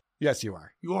 Yes, you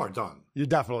are. You are done. You're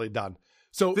definitely done.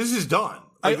 So this is done.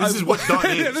 Like, this is what done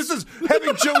is. Yeah, this is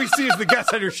having Joey C as the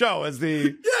guest on your show as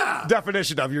the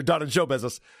definition of you're done in show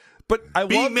business. But I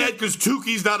being mad because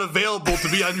Tuki's not available to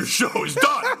be on your show is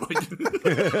done.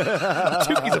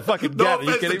 Tuki's a fucking no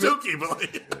get. offense to Tuki, but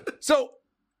like... So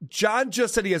John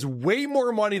just said he has way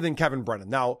more money than Kevin Brennan.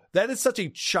 Now, that is such a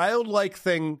childlike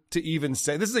thing to even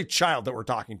say. This is a child that we're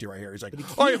talking to right here. He's like,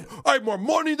 I have more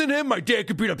money than him. My dad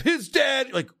could beat up his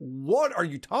dad. Like, what are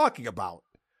you talking about?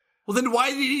 Well, then why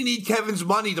did he need Kevin's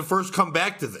money to first come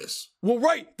back to this? Well,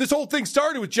 right. This whole thing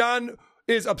started with John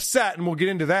is upset, and we'll get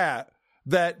into that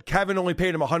Kevin only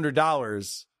paid him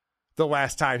 $100 the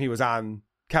last time he was on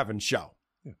Kevin's show.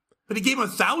 But he gave him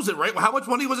 $1,000, right? How much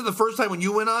money was it the first time when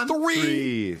you went on?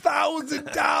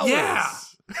 $3,000. Yeah.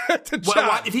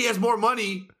 If he has more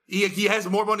money, he has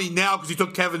more money now because he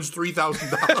took Kevin's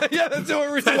 $3,000. Yeah, that's the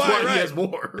only reason why, he has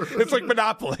more. It's like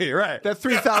Monopoly, right? That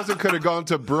 $3,000 could have gone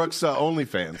to Brooks'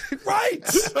 OnlyFans. Right.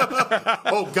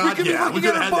 Oh, God, we could be looking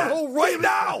at her butthole right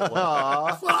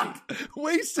now. Fuck.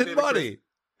 Wasted money.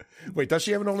 Wait, does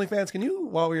she have an OnlyFans? Can you,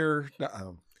 while we're...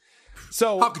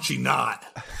 So how could she not?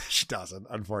 She doesn't,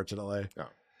 unfortunately. No.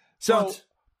 So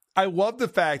I love the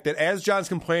fact that as John's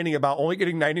complaining about only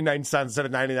getting 99 cents instead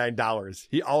of $99,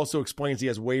 he also explains he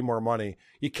has way more money.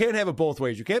 You can't have it both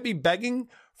ways. You can't be begging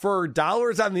for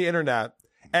dollars on the internet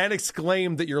and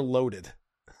exclaim that you're loaded.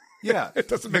 Yeah, it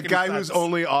doesn't make the guy any who's sense.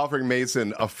 only offering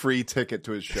Mason a free ticket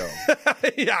to his show.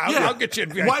 I'll get you in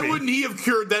VIP. Why wouldn't he have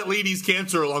cured that lady's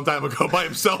cancer a long time ago by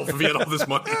himself if he had all this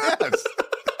money? Yes.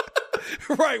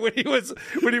 Right, when he was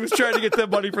trying to get the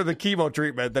money for the chemo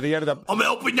treatment, that he ended up. I'm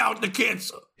helping out the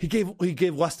cancer. He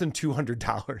gave less than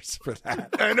 $200 for that,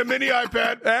 and a mini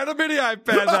iPad, that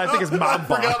I think his mom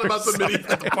bought. I forgot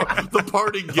about the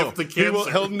parting gift. The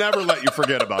cancer. He'll never let you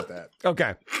forget about that.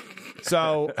 Okay,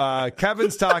 so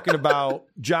Kevin's talking about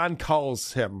John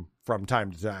calls him from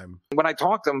time to time. When I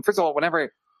talk to him, first of all,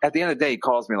 whenever at the end of the day he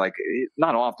calls me, like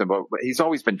not often, but he's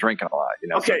always been drinking a lot. You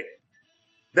know. Okay.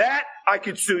 That I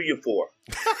could sue you for,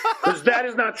 because that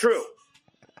is not true.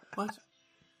 What?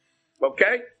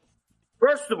 Okay?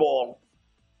 First of all,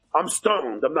 I'm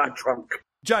stoned. I'm not drunk.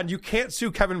 John, you can't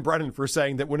sue Kevin Brennan for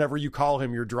saying that whenever you call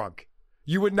him, you're drunk.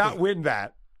 You would not win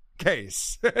that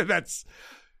case.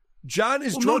 John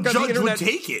is drunk on the internet. Would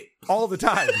take it all the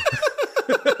time.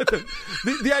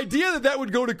 the idea that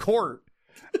would go to court.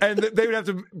 And they would have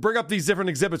to bring up these different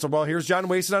exhibits. Well, here's John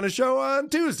wasted on his show on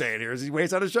Tuesday, and he's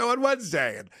wasted on his show on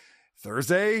Wednesday, and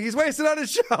Thursday he's wasted on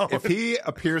his show. If he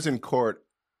appears in court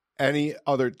any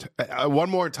other one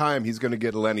more time, he's going to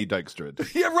get Lenny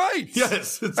Dykstra. Yeah, right.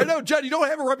 Yes, I know, John. You don't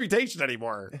have a reputation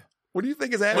anymore. What do you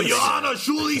think is happening? Well, Your Honor,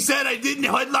 Shuley said I didn't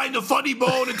headline the Funny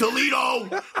Bone in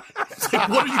Toledo. It's like,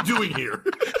 what are you doing here?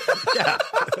 Yeah.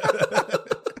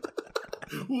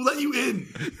 We'll let you in.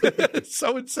 It's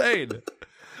so insane.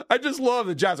 I just love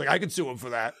that John's like, I can sue him for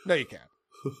that. No, you can't.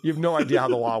 You have no idea how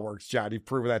the law works, John. You've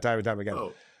proven that time and time again.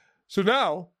 Oh. So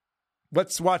now,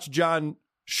 let's watch John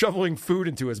shoveling food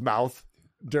into his mouth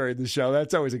during the show.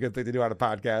 That's always a good thing to do on a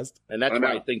podcast. And that's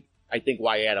why I think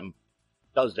why Adam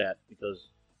does that, because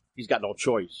he's got no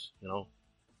choice, you know.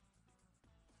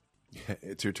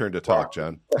 It's your turn to talk,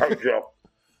 John.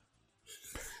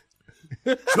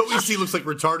 Joey C looks like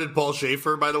retarded Paul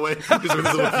Schaefer, by the way. He's with his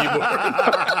little keyboard.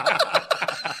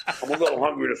 I'm a little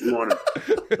hungry this morning.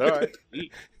 All right.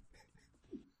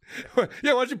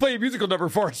 Yeah, why don't you play a musical number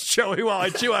for us, Joey, while I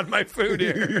chew on my food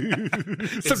here?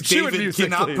 Some chewing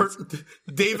music,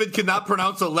 David cannot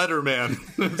pronounce a letter, man.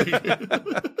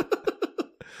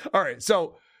 All right,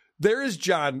 so there is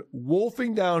John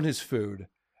wolfing down his food.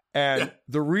 And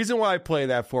the reason why I play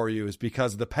that for you is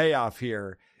because the payoff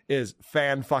here is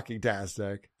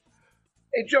fan-fucking-tastic.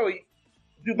 Hey, Joey,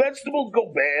 do vegetables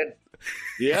go bad?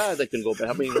 Yeah, they can go bad.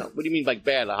 I mean, what do you mean like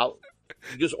bad?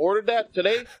 You just ordered that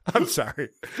today? I'm sorry.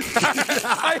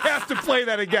 I have to play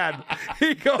that again.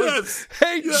 He goes,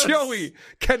 hey, Joey,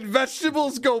 can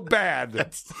vegetables go bad?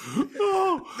 That's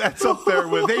up there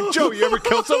with, hey, Joey, you ever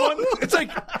kill someone? It's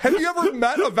like, have you ever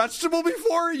met a vegetable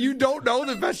before? You don't know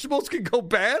that vegetables can go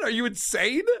bad? Are you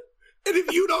insane? And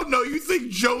if you don't know, you think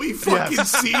Joey fucking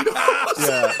seen us?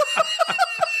 Yeah.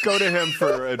 Go to him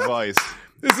for advice.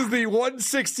 This is the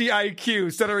 160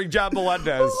 IQ centering John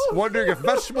Melendez, wondering if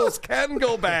vegetables can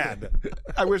go bad.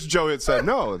 I wish Joey had said,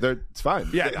 no, it's fine.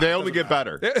 Yeah, they only get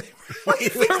better. What do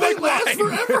you think they last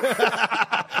forever?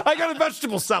 I got a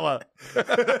vegetable cellar.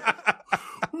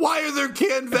 Why are there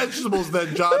canned vegetables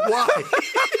then, John? Why?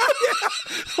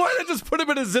 Why not just put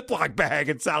them in a Ziploc bag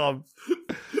and sell them?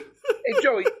 Hey,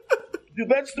 Joey, do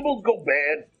vegetables go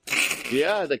bad?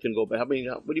 Yeah, they can go bad. I mean,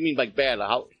 what do you mean like bad?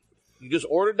 You just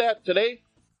ordered that today?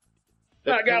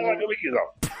 I got it like a week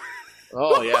ago.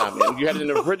 Oh, yeah. Man. You had it in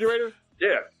the refrigerator?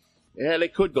 Yeah. Yeah, they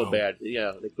could go bad.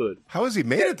 Yeah, they could. How has he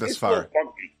made it this far?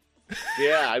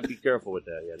 Yeah, I'd be careful with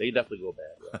that. Yeah, they definitely go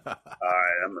bad. Yeah. All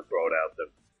right, I'm going to throw it out there.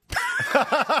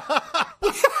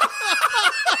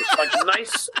 It's like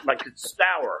nice, like it's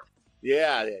sour.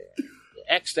 Yeah.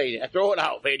 X-Day. Throw it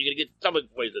out, man. You're going to get stomach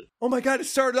poison. Oh, my God. It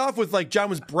started off with, like, John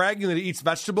was bragging that he eats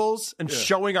vegetables and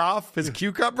showing off his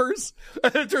cucumbers.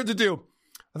 And it turned into,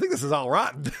 I think this is all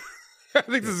rotten. I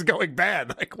think this is going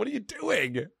bad. Like, what are you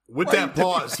doing? With that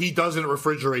pause, he doesn't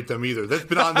refrigerate them either. That's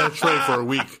been on that tray for a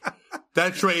week.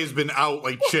 That tray has been out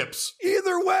like chips.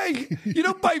 Either way, you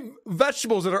don't buy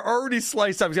vegetables that are already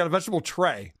sliced up. He's got a vegetable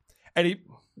tray. And he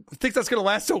thinks that's going to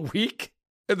last a week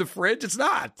in the fridge. It's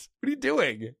not. What are you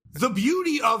doing? The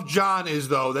beauty of John is,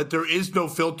 though, that there is no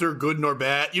filter, good nor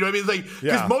bad. You know what I mean? Like,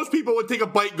 because most people would take a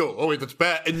bite and go, oh, wait, that's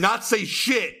bad, and not say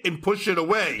shit and push it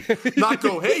away. Not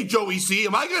go, hey, Joey C,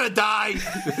 am I going to die?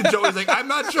 And Joey's like, I'm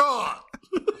not sure.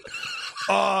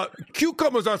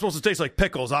 Cucumbers aren't supposed to taste like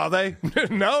pickles, are they?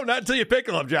 No, not until you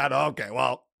pickle them, John. Okay,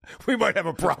 well, we might have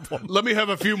a problem. Let me have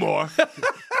a few more.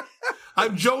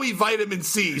 I'm Joey Vitamin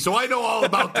C, so I know all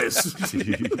about this.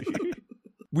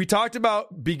 We talked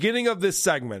about beginning of this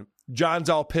segment, John's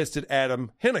all pissed at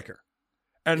Adam Hineker.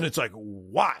 And it's like,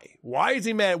 why? Why is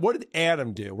he mad? What did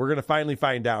Adam do? We're going to finally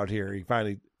find out here. He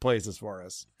finally plays this for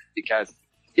us. Because,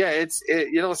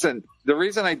 listen, the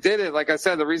reason I did it, like I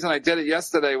said, the reason I did it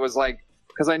yesterday was like,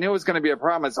 because I knew it was going to be a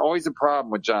problem. It's always a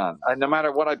problem with John. No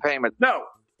matter what I pay him. No,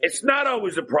 It's not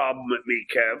always a problem with me,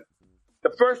 Kev.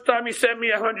 The first time you sent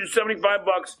me $175,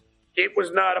 it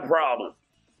was not a problem.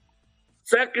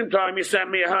 Second time you sent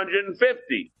me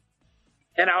 $150.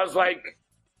 And I was like,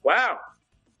 wow.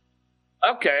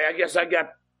 Okay, I guess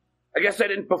I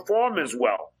didn't perform as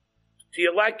well to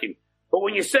your liking. But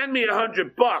when you send me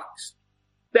 $100,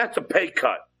 that's a pay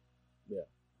cut. Yeah.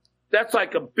 That's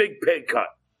like a big pay cut.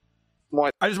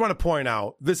 I just want to point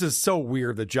out, this is so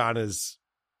weird that John is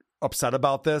upset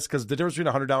about this, because the difference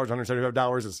between $100 and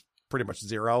 $175 is pretty much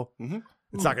zero. Mm-hmm.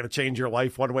 It's not going to change your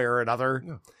life one way or another.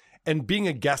 Yeah. And being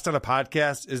a guest on a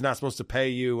podcast is not supposed to pay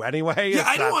you anyway. Yeah,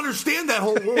 I don't understand that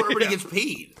whole rule where everybody gets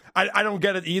paid. I don't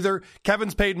get it either.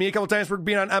 Kevin's paid me a couple times for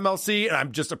being on MLC, and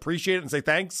I'm just appreciate it and say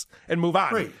thanks and move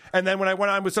on. Right. And then when I went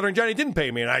on with Stuttering John, he didn't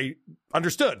pay me, and I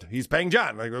understood. He's paying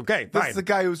John. Like, okay, fine. That's the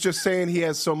guy who's just saying he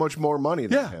has so much more money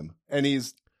than him, and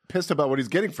he's pissed about what he's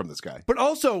getting from this guy. But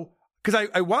also, because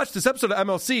I watched this episode of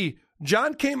MLC,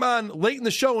 John came on late in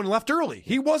the show and left early.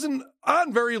 He wasn't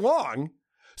on very long.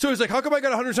 So he's like, how come I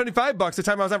got $175 the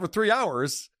time I was out for 3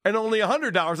 hours and only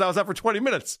 $100 I was out for 20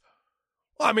 minutes?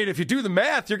 Well, I mean, if you do the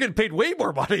math, you're getting paid way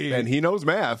more money. And he knows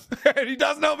math. And he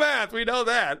does know math. We know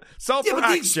that.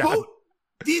 Self-protection.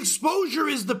 The exposure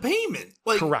is the payment.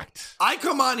 Like, correct. I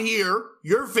come on here,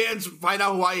 your fans find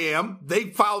out who I am,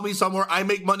 they follow me somewhere, I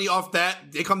make money off that,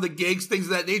 they come to gigs, things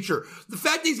of that nature. The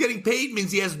fact that he's getting paid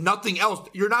means he has nothing else.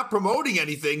 You're not promoting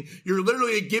anything. You're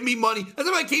literally give me money. That's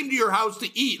if I came to your house to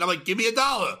eat. I'm like, give me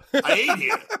 $1. I ate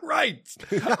here. Right.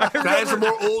 Can I have some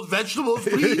more old vegetables,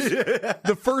 please?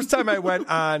 The first time I went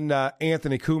on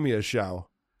Anthony Cumia's show,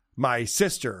 my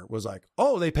sister was like,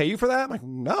 oh, they pay you for that? I'm like,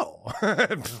 no.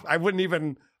 I wouldn't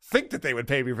even think that they would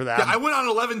pay me for that. Yeah, I went on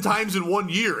 11 times in 1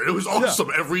 year, and it was awesome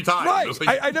every time. Right.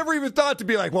 I never even thought to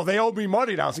be like, well, they owe me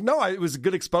money now. I was like, no, it was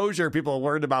good exposure. People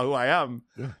learned about who I am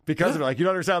because of it. Like, you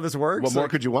don't understand how this works? What more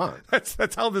could you want?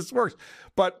 That's how this works.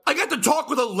 But I got to talk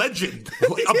with a legend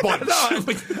a bunch.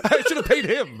 I should have paid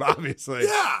him, obviously.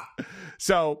 Yeah.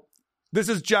 So this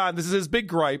is John. This is his big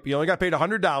gripe. He only got paid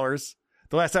 $100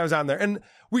 the last time I was on there. And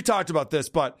we talked about this,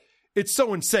 but it's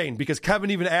so insane because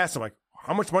Kevin even asked him, like,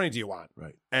 how much money do you want?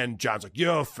 Right. And John's like,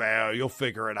 you'll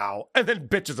figure it out. And then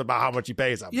bitches about how much he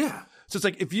pays him. Yeah. So it's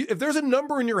like, if there's a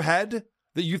number in your head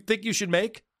that you think you should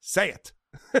make, say it.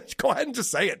 Go ahead and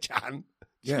just say it, John.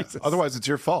 Yeah. Jesus. Otherwise, it's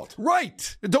your fault.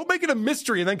 Right. Don't make it a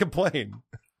mystery and then complain.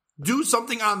 Do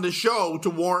something on the show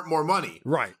to warrant more money.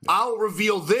 Right. I'll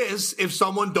reveal this if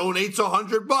someone donates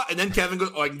 $100, and then Kevin goes,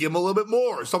 oh, I can give him a little bit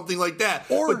more, or something like that.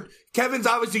 But Kevin's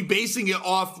obviously basing it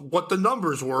off what the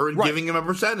numbers were and giving him a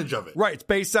percentage of it. Right. It's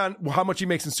based on how much he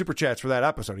makes in super chats for that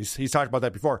episode. He's talked about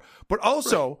that before. But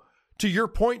also, to your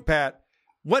point, Pat,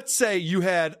 let's say you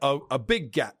had a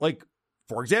big get. Like,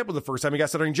 for example, the first time he got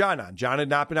Stuttering John on. John had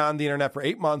not been on the internet for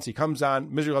 8 months. He comes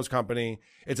on, Misery Loves Company.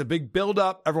 It's a big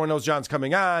build-up. Everyone knows John's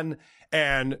coming on.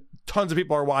 And tons of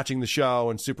people are watching the show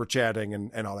and super chatting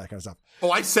and all that kind of stuff.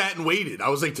 Oh, I sat and waited. I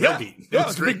was like tailgating. Yeah,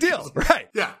 it's a big deal. Right.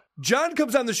 Yeah. John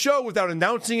comes on the show without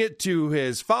announcing it to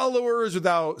his followers,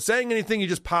 without saying anything. He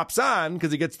just pops on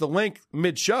because he gets the link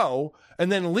mid-show and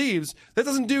then leaves. That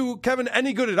doesn't do Kevin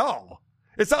any good at all.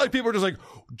 It's not like people are just like,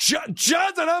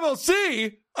 John's on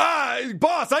MLC?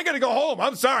 Boss, I got to go home.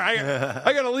 I'm sorry.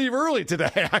 I got to leave early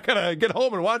today. I got to get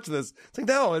home and watch this. It's like,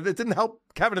 no, it didn't help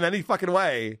Kevin in any fucking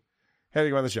way.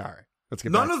 Having him on the show. Let's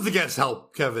get None of the guests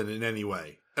help Kevin in any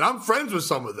way. And I'm friends with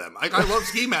some of them. I love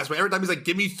Ski Mask, but every time he's like,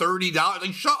 give me $30.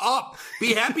 Like, shut up.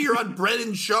 Be happy you're on Bread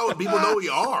and Show and people know who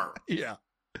you are. Yeah.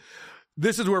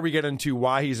 This is where we get into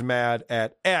why he's mad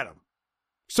at Adam.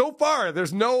 So far,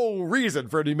 there's no reason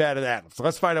for him to be mad at Adam. So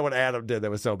let's find out what Adam did that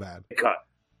was so bad. Cut.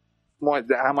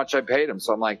 How much I paid him.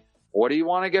 So I'm like, what do you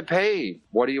want to get paid?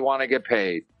 What do you want to get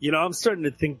paid? You know, I'm starting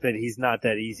to think that he's not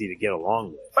that easy to get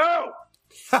along with. Oh!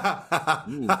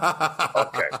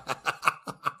 Okay.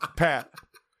 Pat,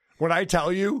 when I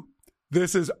tell you,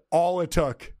 this is all it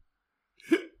took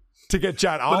to get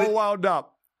John all wound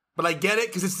up. But I get it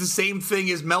because it's the same thing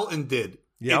as Melton did.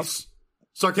 Yep. It's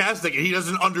sarcastic and he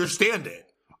doesn't understand it.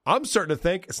 I'm starting to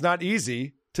think it's not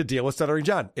easy to deal with Stuttering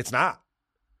John. It's not.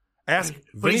 Ask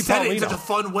But Vinny he said Paulino. it in such a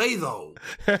fun way, though.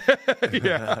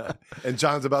 Yeah. And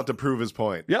John's about to prove his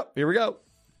point. Yep, here we go.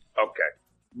 Okay.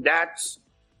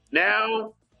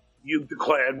 Now you've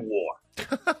declared war.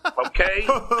 Okay?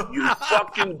 You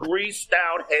fucking greased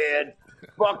out head,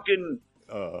 fucking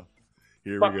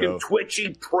twitchy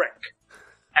prick.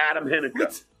 Adam Hinneke.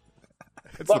 That's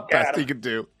the best he could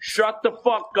do. Shut the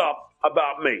fuck up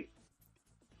about me.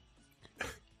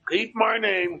 Keep my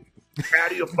name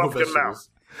out of your fucking mouth.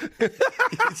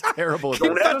 He's terrible.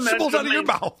 Don't Keep ever vegetables mention out of your me.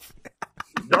 mouth.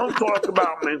 Don't talk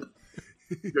about me.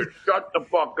 Just shut the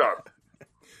fuck up.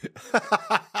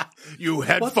 You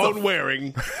headphone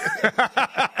wearing.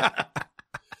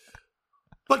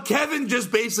 But Kevin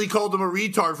just basically called him a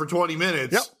retard for 20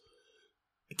 minutes. Yep.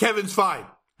 Kevin's fine.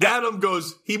 Adam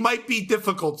goes, he might be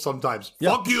difficult sometimes.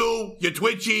 Yep. Fuck you, you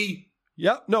twitchy.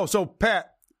 Yep. No, so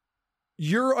Pat,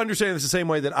 you're understanding this the same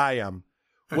way that I am.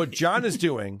 What John is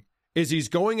doing is he's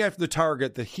going after the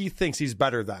target that he thinks he's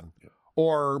better than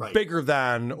or bigger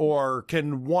than or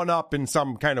can one up in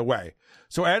some kind of way.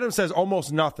 So Adam says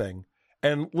almost nothing.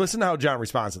 And listen to how John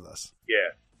responds to this. Yeah.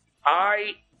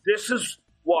 This is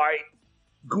why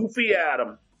Goofy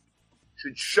Adam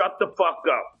should shut the fuck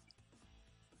up.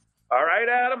 All right,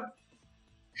 Adam?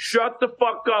 Shut the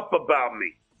fuck up about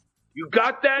me. You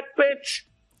got that, bitch?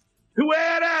 Tu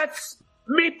eres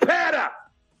mi pera.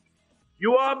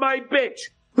 You are my bitch.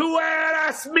 Tu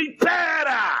eres mi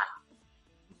pera.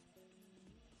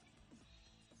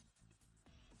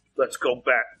 Let's go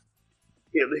back.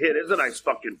 Here, there's a nice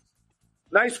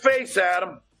face,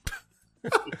 Adam.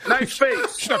 Nice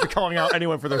face. Should not be calling out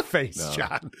anyone for their face,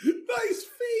 John. Nice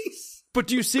face. But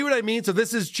do you see what I mean? So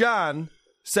this is John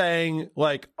saying,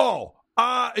 like,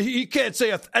 he can't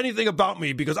say anything about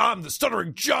me because I'm the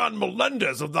stuttering John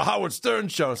Melendez of the Howard Stern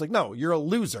Show. It's like, no, you're a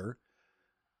loser.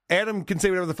 Adam can say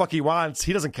whatever the fuck he wants.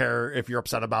 He doesn't care if you're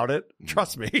upset about it.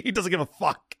 Trust me, he doesn't give a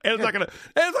fuck. Adam's not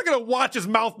gonna watch his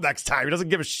mouth next time. He doesn't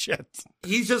give a shit.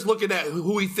 He's just looking at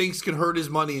who he thinks can hurt his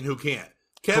money and who can't.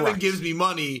 Kevin gives me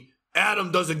money.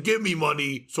 Adam doesn't give me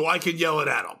money, so I can yell at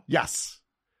Adam. Yes.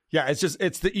 Yeah,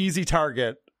 it's the easy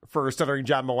target for stuttering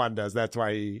John Melendez. That's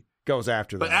why he goes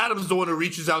after them. But Adam's the one who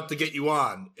reaches out to get you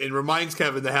on and reminds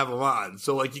Kevin to have him on.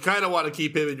 So, like, you kind of want to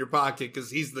keep him in your pocket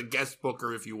because he's the guest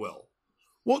booker, if you will.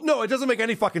 Well, no, it doesn't make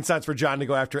any fucking sense for John to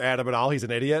go after Adam at all. He's an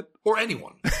idiot. Or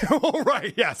anyone. Well,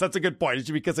 right. Yes, that's a good point. He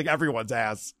should be kissing everyone's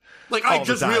ass. Like, I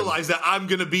just realized that I'm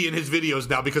going to be in his videos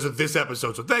now because of this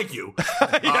episode, so thank you.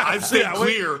 I've stayed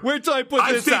clear. Wait till I put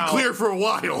this out. I've stayed clear for a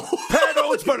while. Pat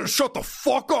Oates better shut the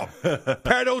fuck up.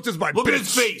 Pat Oates is my bitch. Look at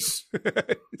his face.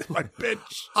 He's my bitch.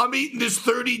 I'm eating this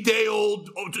 30-day-old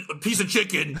piece of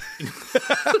chicken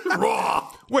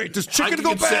raw. Wait, does chicken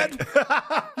go bad?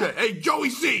 Yeah, hey, Joey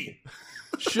C.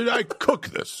 Should I cook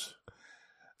this?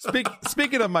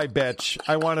 Speaking of my bitch,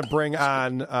 I want to bring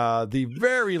on the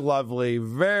very lovely,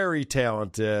 very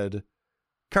talented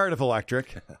Cardiff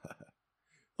Electric.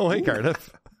 Oh, hey,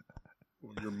 Cardiff.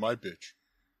 Well, you're my bitch.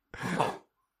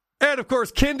 And, of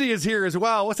course, Kindy is here as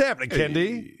well. What's happening,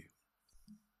 Kindy?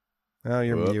 Oh,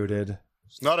 you're muted.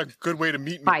 It's not a good way to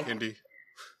meet me, Kindy.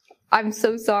 I'm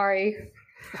so sorry.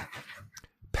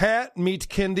 Pat, meet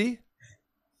Kindy.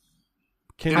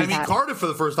 I meet Cardiff for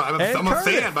the first time. I'm a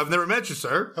fan, but I've never met you,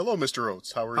 sir. Hello, Mr.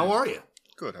 Oates. How are you? How are you?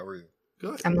 Good. How are you?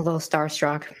 Good. I'm a little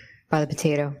starstruck by the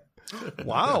potato.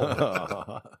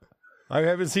 Wow. I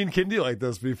haven't seen Kindy like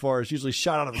this before. She's usually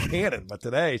shot out of a cannon, but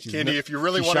today she's Kindy, if you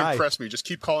really want to impress me, just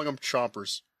keep calling them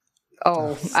chompers.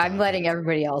 Oh, I'm letting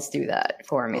everybody else do that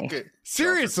for me. Okay.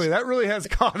 Seriously, that really has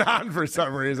gone on for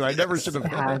some reason. I never should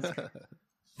have.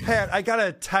 Pat, I got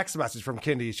a text message from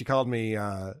Kindy. She called me,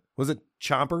 was it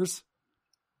Chompers?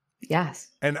 Yes.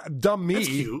 And dumb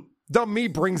me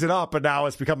brings it up, and now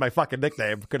it's become my fucking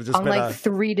nickname. Could have just on been like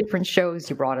 3 different shows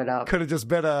you brought it up. Could have just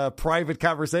been a private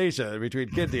conversation between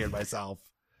Kindy and myself.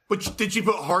 But did she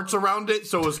put hearts around it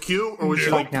so it was cute, or was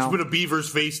she like just put a beaver's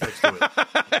face next to it?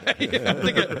 Yeah, I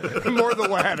think more the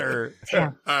latter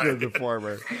than the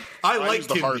former. I like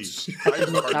the hearts.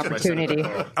 Opportunity.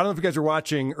 I don't know if you guys were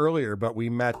watching earlier, but we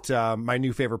met my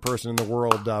new favorite person in the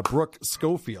world, Brooke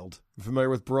Schofield. You familiar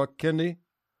with Brooke, Kindy?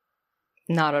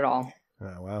 Not at all.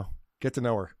 Oh, well, get to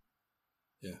know her.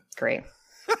 Yeah. Great.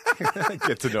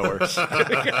 Get to know her.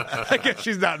 I guess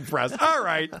she's not impressed. All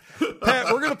right. Pat,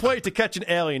 we're going to play To Catch an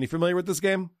Alien. You familiar with this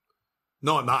game?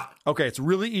 No, I'm not. Okay, it's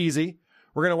really easy.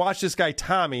 We're going to watch this guy,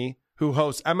 Tommy, who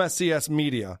hosts MSCS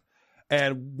Media.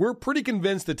 And we're pretty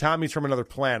convinced that Tommy's from another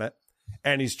planet.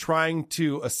 And he's trying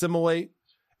to assimilate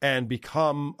and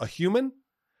become a human.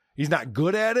 He's not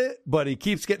good at it, but he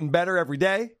keeps getting better every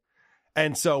day.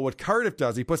 And so what Cardiff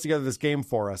does, he puts together this game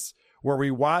for us where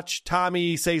we watch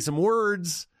Tommy say some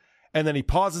words and then he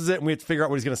pauses it and we have to figure out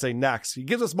what he's going to say next. He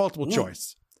gives us multiple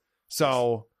choice.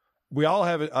 So we all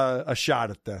have a shot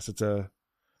at this. It's a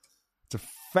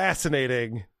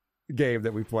fascinating game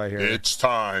that we play here. It's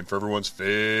time for everyone's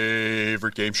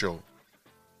favorite game show,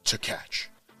 To Catch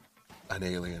an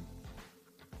Alien.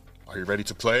 Are you ready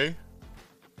to play?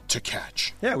 To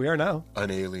catch. Yeah, we are now.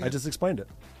 An alien. I just explained it.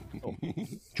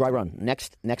 Dry run.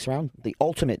 Next round, the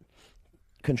ultimate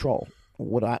control.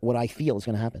 What I feel is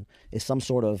going to happen is some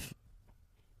sort of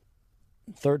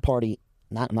third party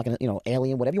I'm not going to,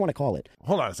 alien, whatever you want to call it.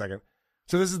 Hold on a second.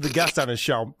 So this is the guest on his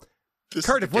show.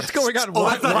 Cardiff, what's going on?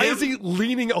 Why is he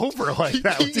leaning over like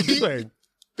that? What's he doing?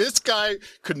 This guy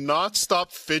could not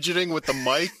stop fidgeting with the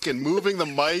mic and moving the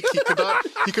mic.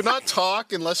 He could not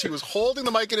talk unless he was holding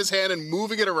the mic in his hand and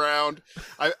moving it around.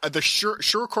 The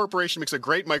Shure Corporation makes a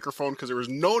great microphone because there was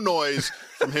no noise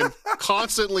from him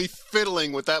constantly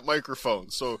fiddling with that microphone.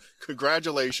 So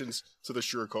congratulations to the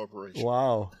Shure Corporation.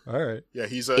 Wow. All right. Yeah,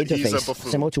 he's a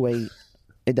buffoon. Similar to a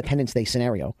Independence Day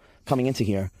scenario coming into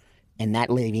here and not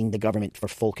leaving the government for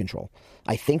full control.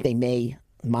 I think they may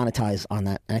monetize on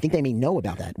that, and I think they may know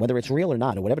about that, whether it's real or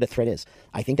not, or whatever the threat is.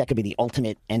 I think that could be the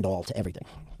ultimate end-all to everything.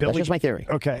 That's just my theory.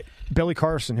 Okay. Billy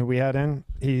Carson, who we had in,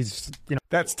 he's,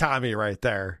 That's Tommy right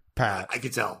there, Pat. I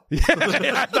could tell. Yeah,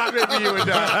 I thought maybe you would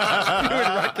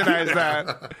recognize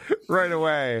that right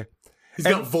away. He's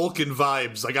got Vulcan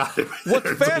vibes. I got it.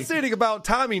 What's fascinating about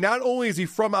Tommy, not only is he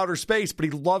from outer space, but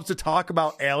he loves to talk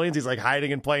about aliens. He's like hiding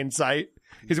in plain sight.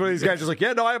 He's one of these guys just like,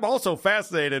 I'm also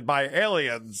fascinated by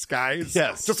aliens, guys.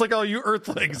 Yes. Just like all you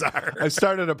earthlings are. I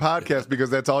started a podcast because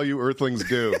that's all you earthlings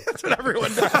do. That's what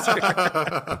everyone does here.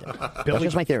 That's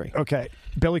just my theory. Okay.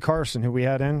 Billy Carson, who we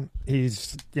had in,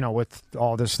 he's, with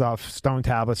all this stuff, stone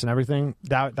tablets and everything,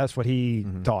 that's what he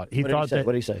thought. What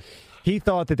did he say? He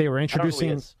thought that they were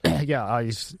introducing...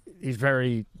 He's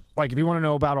very... Like, if you want to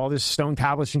know about all this stone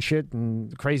tablets and shit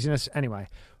and craziness, anyway...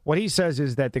 What he says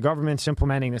is that the government's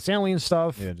implementing this alien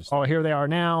stuff. Here they are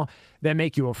now. They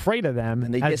make you afraid of them.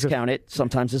 And they discount it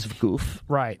sometimes as a goof.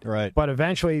 Right. But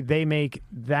eventually they make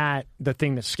that the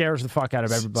thing that scares the fuck out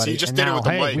of everybody. So you just and did now, it with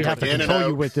the mic. We have to control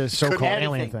you with this so-called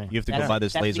alien thing. You have to go buy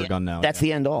this laser gun now. That's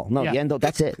the end all. No, the end all.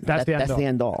 That's it. That's the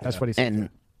end all. That's what he said.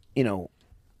 And,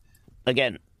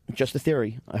 again, just a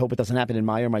theory. I hope it doesn't happen in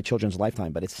my or my children's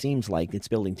lifetime, but it seems like it's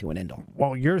building to an end all.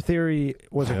 Well, your theory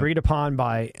was agreed upon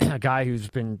by a guy who's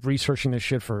been researching this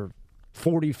shit for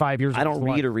 45 years. I don't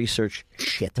read or research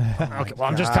shit. Okay, well,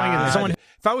 I'm just telling you that someone...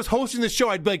 If I was hosting this show,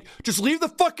 I'd be like, just leave the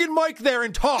fucking mic there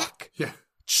and talk. Yeah.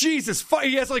 Jesus,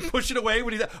 he has to push it away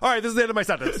when he's... All right, this is the end of my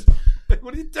sentence.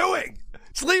 What are you doing?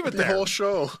 Just leave it there. The whole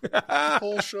show.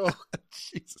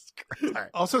 Jesus Christ. Right.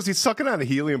 Also, is he sucking on a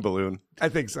helium balloon? I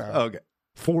think so. Okay.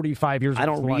 45 years. I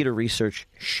don't read or research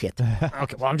shit.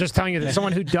 Okay, well, I'm just telling you that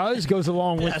someone who does goes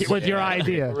along with your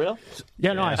idea. For real?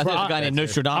 Yeah, no, I thought it was a guy named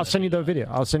Nostradamus. I'll send you the video.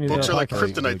 I'll send you Books the are like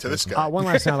podcast. kryptonite to this guy. One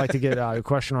last thing, I'd like to get a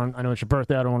question on. I know it's your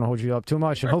birthday. I don't want to hold you up too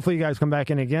much, and hopefully you guys come back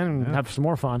in again and have some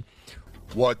more fun.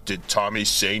 What did Tommy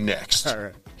say next? All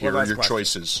right. Here are your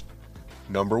choices.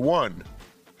 Number 1,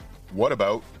 what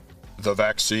about the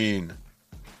vaccine?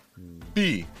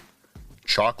 B,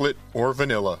 chocolate or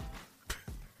vanilla?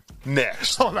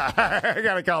 Next. Hold on. I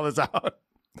got to call this out.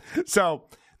 So,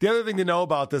 the other thing to know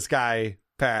about this guy,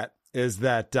 Pat, is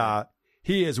that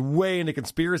he is way into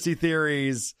conspiracy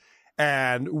theories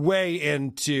and way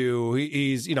into,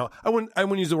 he's, I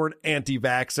wouldn't use the word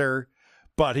anti-vaxxer,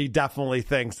 but he definitely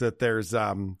thinks that there's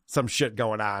some shit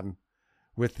going on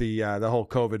with the whole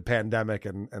COVID pandemic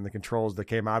and the controls that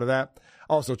came out of that.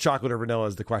 Also, chocolate or vanilla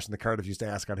is the question that Cardiff used to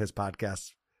ask on his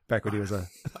podcast. Back when he was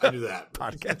I knew that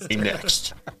podcast.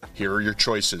 Next, here are your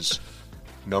choices.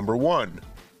 Number 1,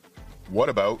 what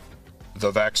about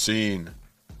the vaccine?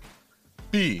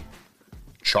 B,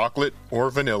 chocolate or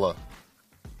vanilla?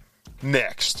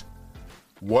 Next,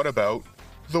 what about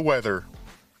the weather?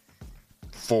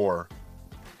 4,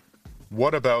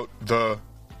 what about the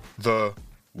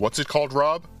what's it called,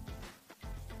 Rob?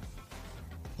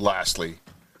 Lastly,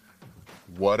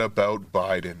 what about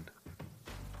Biden?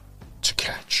 To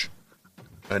catch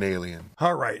an alien.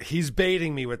 All right, he's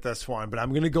baiting me with this one, but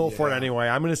I'm going to go for it anyway.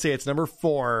 I'm going to say it's number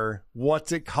 4.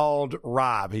 What's it called,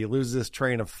 Rob? He loses his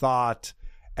train of thought.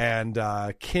 And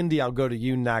Kindy, I'll go to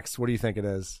you next. What do you think it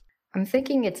is? I'm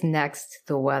thinking it's next,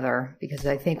 the weather, because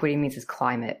I think what he means is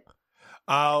climate.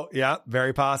 Oh, yeah,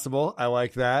 very possible. I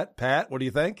like that. Pat, what do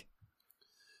you think?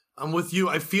 I'm with you.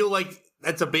 I feel like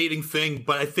that's a baiting thing,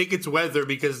 but I think it's weather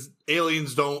because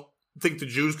aliens don't think the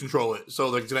Jews control it,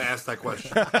 so they're going to ask that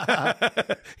question.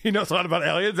 He knows a lot about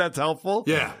aliens. That's helpful.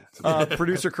 Yeah.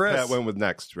 Producer Chris. That went with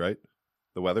next, right?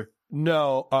 The weather?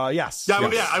 No. Yes. Yeah,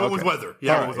 I went with weather.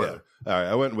 Yeah, I went with weather. All right,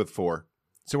 I went with 4.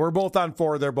 So we're both on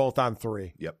 4. They're both on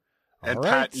 3. Yep. All and right.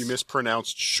 Pat, you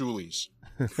mispronounced Shoolies.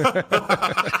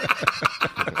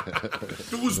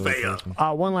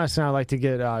 One last thing I'd like to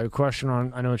get a question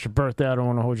on. I know it's your birthday. I don't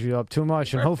want to hold you up too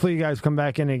much. And hopefully you guys come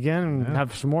back in again and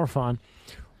have some more fun.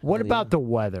 What about the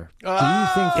weather? Do you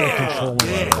think they're controlling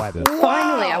the weather?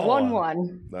 Finally, I won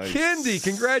one. Nice. Kindy,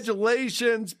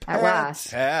 congratulations, At last.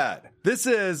 Pat. This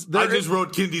is. I just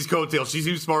wrote Kindy's coattails. She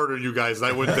seems smarter than you guys, and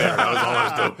I went there. That was all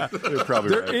I was doing. You're probably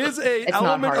there is a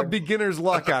element of beginner's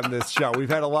luck on this show. We've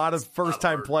had a lot of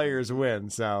first-time players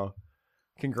win, so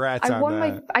congrats on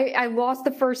that. I lost the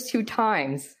first 2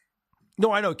 times.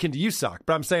 No, I know, Kindy, you suck,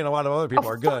 but I'm saying a lot of other people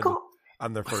are good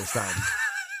on their first time.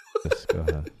 Go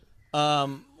ahead.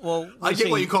 Well, I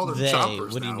get why you call them they.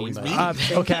 choppers. What do you now. mean by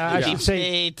He's okay, I should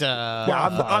say.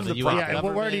 I'm the problem. Yeah,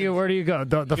 where do you go?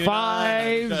 The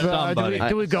 5?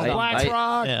 Do we go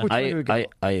BlackRock?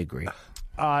 I agree.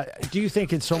 Do you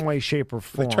think in some way, shape, or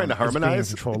form, trying to harmonize?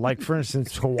 Control? Like, for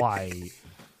instance, Hawaii.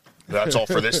 That's all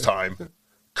for this time.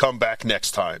 Come back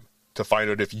next time to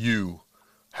find out if you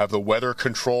have the weather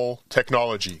control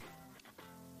technology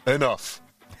enough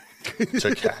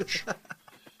to catch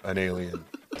an alien.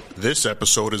 This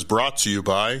episode is brought to you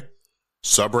by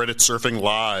Subreddit Surfing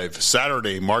Live,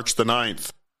 Saturday, March the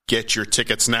 9th. Get your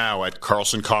tickets now at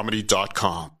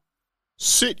carlsoncomedy.com.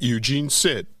 Sit, Eugene,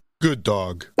 sit. Good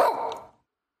dog.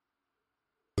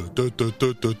 Is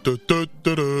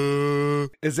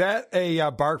that a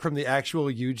bark from the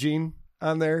actual Eugene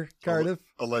on there, Cardiff?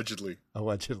 Allegedly.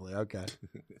 Allegedly, okay.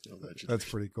 Allegedly. That's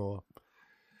pretty cool.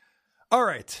 All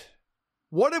right.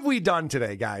 What have we done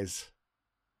today, guys?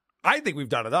 I think we've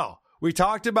done it all. We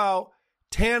talked about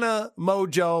Tana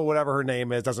Mongeau, whatever her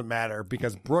name is, doesn't matter,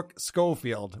 because Brooke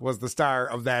Schofield was the star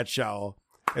of that show,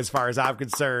 as far as I'm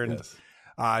concerned.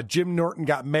 Yes. Jim Norton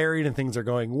got married and things are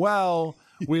going well.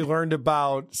 We learned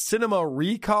about Cinema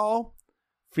Recall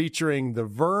featuring the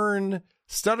Vern.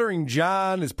 Stuttering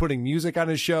John is putting music on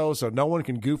his show so no one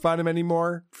can goof on him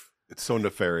anymore. It's so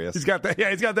nefarious. He's got that. Yeah,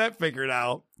 he's got that figured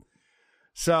out.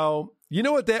 So you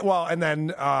know what that? Well, and then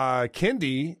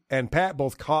Kindy and Pat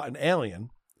both caught an alien.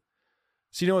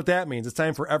 So you know what that means? It's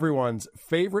time for everyone's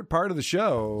favorite part of the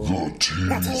show. The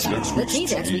teaser. Next week's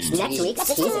teaser.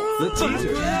 The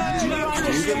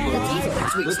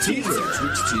teaser.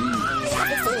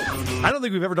 I don't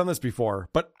think we've ever done this before,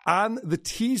 but on the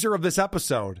teaser of this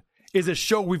episode is a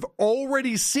show we've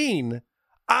already seen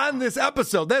on this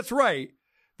episode. That's right.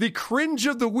 The cringe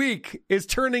of the week is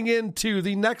turning into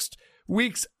the next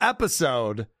week's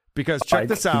episode because check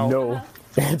this out. No,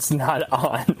 it's not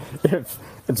on. If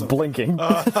it's blinking.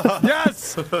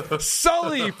 Yes!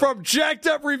 Sully from Jacked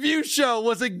Up Review Show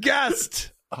was a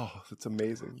guest. Oh, that's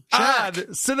amazing.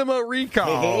 On Cinema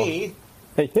Recall. Hey.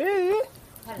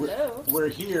 Hello. We're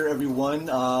here, everyone.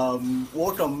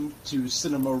 Welcome to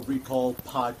Cinema Recall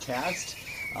Podcast.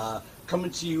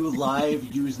 Coming to you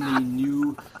live using the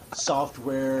new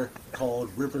software called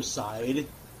Riverside.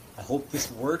 I hope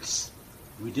this works.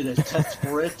 We did a test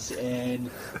for it,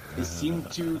 and it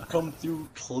seemed to come through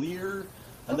clear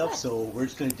enough, so we're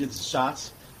just going to do this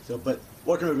shot. But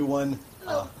welcome, everyone.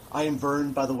 I am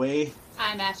Vern, by the way.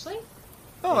 I'm Ashley.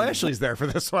 Oh, Ashley's there for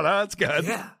this one. Oh, that's good.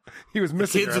 Yeah. He was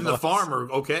missing the kids and the farm are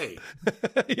okay.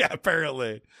 Yeah,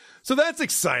 apparently. So that's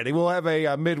exciting. We'll have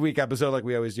a midweek episode like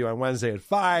we always do on Wednesday at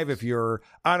 5. If you're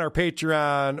on our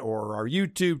Patreon or our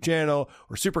YouTube channel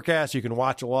or Supercast, you can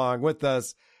watch along with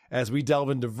us as we delve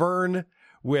into Vern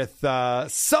with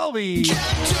Sully.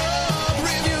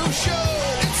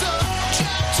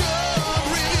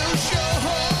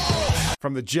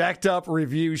 From the Jacked Up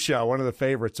Review Show, one of the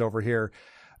favorites over here.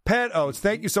 Pat Oates,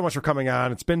 thank you so much for coming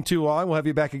on. It's been too long. We'll have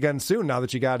you back again soon now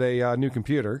that you got a new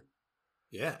computer.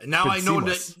 Yeah, and now I know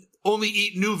to only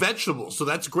eat new vegetables, so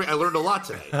that's great. I learned a lot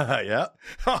today. Yeah.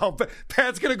 Oh,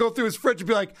 Pat's going to go through his fridge and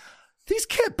be like, these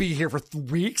can't be here for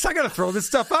weeks. I got to throw this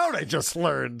stuff out I just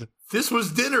learned. This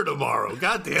was dinner tomorrow.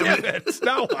 God damn it.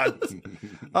 Now what?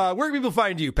 Where can people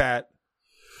find you, Pat?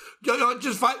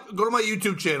 Just go to my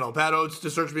YouTube channel, Pat Oates.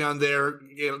 Just search me on there.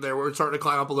 We're starting to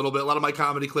climb up a little bit. A lot of my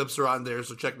comedy clips are on there,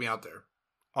 so check me out there.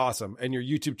 Awesome. And your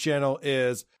YouTube channel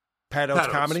is Pat Oates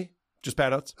Comedy? Just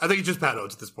Pat Oates? I think it's just Pat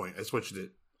Oates at this point. I switched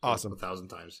it. Awesome. 1,000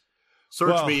 times.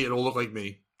 Search me; it'll look like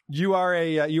me. You are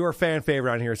a fan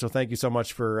favorite on here, so thank you so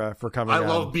much for coming. I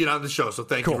love being on the show, so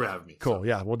thank you for having me. Cool.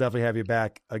 Yeah, we'll definitely have you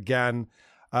back again.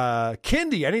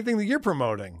 Kindy, anything that you're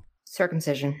promoting?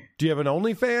 Circumcision. Do you have an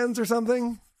OnlyFans or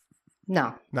something?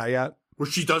 No. Not yet? Where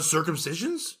she does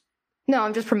circumcisions? No,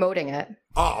 I'm just promoting it.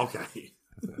 Oh, okay.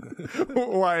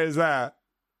 Why is that?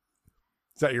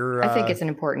 Is that your... I think it's an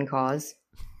important cause.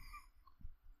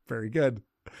 Very good.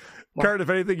 Well, Cardiff,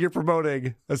 anything you're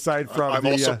promoting aside from I'm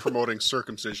also promoting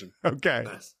circumcision. Okay.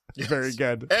 Nice. Yes. Very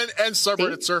good. And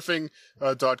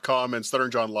subredditsurfing.com and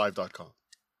stutteringjohnlive.com.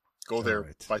 Go there,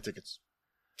 buy tickets.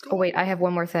 Oh, wait, I have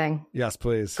one more thing. Yes,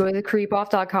 please. Go to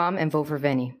thecreepoff.com and vote for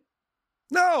Vinny.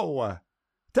 No!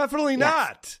 Definitely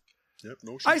not. Yep,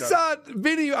 no, I saw a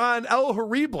video on El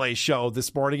Horrible show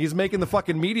this morning. He's making the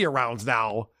fucking media rounds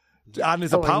now on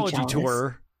his apology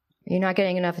tour. You're not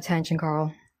getting enough attention,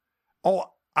 Carl. Oh,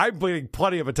 I'm getting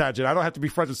plenty of attention. I don't have to be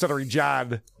friends with Stuttering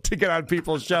John to get on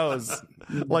people's shows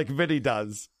like Vinny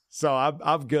does. So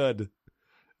I'm good.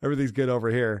 Everything's good over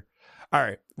here. All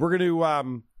right. We're going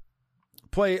to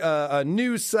play a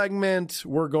news segment.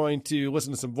 We're going to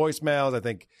listen to some voicemails. I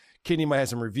think Kenny might have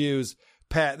some reviews.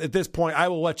 Pat, at this point, I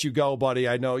will let you go, buddy.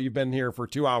 I know you've been here for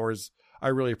 2 hours. I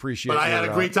really appreciate it. But I had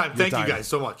a great time. Thank you guys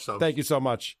so much. So. Thank you so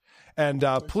much. And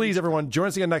please, everyone, join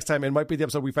us again next time. It might be the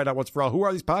episode we find out once for all. Who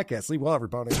are these podcasts? Sleep well,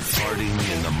 everybody.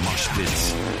 Farting in the mosh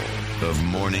pits of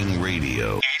morning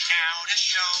radio.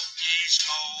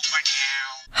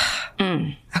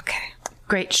 Okay.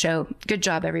 Great show. Good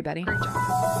job, everybody. Great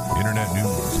job. Internet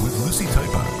news with Lucy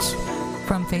Typeox.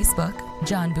 From Facebook,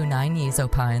 John Bunainis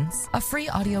opines, a free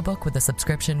audiobook with a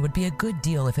subscription would be a good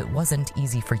deal if it wasn't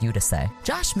easy for you to say.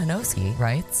 Josh Minoski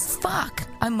writes, fuck,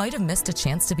 I might have missed a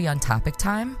chance to be on Topic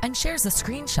Time, and shares a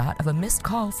screenshot of a missed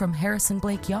call from Harrison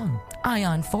Blake Young.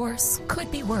 Ion Force,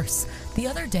 could be worse. The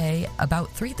other day,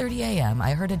 about 3:30 a.m.,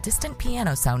 I heard a distant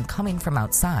piano sound coming from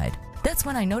outside. That's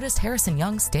when I noticed Harrison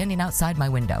Young standing outside my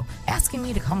window, asking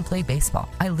me to come play baseball.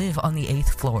 I live on the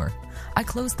 8th floor. I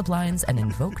closed the blinds and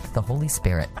invoked the Holy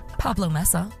Spirit. Pablo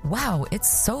Mesa, wow, it's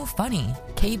so funny.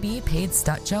 KB paid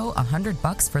Stutjo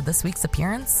 $100 for this week's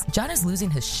appearance. John is losing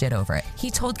his shit over it. He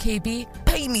told KB,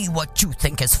 pay me what you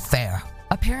think is fair.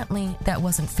 Apparently, that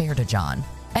wasn't fair to John.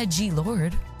 Edgy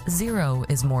Lord, 0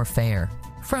 is more fair.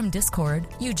 From Discord,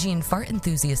 Eugene Fart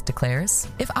Enthusiast declares,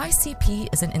 if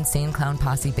ICP is an Insane Clown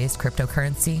Posse-based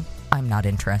cryptocurrency, I'm not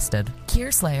interested.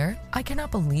 Kier Slayer, I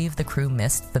cannot believe the crew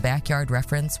missed the backyard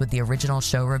reference with the original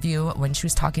show review when she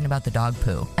was talking about the dog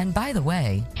poo. And by the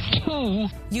way,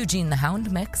 Eugene the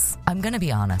Hound mix, I'm gonna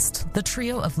be honest, the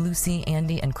trio of Lucy,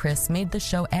 Andy, and Chris made the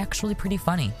show actually pretty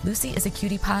funny. Lucy is a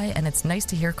cutie pie, and it's nice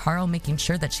to hear Carl making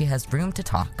sure that she has room to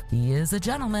talk. He is a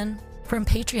gentleman. From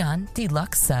Patreon,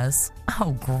 Deluxe says,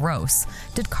 oh, gross.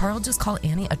 Did Carl just call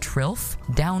Annie a trilf?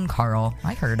 Down, Carl.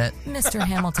 I heard it. Mr.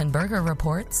 Hamilton Berger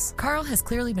reports, Carl has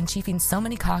clearly been chiefing so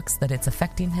many cocks that it's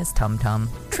affecting his tum-tum.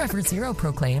 Trevor Zero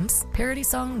proclaims, parody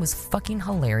song was fucking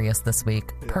hilarious this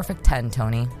week. Perfect 10,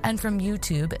 Tony. And from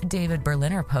YouTube, David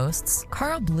Berliner posts,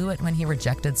 Carl blew it when he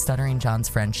rejected Stuttering John's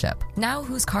friendship. Now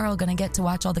who's Carl gonna get to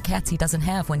watch all the cats he doesn't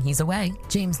have when he's away?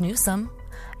 James Newsom,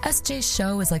 SJ's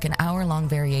show is like an hour-long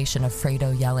variation of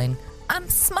Fredo yelling, I'm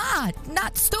smart,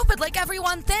 not stupid like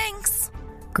everyone thinks.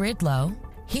 Gridlow,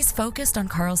 he's focused on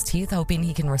Carl's teeth, hoping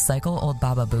he can recycle old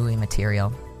Baba Booey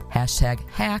material. Hashtag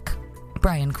hack.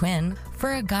 Brian Quinn,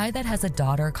 for a guy that has a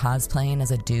daughter cosplaying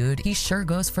as a dude, he sure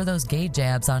goes for those gay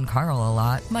jabs on Carl a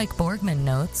lot. Mike Borgman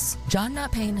notes, John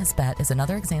not paying his bet is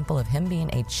another example of him being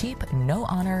a cheap,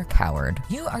 no-honor coward.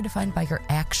 You are defined by your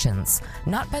actions,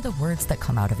 not by the words that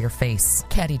come out of your face.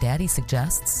 Caddy Daddy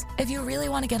suggests, if you really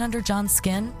want to get under John's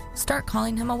skin, start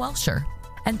calling him a Welsher.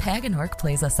 And Paganork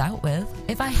plays us out with,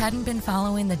 if I hadn't been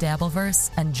following the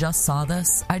Dabbleverse and just saw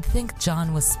this, I'd think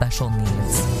John was special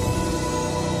needs.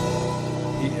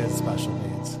 He is special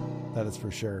needs. That is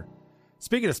for sure.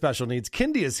 Speaking of special needs,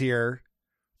 Kindy is here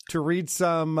to read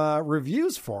some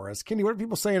reviews for us. Kindy, what are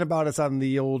people saying about us on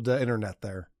the old internet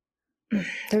there?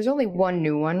 There's only one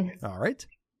new one. All right.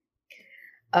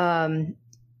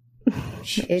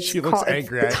 She looks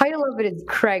angry. The title of it is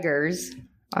Craigers.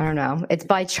 I don't know. It's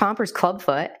by Chompers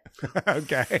Clubfoot.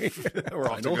 Okay. We're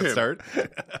off to a good start.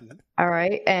 All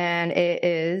right. And it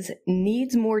is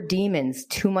needs more demons,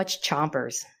 too much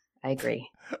Chompers. I agree.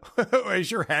 Are you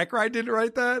sure Hack Ride didn't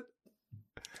write that?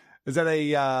 Is that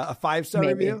a 5-star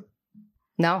review?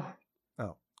 No.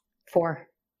 Oh. 4.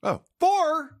 Oh,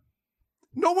 4?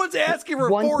 No one's asking for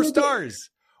 4 stars.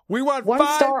 We want 1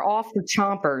 5. star off the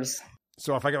Chompers.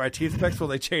 So if I get my teeth fixed, will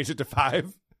they change it to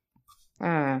 5?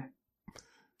 That'll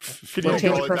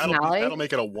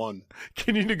make it a 1.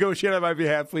 Can you negotiate on my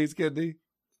behalf, please, Kindy?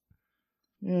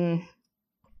 No.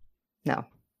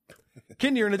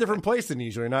 Kindy, you're in a different place than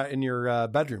usual. You're not in your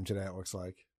bedroom today, it looks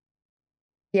like.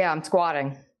 Yeah, I'm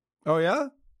squatting. Oh, yeah?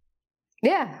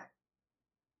 Yeah.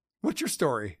 What's your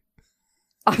story?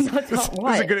 I'm not This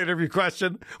is a good interview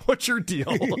question. What's your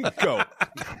deal? Go.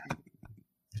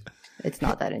 It's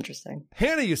not that interesting.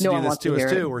 Hannah used to do this to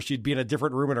us, too, where she'd be in a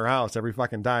different room in her house every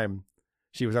fucking time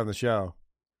she was on the show.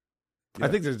 Yeah. I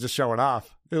think they're just showing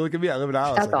off. Hey, look at me. I live in a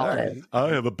house. That's all it is. I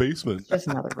have a basement. Just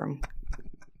another room.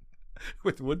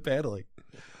 With wood paneling.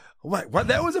 What?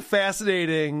 That was a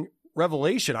fascinating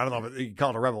revelation. I don't know if you call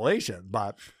it a revelation,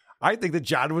 but I think that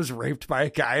John was raped by a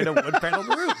guy in a wood paneled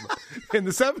room in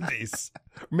the 70s.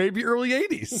 maybe early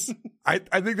 80s. I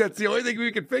think that's the only thing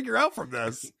we can figure out from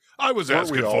this. I was Weren't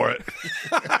asking we for all? it.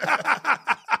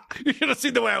 You should have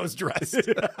seen the way I was dressed.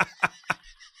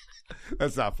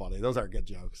 That's not funny. Those aren't good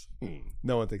jokes.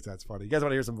 No one thinks that's funny. You guys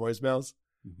want to hear some voicemails?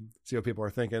 See what people are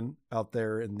thinking out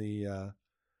there in the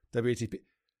WATP?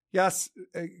 Yes,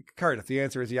 Cardiff, the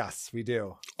answer is yes, we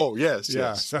do. Oh,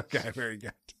 yes. Okay, very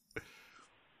good.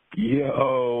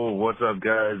 Yo, what's up,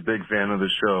 guys? Big fan of the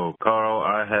show. Carl,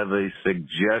 I have a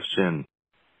suggestion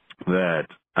that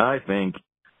I think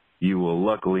you will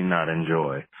luckily not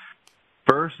enjoy.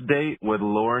 First date with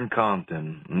Lauren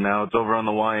Compton. Now, it's over on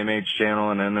the YMH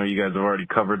channel, and I know you guys have already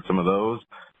covered some of those,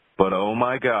 but oh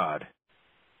my God,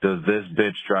 does this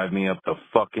bitch drive me up the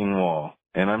fucking wall.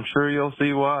 And I'm sure you'll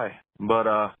see why. But,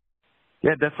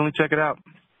 yeah, definitely check it out.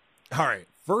 All right.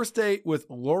 First date with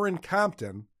Lauren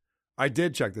Compton. I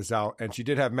did check this out, and she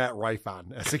did have Matt Rife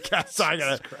on as a guest. So I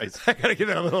gotta get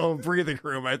a little breathing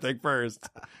room, I think, first.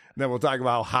 And then we'll talk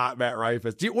about how hot Matt Rife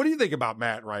is. What do you think about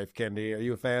Matt Rife, Kendi? Are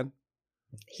you a fan?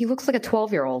 He looks like a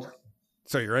 12-year-old.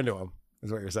 So you're into him,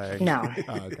 is what you're saying? No.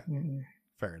 Oh, okay.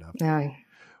 Fair enough. No.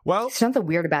 Well, something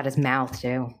weird about his mouth,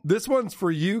 too. This one's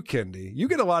for you, Kendi. You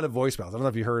get a lot of voicemails. I don't know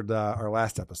if you heard our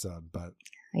last episode, but...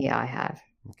 Yeah, I have.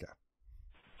 Okay.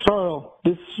 Carl,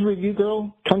 this review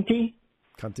girl, Cunty.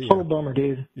 Total bummer,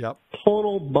 dude. Yep.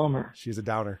 Total bummer. She's a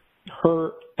downer.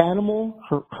 Her animal,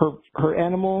 her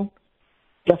animal,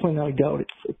 definitely not a goat.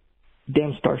 It's a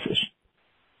damn starfish.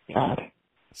 God.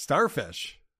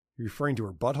 Starfish? You're referring to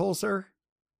her butthole, sir?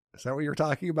 Is that what you're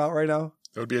talking about right now?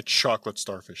 That would be a chocolate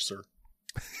starfish, sir.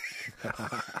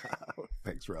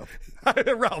 Thanks, Ralph.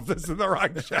 Ralph, this is the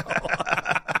wrong show.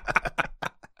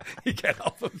 He can't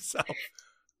help himself.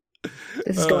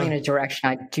 This is going in a direction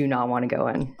I do not want to go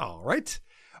in. All right.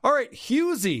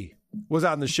 Husey was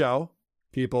on the show.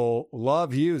 People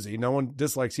love Husey. No one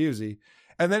dislikes Husey.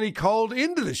 And then he called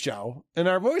into the show in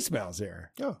our voicemails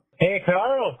here. Oh. Hey,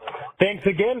 Carl. Thanks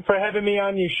again for having me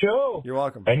on your show. You're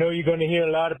welcome. I know you're going to hear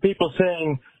a lot of people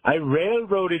saying, I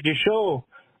railroaded your show.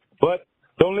 But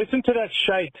don't listen to that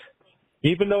shite.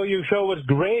 Even though your show was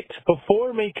great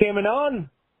before me coming on.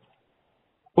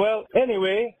 Well,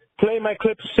 anyway, play my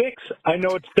clip 6. I know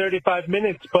it's 35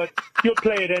 minutes, but you'll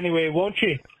play it anyway, won't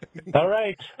you? All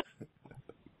right.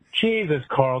 Jesus,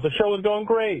 Carl, the show was going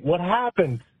great. What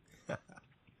happened?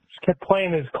 Just kept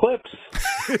playing his clips.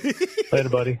 Later,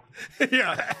 buddy.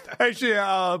 Yeah.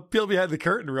 Actually, peel behind the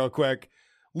curtain real quick.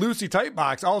 Lucy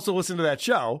Tightbox also listened to that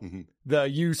show, the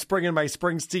You Springin' My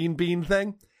Springsteen Bean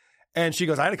thing. And she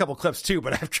goes, I had a couple clips too,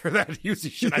 but after that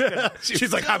Husey shit,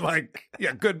 she's like, I'm like,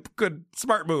 yeah, good,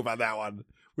 smart move on that one.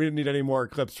 We didn't need any more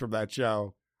clips from that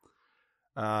show.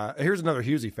 Here's another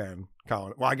Husey fan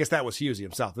calling it. Well, I guess that was Husey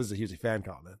himself. This is a Husey fan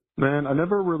calling it. Man, I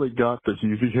never really got the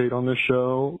Husey hate on this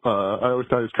show. I always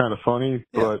thought he was kind of funny,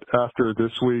 but after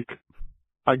this week,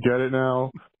 I get it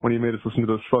now. When he made us listen to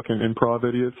those fucking improv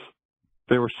idiots,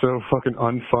 they were so fucking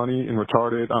unfunny and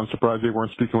retarded. I'm surprised they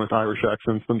weren't speaking with Irish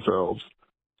accents themselves.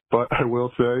 But I will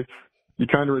say, you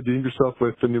kind of redeemed yourself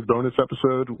with the new bonus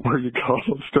episode where you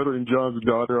called Stuttering John's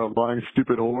daughter a lying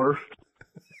stupid whore.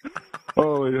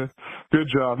 Oh, yeah. Good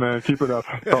job, man. Keep it up.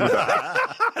 I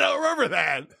don't remember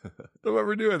that. Don't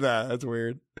remember doing that. That's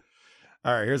weird.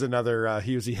 All right, here's another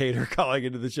Husey hater calling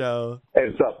into the show. Hey,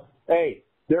 what's up? Hey,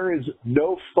 there is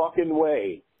no fucking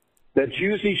way that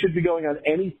Husey should be going on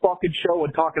any fucking show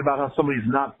and talking about how somebody's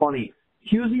not funny.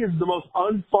 Husey is the most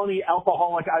unfunny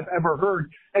alcoholic I've ever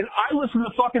heard, and I listen to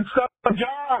fucking stuff from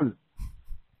John.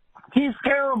 He's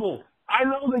terrible. I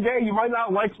know the gay, you might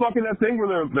not like fucking that thing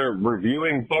where they're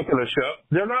reviewing fucking the show.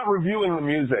 They're not reviewing the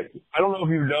music. I don't know if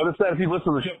you've noticed that. If you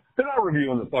listen to the show, they're not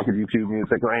reviewing the fucking YouTube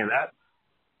music or any of that.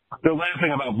 They're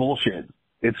laughing about bullshit.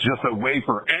 It's just a way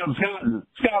for Adam Scott and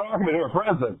Scott Ackerman, who are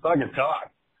president, fucking talk.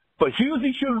 But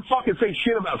Husey shouldn't fucking say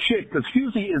shit about shit, because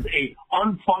Husey is a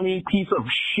unfunny piece of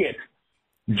shit.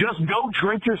 Just go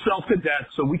drink yourself to death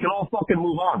so we can all fucking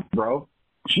move on, bro.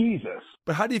 Jesus.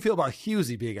 But how do you feel about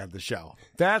Husey being on the show?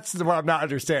 That's what I'm not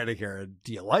understanding here.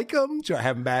 Do you like him? Should I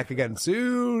have him back again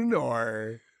soon?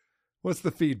 Or what's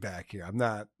the feedback here? I'm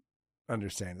not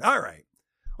understanding. All right.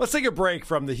 Let's take a break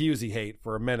from the Husey hate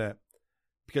for a minute,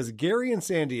 because Gary in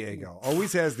San Diego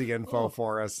always has the info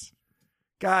for us.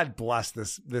 God bless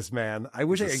this man. I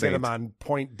wish I could get him on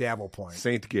Point Dabble Point.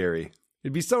 Saint Gary.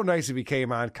 It'd be so nice if he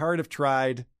came on. Cardiff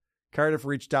tried. Cardiff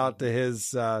reached out to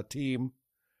his team,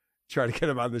 tried to get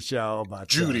him on the show. But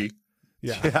Judy.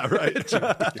 Yeah, right.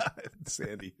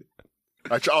 Sandy.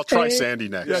 I'll try Sandy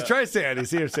next. Yeah, try Sandy.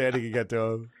 See if Sandy can get to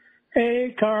him.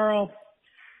 Hey, Carl.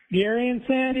 Gary in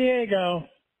San Diego.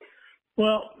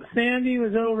 Well, Sandy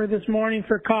was over this morning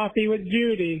for coffee with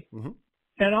Judy.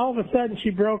 And all of a sudden, she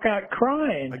broke out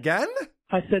crying. Again?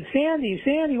 I said,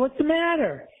 Sandy, what's the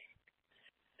matter?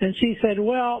 And she said,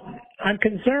 well, I'm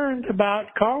concerned about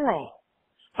Carl.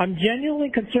 I'm genuinely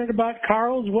concerned about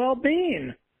Carl's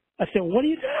well-being. I said, what are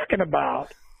you talking about?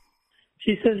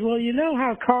 She says, well, you know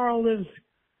how Carl lives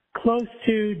close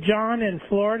to John in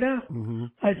Florida? Mm-hmm.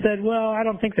 I said, well, I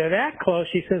don't think they're that close.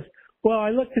 She says, well,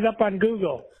 I looked it up on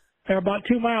Google. They're about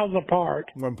 2 miles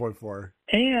apart. 1.4.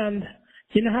 And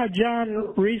you know how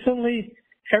John recently,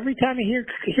 every time he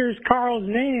hears Carl's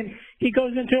name, he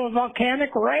goes into a volcanic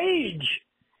rage.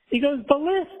 He goes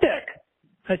ballistic.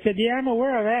 I said, yeah, I'm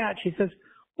aware of that. She says,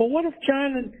 well, what if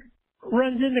John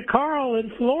runs into Carl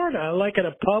in Florida, like at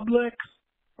a Publix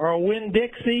or a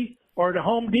Winn-Dixie or at a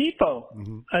Home Depot?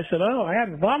 Mm-hmm. I said, oh, I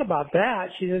hadn't thought about that.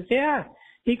 She says, yeah,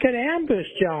 he could ambush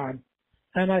John.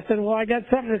 And I said, well, I got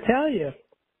something to tell you.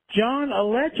 John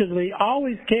allegedly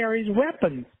always carries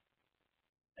weapons.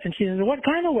 And she says, what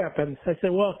kind of weapons? I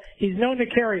said, well, he's known to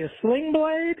carry a sling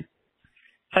blade,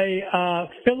 a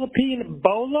Philippine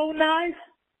bolo knife,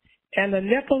 and a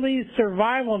Nepalese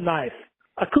survival knife,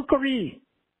 a kukri.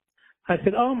 I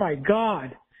said, oh, my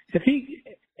God. If he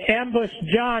ambushed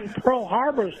John Pearl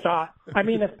Harbor style,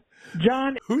 if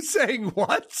John... Who's saying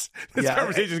what? This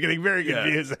conversation is getting very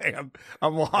confusing. Yeah.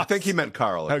 I'm lost. I think he meant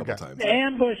Carl a couple times.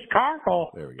 ambushed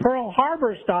Carl Pearl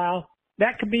Harbor style,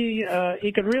 that could be,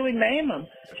 he could really maim him.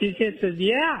 She says,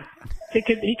 yeah, he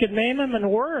could maim him and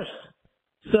worse.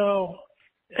 So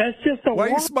that's just a Why are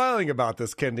you smiling about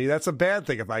this, Kendi? That's a bad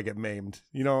thing if I get maimed.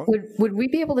 You know, would we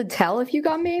be able to tell if you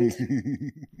got maimed?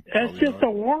 That's just a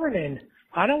warning.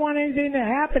 I don't want anything to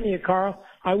happen to you, Carl.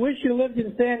 I wish you lived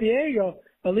in San Diego.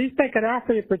 At least I could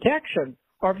offer you protection,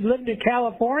 or if you lived in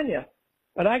California.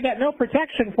 But I got no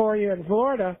protection for you in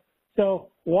Florida,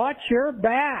 so watch your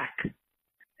back.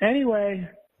 Anyway,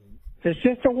 it's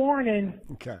just a warning.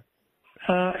 Okay.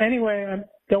 Anyway, I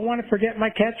don't want to forget my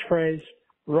catchphrase.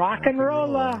 Rock and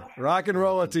rolla. Rock and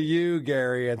rolla to you,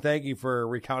 Gary, and thank you for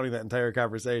recounting that entire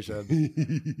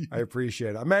conversation. I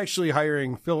appreciate it. I'm actually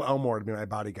hiring Phil Elmore to be my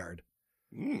bodyguard.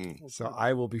 So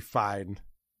I will be fine.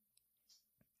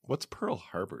 What's Pearl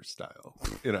Harbor style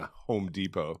in a Home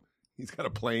Depot? He's got a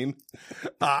plane.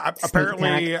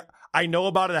 Apparently, I know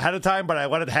about it ahead of time, but I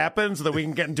let it happen so that we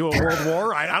can get into a world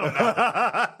war. I don't know.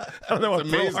 I don't know what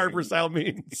Pearl Harbor style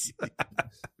means.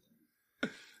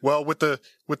 Well, with the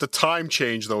time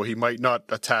change, though, he might not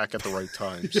attack at the right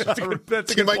time. So that's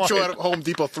a he good might point. show up at Home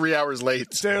Depot 3 hours late.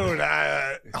 Dude,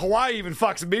 Hawaii even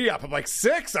fucks me up. I'm like,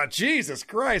 6? Oh, Jesus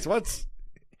Christ.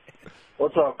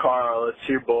 What's up, Carl? It's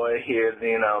your boy here,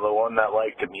 the one that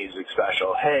liked the music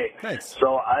special. Hey, thanks.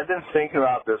 So I've been thinking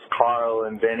about this Carl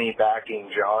and Vinny backing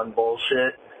John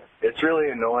bullshit. It's really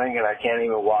annoying, and I can't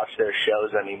even watch their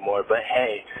shows anymore. But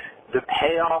hey, the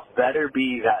payoff better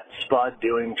be that Spud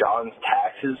doing John's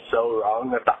taxes so wrong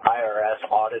that the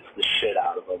IRS audits the shit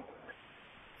out of him.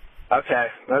 Okay,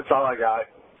 that's all I got.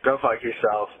 Go fuck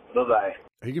yourself. Bye-bye.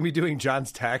 Are you going to be doing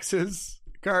John's taxes,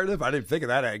 Cardiff? I didn't think of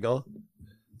that angle.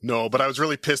 No, but I was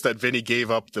really pissed that Vinny gave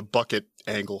up the bucket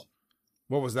angle.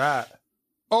 What was that?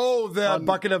 Oh, the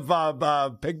bucket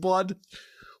of pig blood?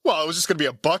 Well, it was just going to be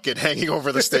a bucket hanging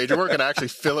over the stage. We weren't going to actually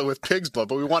fill it with pig's blood,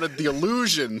 but we wanted the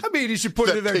illusion. I mean, you should put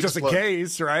it in there just in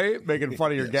case, right? Making fun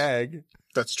of your gag.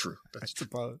 That's true. I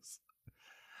suppose.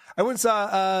 I went and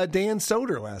saw Dan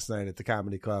Soder last night at the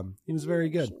Comedy Club. He was very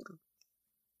good.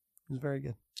 He was very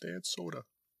good. Dan Soder.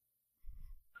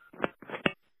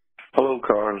 Hello,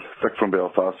 Carl. Vic from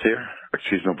Belfast here.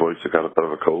 Excuse my voice, I got a bit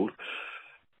of a cold.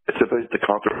 It's about the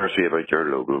controversy about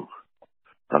your logo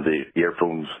and the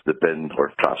earphones the bin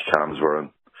or trash cans were in.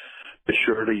 But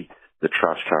surely the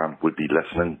trash can would be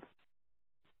listening,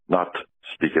 not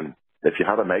speaking. If you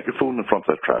had a microphone in front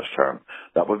of the trash can,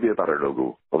 that would be a better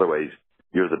logo. Otherwise,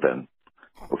 you're the bin.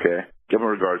 Okay? Give me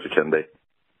regards to Kendi.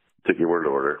 Tookie World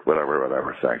Order,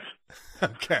 whatever. Thanks.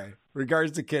 Okay.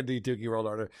 Regards to Kendi, Tookie World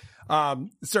Order.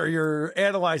 Sir, you're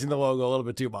analyzing the logo a little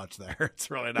bit too much there. It's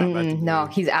really not meant to be. No,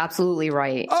 he's absolutely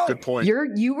right. Oh, good point.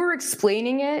 You were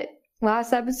explaining it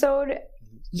last episode.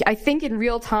 I think in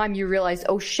real time you realized,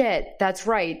 oh shit, that's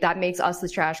right. That makes us the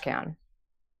trash can.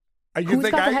 You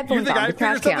think I figured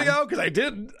something out? Because I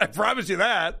didn't. I promise you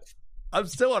that. I'm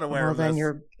still unaware of this. Well, then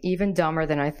you're even dumber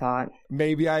than I thought.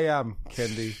 Maybe I am,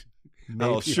 Kendi.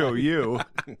 I'll show you.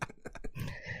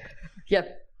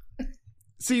 Yep.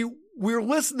 See, we're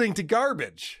listening to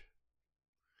garbage.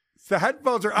 The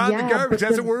headphones are on the garbage.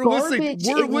 That's what we're listening.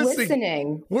 We're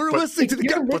listening. We're listening to the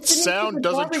garbage. But sound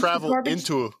doesn't travel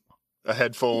into a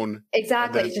headphone.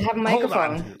 Exactly. You should have a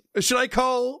microphone. Hold on. Should I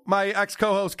call my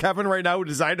ex-co-host Kevin right now, who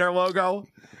designed our logo,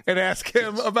 and ask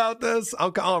him about this?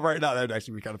 I'll call him right now. That'd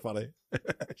actually be kind of funny. I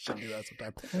should do that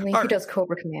sometime. I mean, he does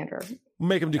Cobra Commander.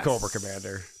 Make him do Cobra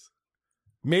Commander.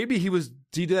 Maybe he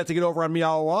did that to get over on me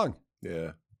all along.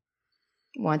 Yeah.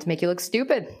 Wanted to make you look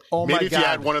stupid. Oh Maybe my if God. you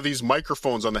had one of these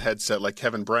microphones on the headset like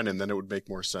Kevin Brennan, then it would make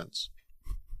more sense.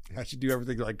 I should do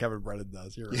everything like Kevin Brennan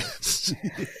does. You're right. Yes.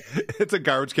 It's a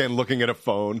garbage can looking at a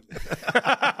phone.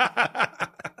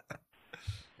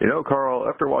 You know, Carl,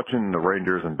 after watching the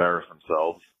Rangers embarrass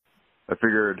themselves, I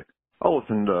figured, I'll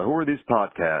listen to who are these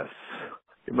podcasts?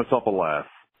 Give myself a laugh.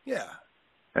 Yeah.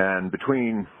 And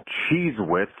between Cheese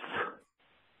Wits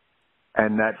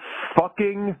and that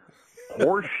fucking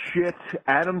horseshit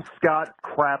Adam Scott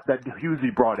crap that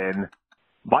Husey brought in,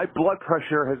 my blood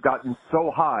pressure has gotten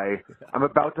so high, I'm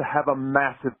about to have a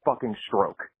massive fucking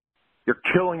stroke. You're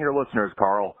killing your listeners,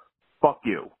 Carl. Fuck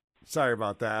you. Sorry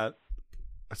about that.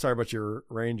 Sorry about your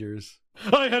Rangers.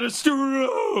 I had a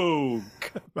stroke.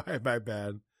 my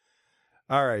bad.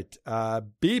 All right.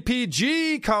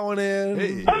 BPG calling in.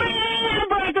 Hey.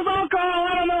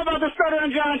 I don't know about the Stutter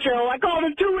and John show. I called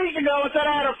him 2 weeks ago and said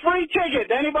I had a free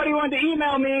ticket. Anybody wanted to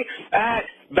email me at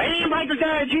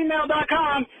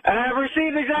VanBikers@gmail.com, and I've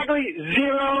received exactly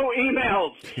 0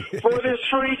 emails for this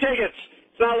free tickets.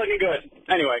 It's not looking good.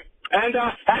 Anyway, and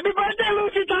happy birthday,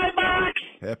 Lucy Tightbox!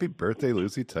 Happy birthday,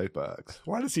 Lucy Tightbox.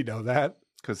 Why does he know that?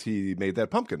 Because he made that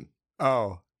pumpkin.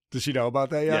 Oh. Does she know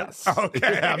about that yet? Yes. Okay.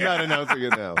 Yeah, I'm not announcing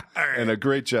it now. Right. And a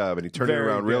great job. And he turned it Very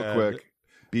around real good. quick.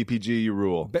 BPG, you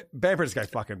rule. Bamford, this guy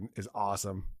fucking is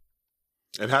awesome.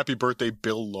 And happy birthday,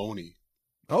 Bill Loney.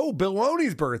 Oh, Bill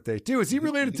Loney's birthday, too. Is he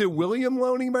related to William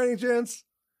Loney by any chance?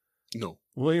 No.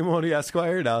 William Loney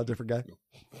Esquire? No, different guy.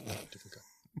 No, different guy.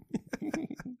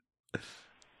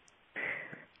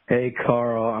 Hey,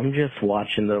 Carl, I'm just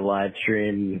watching the live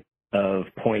stream of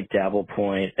Point Dabble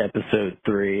Point, episode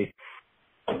 3.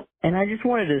 And I just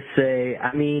wanted to say,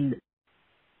 I mean,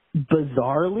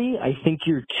 bizarrely, I think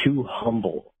you're too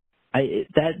humble.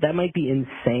 That might be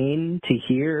insane to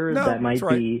hear. No, that might that's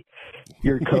right. be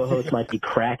your co-host might be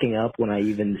cracking up when I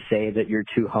even say that you're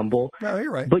too humble. No,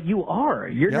 you're right. But you are.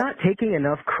 You're Yep. not taking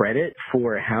enough credit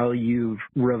for how you've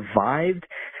revived.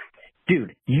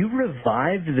 Dude, you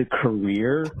revived the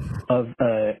career of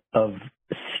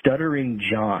Stuttering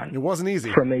John. It wasn't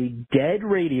easy. From a dead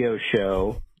radio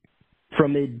show,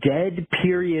 from a dead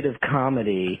period of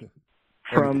comedy,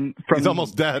 from He's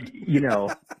almost dead. You know,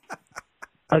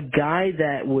 a guy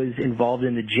that was involved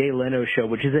in the Jay Leno show,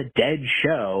 which is a dead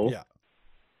show. Yeah.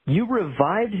 You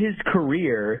revived his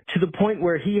career to the point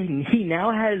where he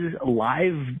now has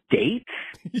live dates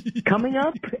coming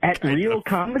up at real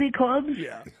comedy clubs.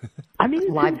 Yeah. I mean,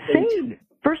 it's Live insane.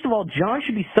 First of all, John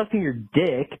should be sucking your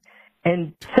dick.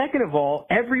 And second of all,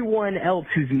 everyone else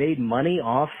who's made money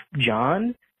off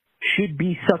John should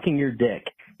be sucking your dick.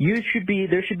 There should be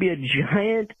a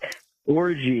giant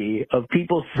orgy of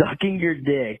people sucking your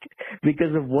dick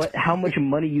because of how much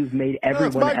money you've made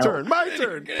everyone else. My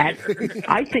turn.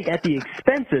 I think at the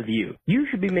expense of you. You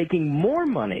should be making more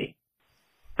money.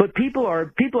 But people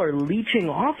are leeching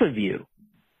off of you.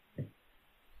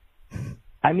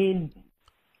 I mean,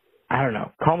 I don't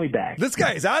know. Call me back. This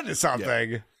guy's onto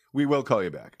something. Yeah. We will call you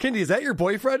back. Kendi, is that your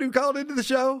boyfriend who called into the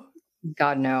show?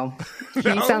 God, no. He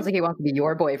No? sounds like he wants to be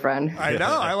your boyfriend. I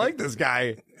know. I like this guy.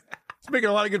 He's making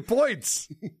a lot of good points.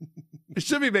 He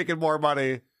should be making more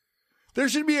money. There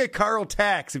should be a Carl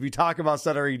tax if you talk about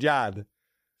Stuttering John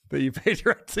that you pay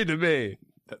directly to me.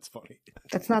 That's funny.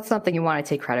 That's not something you want to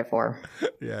take credit for.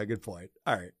 Yeah, good point.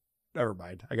 All right. Never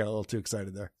mind. I got a little too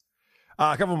excited there.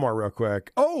 A couple more real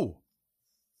quick. Oh,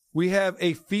 we have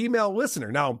a female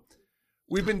listener. Now,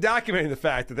 we've been documenting the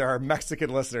fact that there are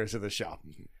Mexican listeners to the show.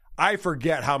 I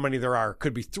forget how many there are.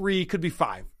 Could be 3, could be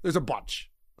 5. There's a bunch.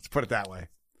 Let's put it that way.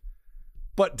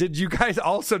 But did you guys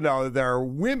also know that there are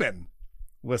women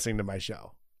listening to my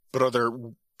show? But are there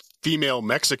female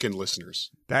Mexican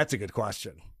listeners? That's a good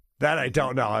question. That I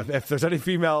don't know. If there's any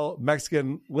female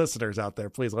Mexican listeners out there,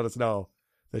 please let us know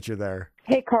that you're there.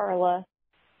 Hey, Carla.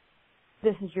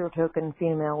 This is your token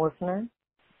female listener.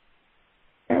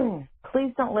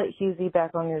 Please don't let Husey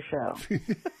back on your show.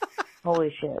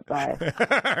 Holy shit, bye.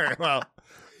 All right, well,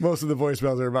 most of the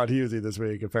voicemails are about Husey this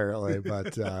week, apparently,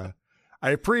 but I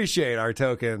appreciate our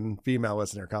token female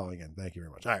listener calling in. Thank you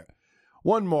very much. All right.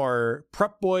 One more.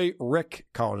 Prep Boy Rick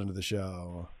calling into the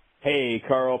show. Hey,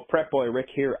 Carl. Prep Boy Rick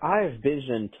here. I've binged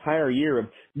an entire year of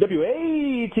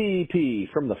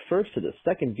WATP from the first to the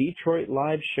second Detroit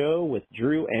live show with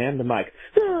Drew and Mike.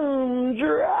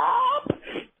 Drop!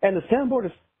 And the soundboard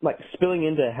is like spilling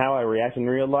into how I react in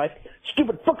real life.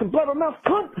 Stupid fucking blabbermouth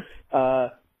cunt!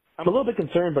 I'm a little bit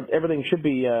concerned, but everything should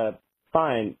be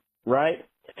fine, right?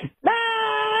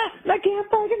 I can't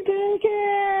fucking take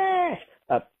it!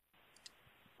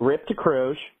 Rip to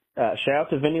Croge. Shout out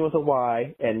to Vinny with a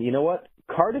Y. And you know what?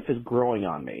 Cardiff is growing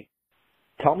on me.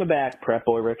 Call me back, Prep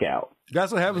Boy Rick out.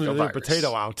 That's what happens when you leave a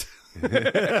potato out.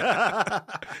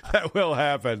 That will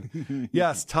happen.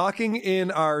 Yes, talking in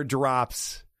our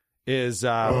drops is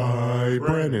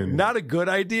Brennan. not a good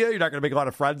idea. You're not going to make a lot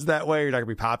of friends that way. You're not going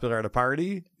to be popular at a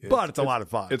party, but it's a lot of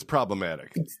fun. It's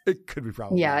problematic. It could be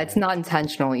problematic. Yeah, it's not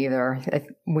intentional either. I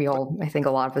think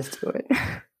a lot of us do it.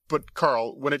 But,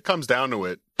 Carl, when it comes down to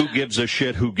it... Who gives a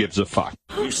shit? Who gives a fuck?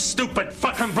 You stupid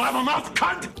fucking blabbermouth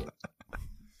cunt!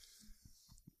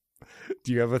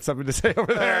 Do you have something to say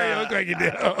over there? You look like you do.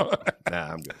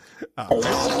 Nah, I'm good. Ass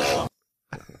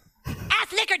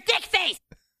liquor dick face!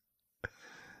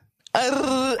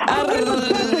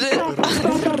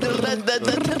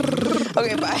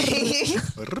 Okay, bye.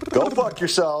 Go fuck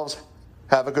yourselves.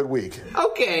 Have a good week.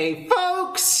 Okay,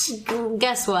 folks.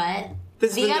 Guess what?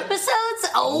 The episode's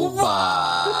over.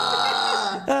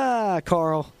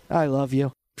 Carl, I love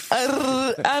you.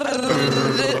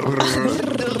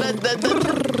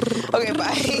 Okay,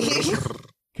 bye.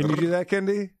 Can you do that,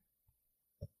 Kendi?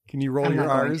 Can you roll I'm your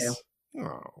not going R's? to.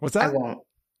 Oh, what's that? I won't.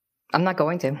 I'm not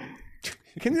going to.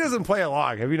 Kendi doesn't play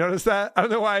along. Have you noticed that? I don't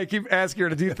know why I keep asking her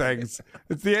to do things.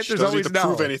 It's the She answer's doesn't always need to no.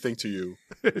 prove anything to you.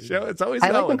 It's always I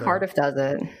no like when with her. Cardiff does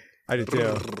it. I do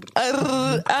too.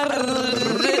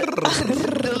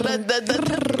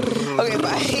 Okay,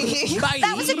 bye.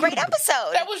 That was a great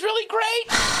episode. That was really great.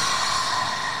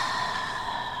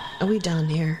 Are we done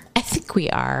here? I think we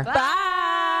are. Bye.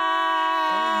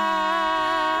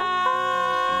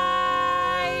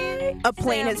 A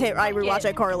plane has hit I Rewatch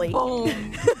iCarly. Boom.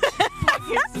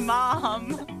 His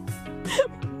mom.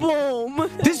 Boom.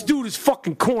 This dude is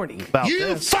fucking corny.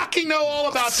 You fucking know all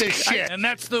about this shit. And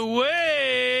that's the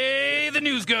way the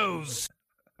news goes.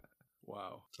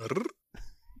 Wow.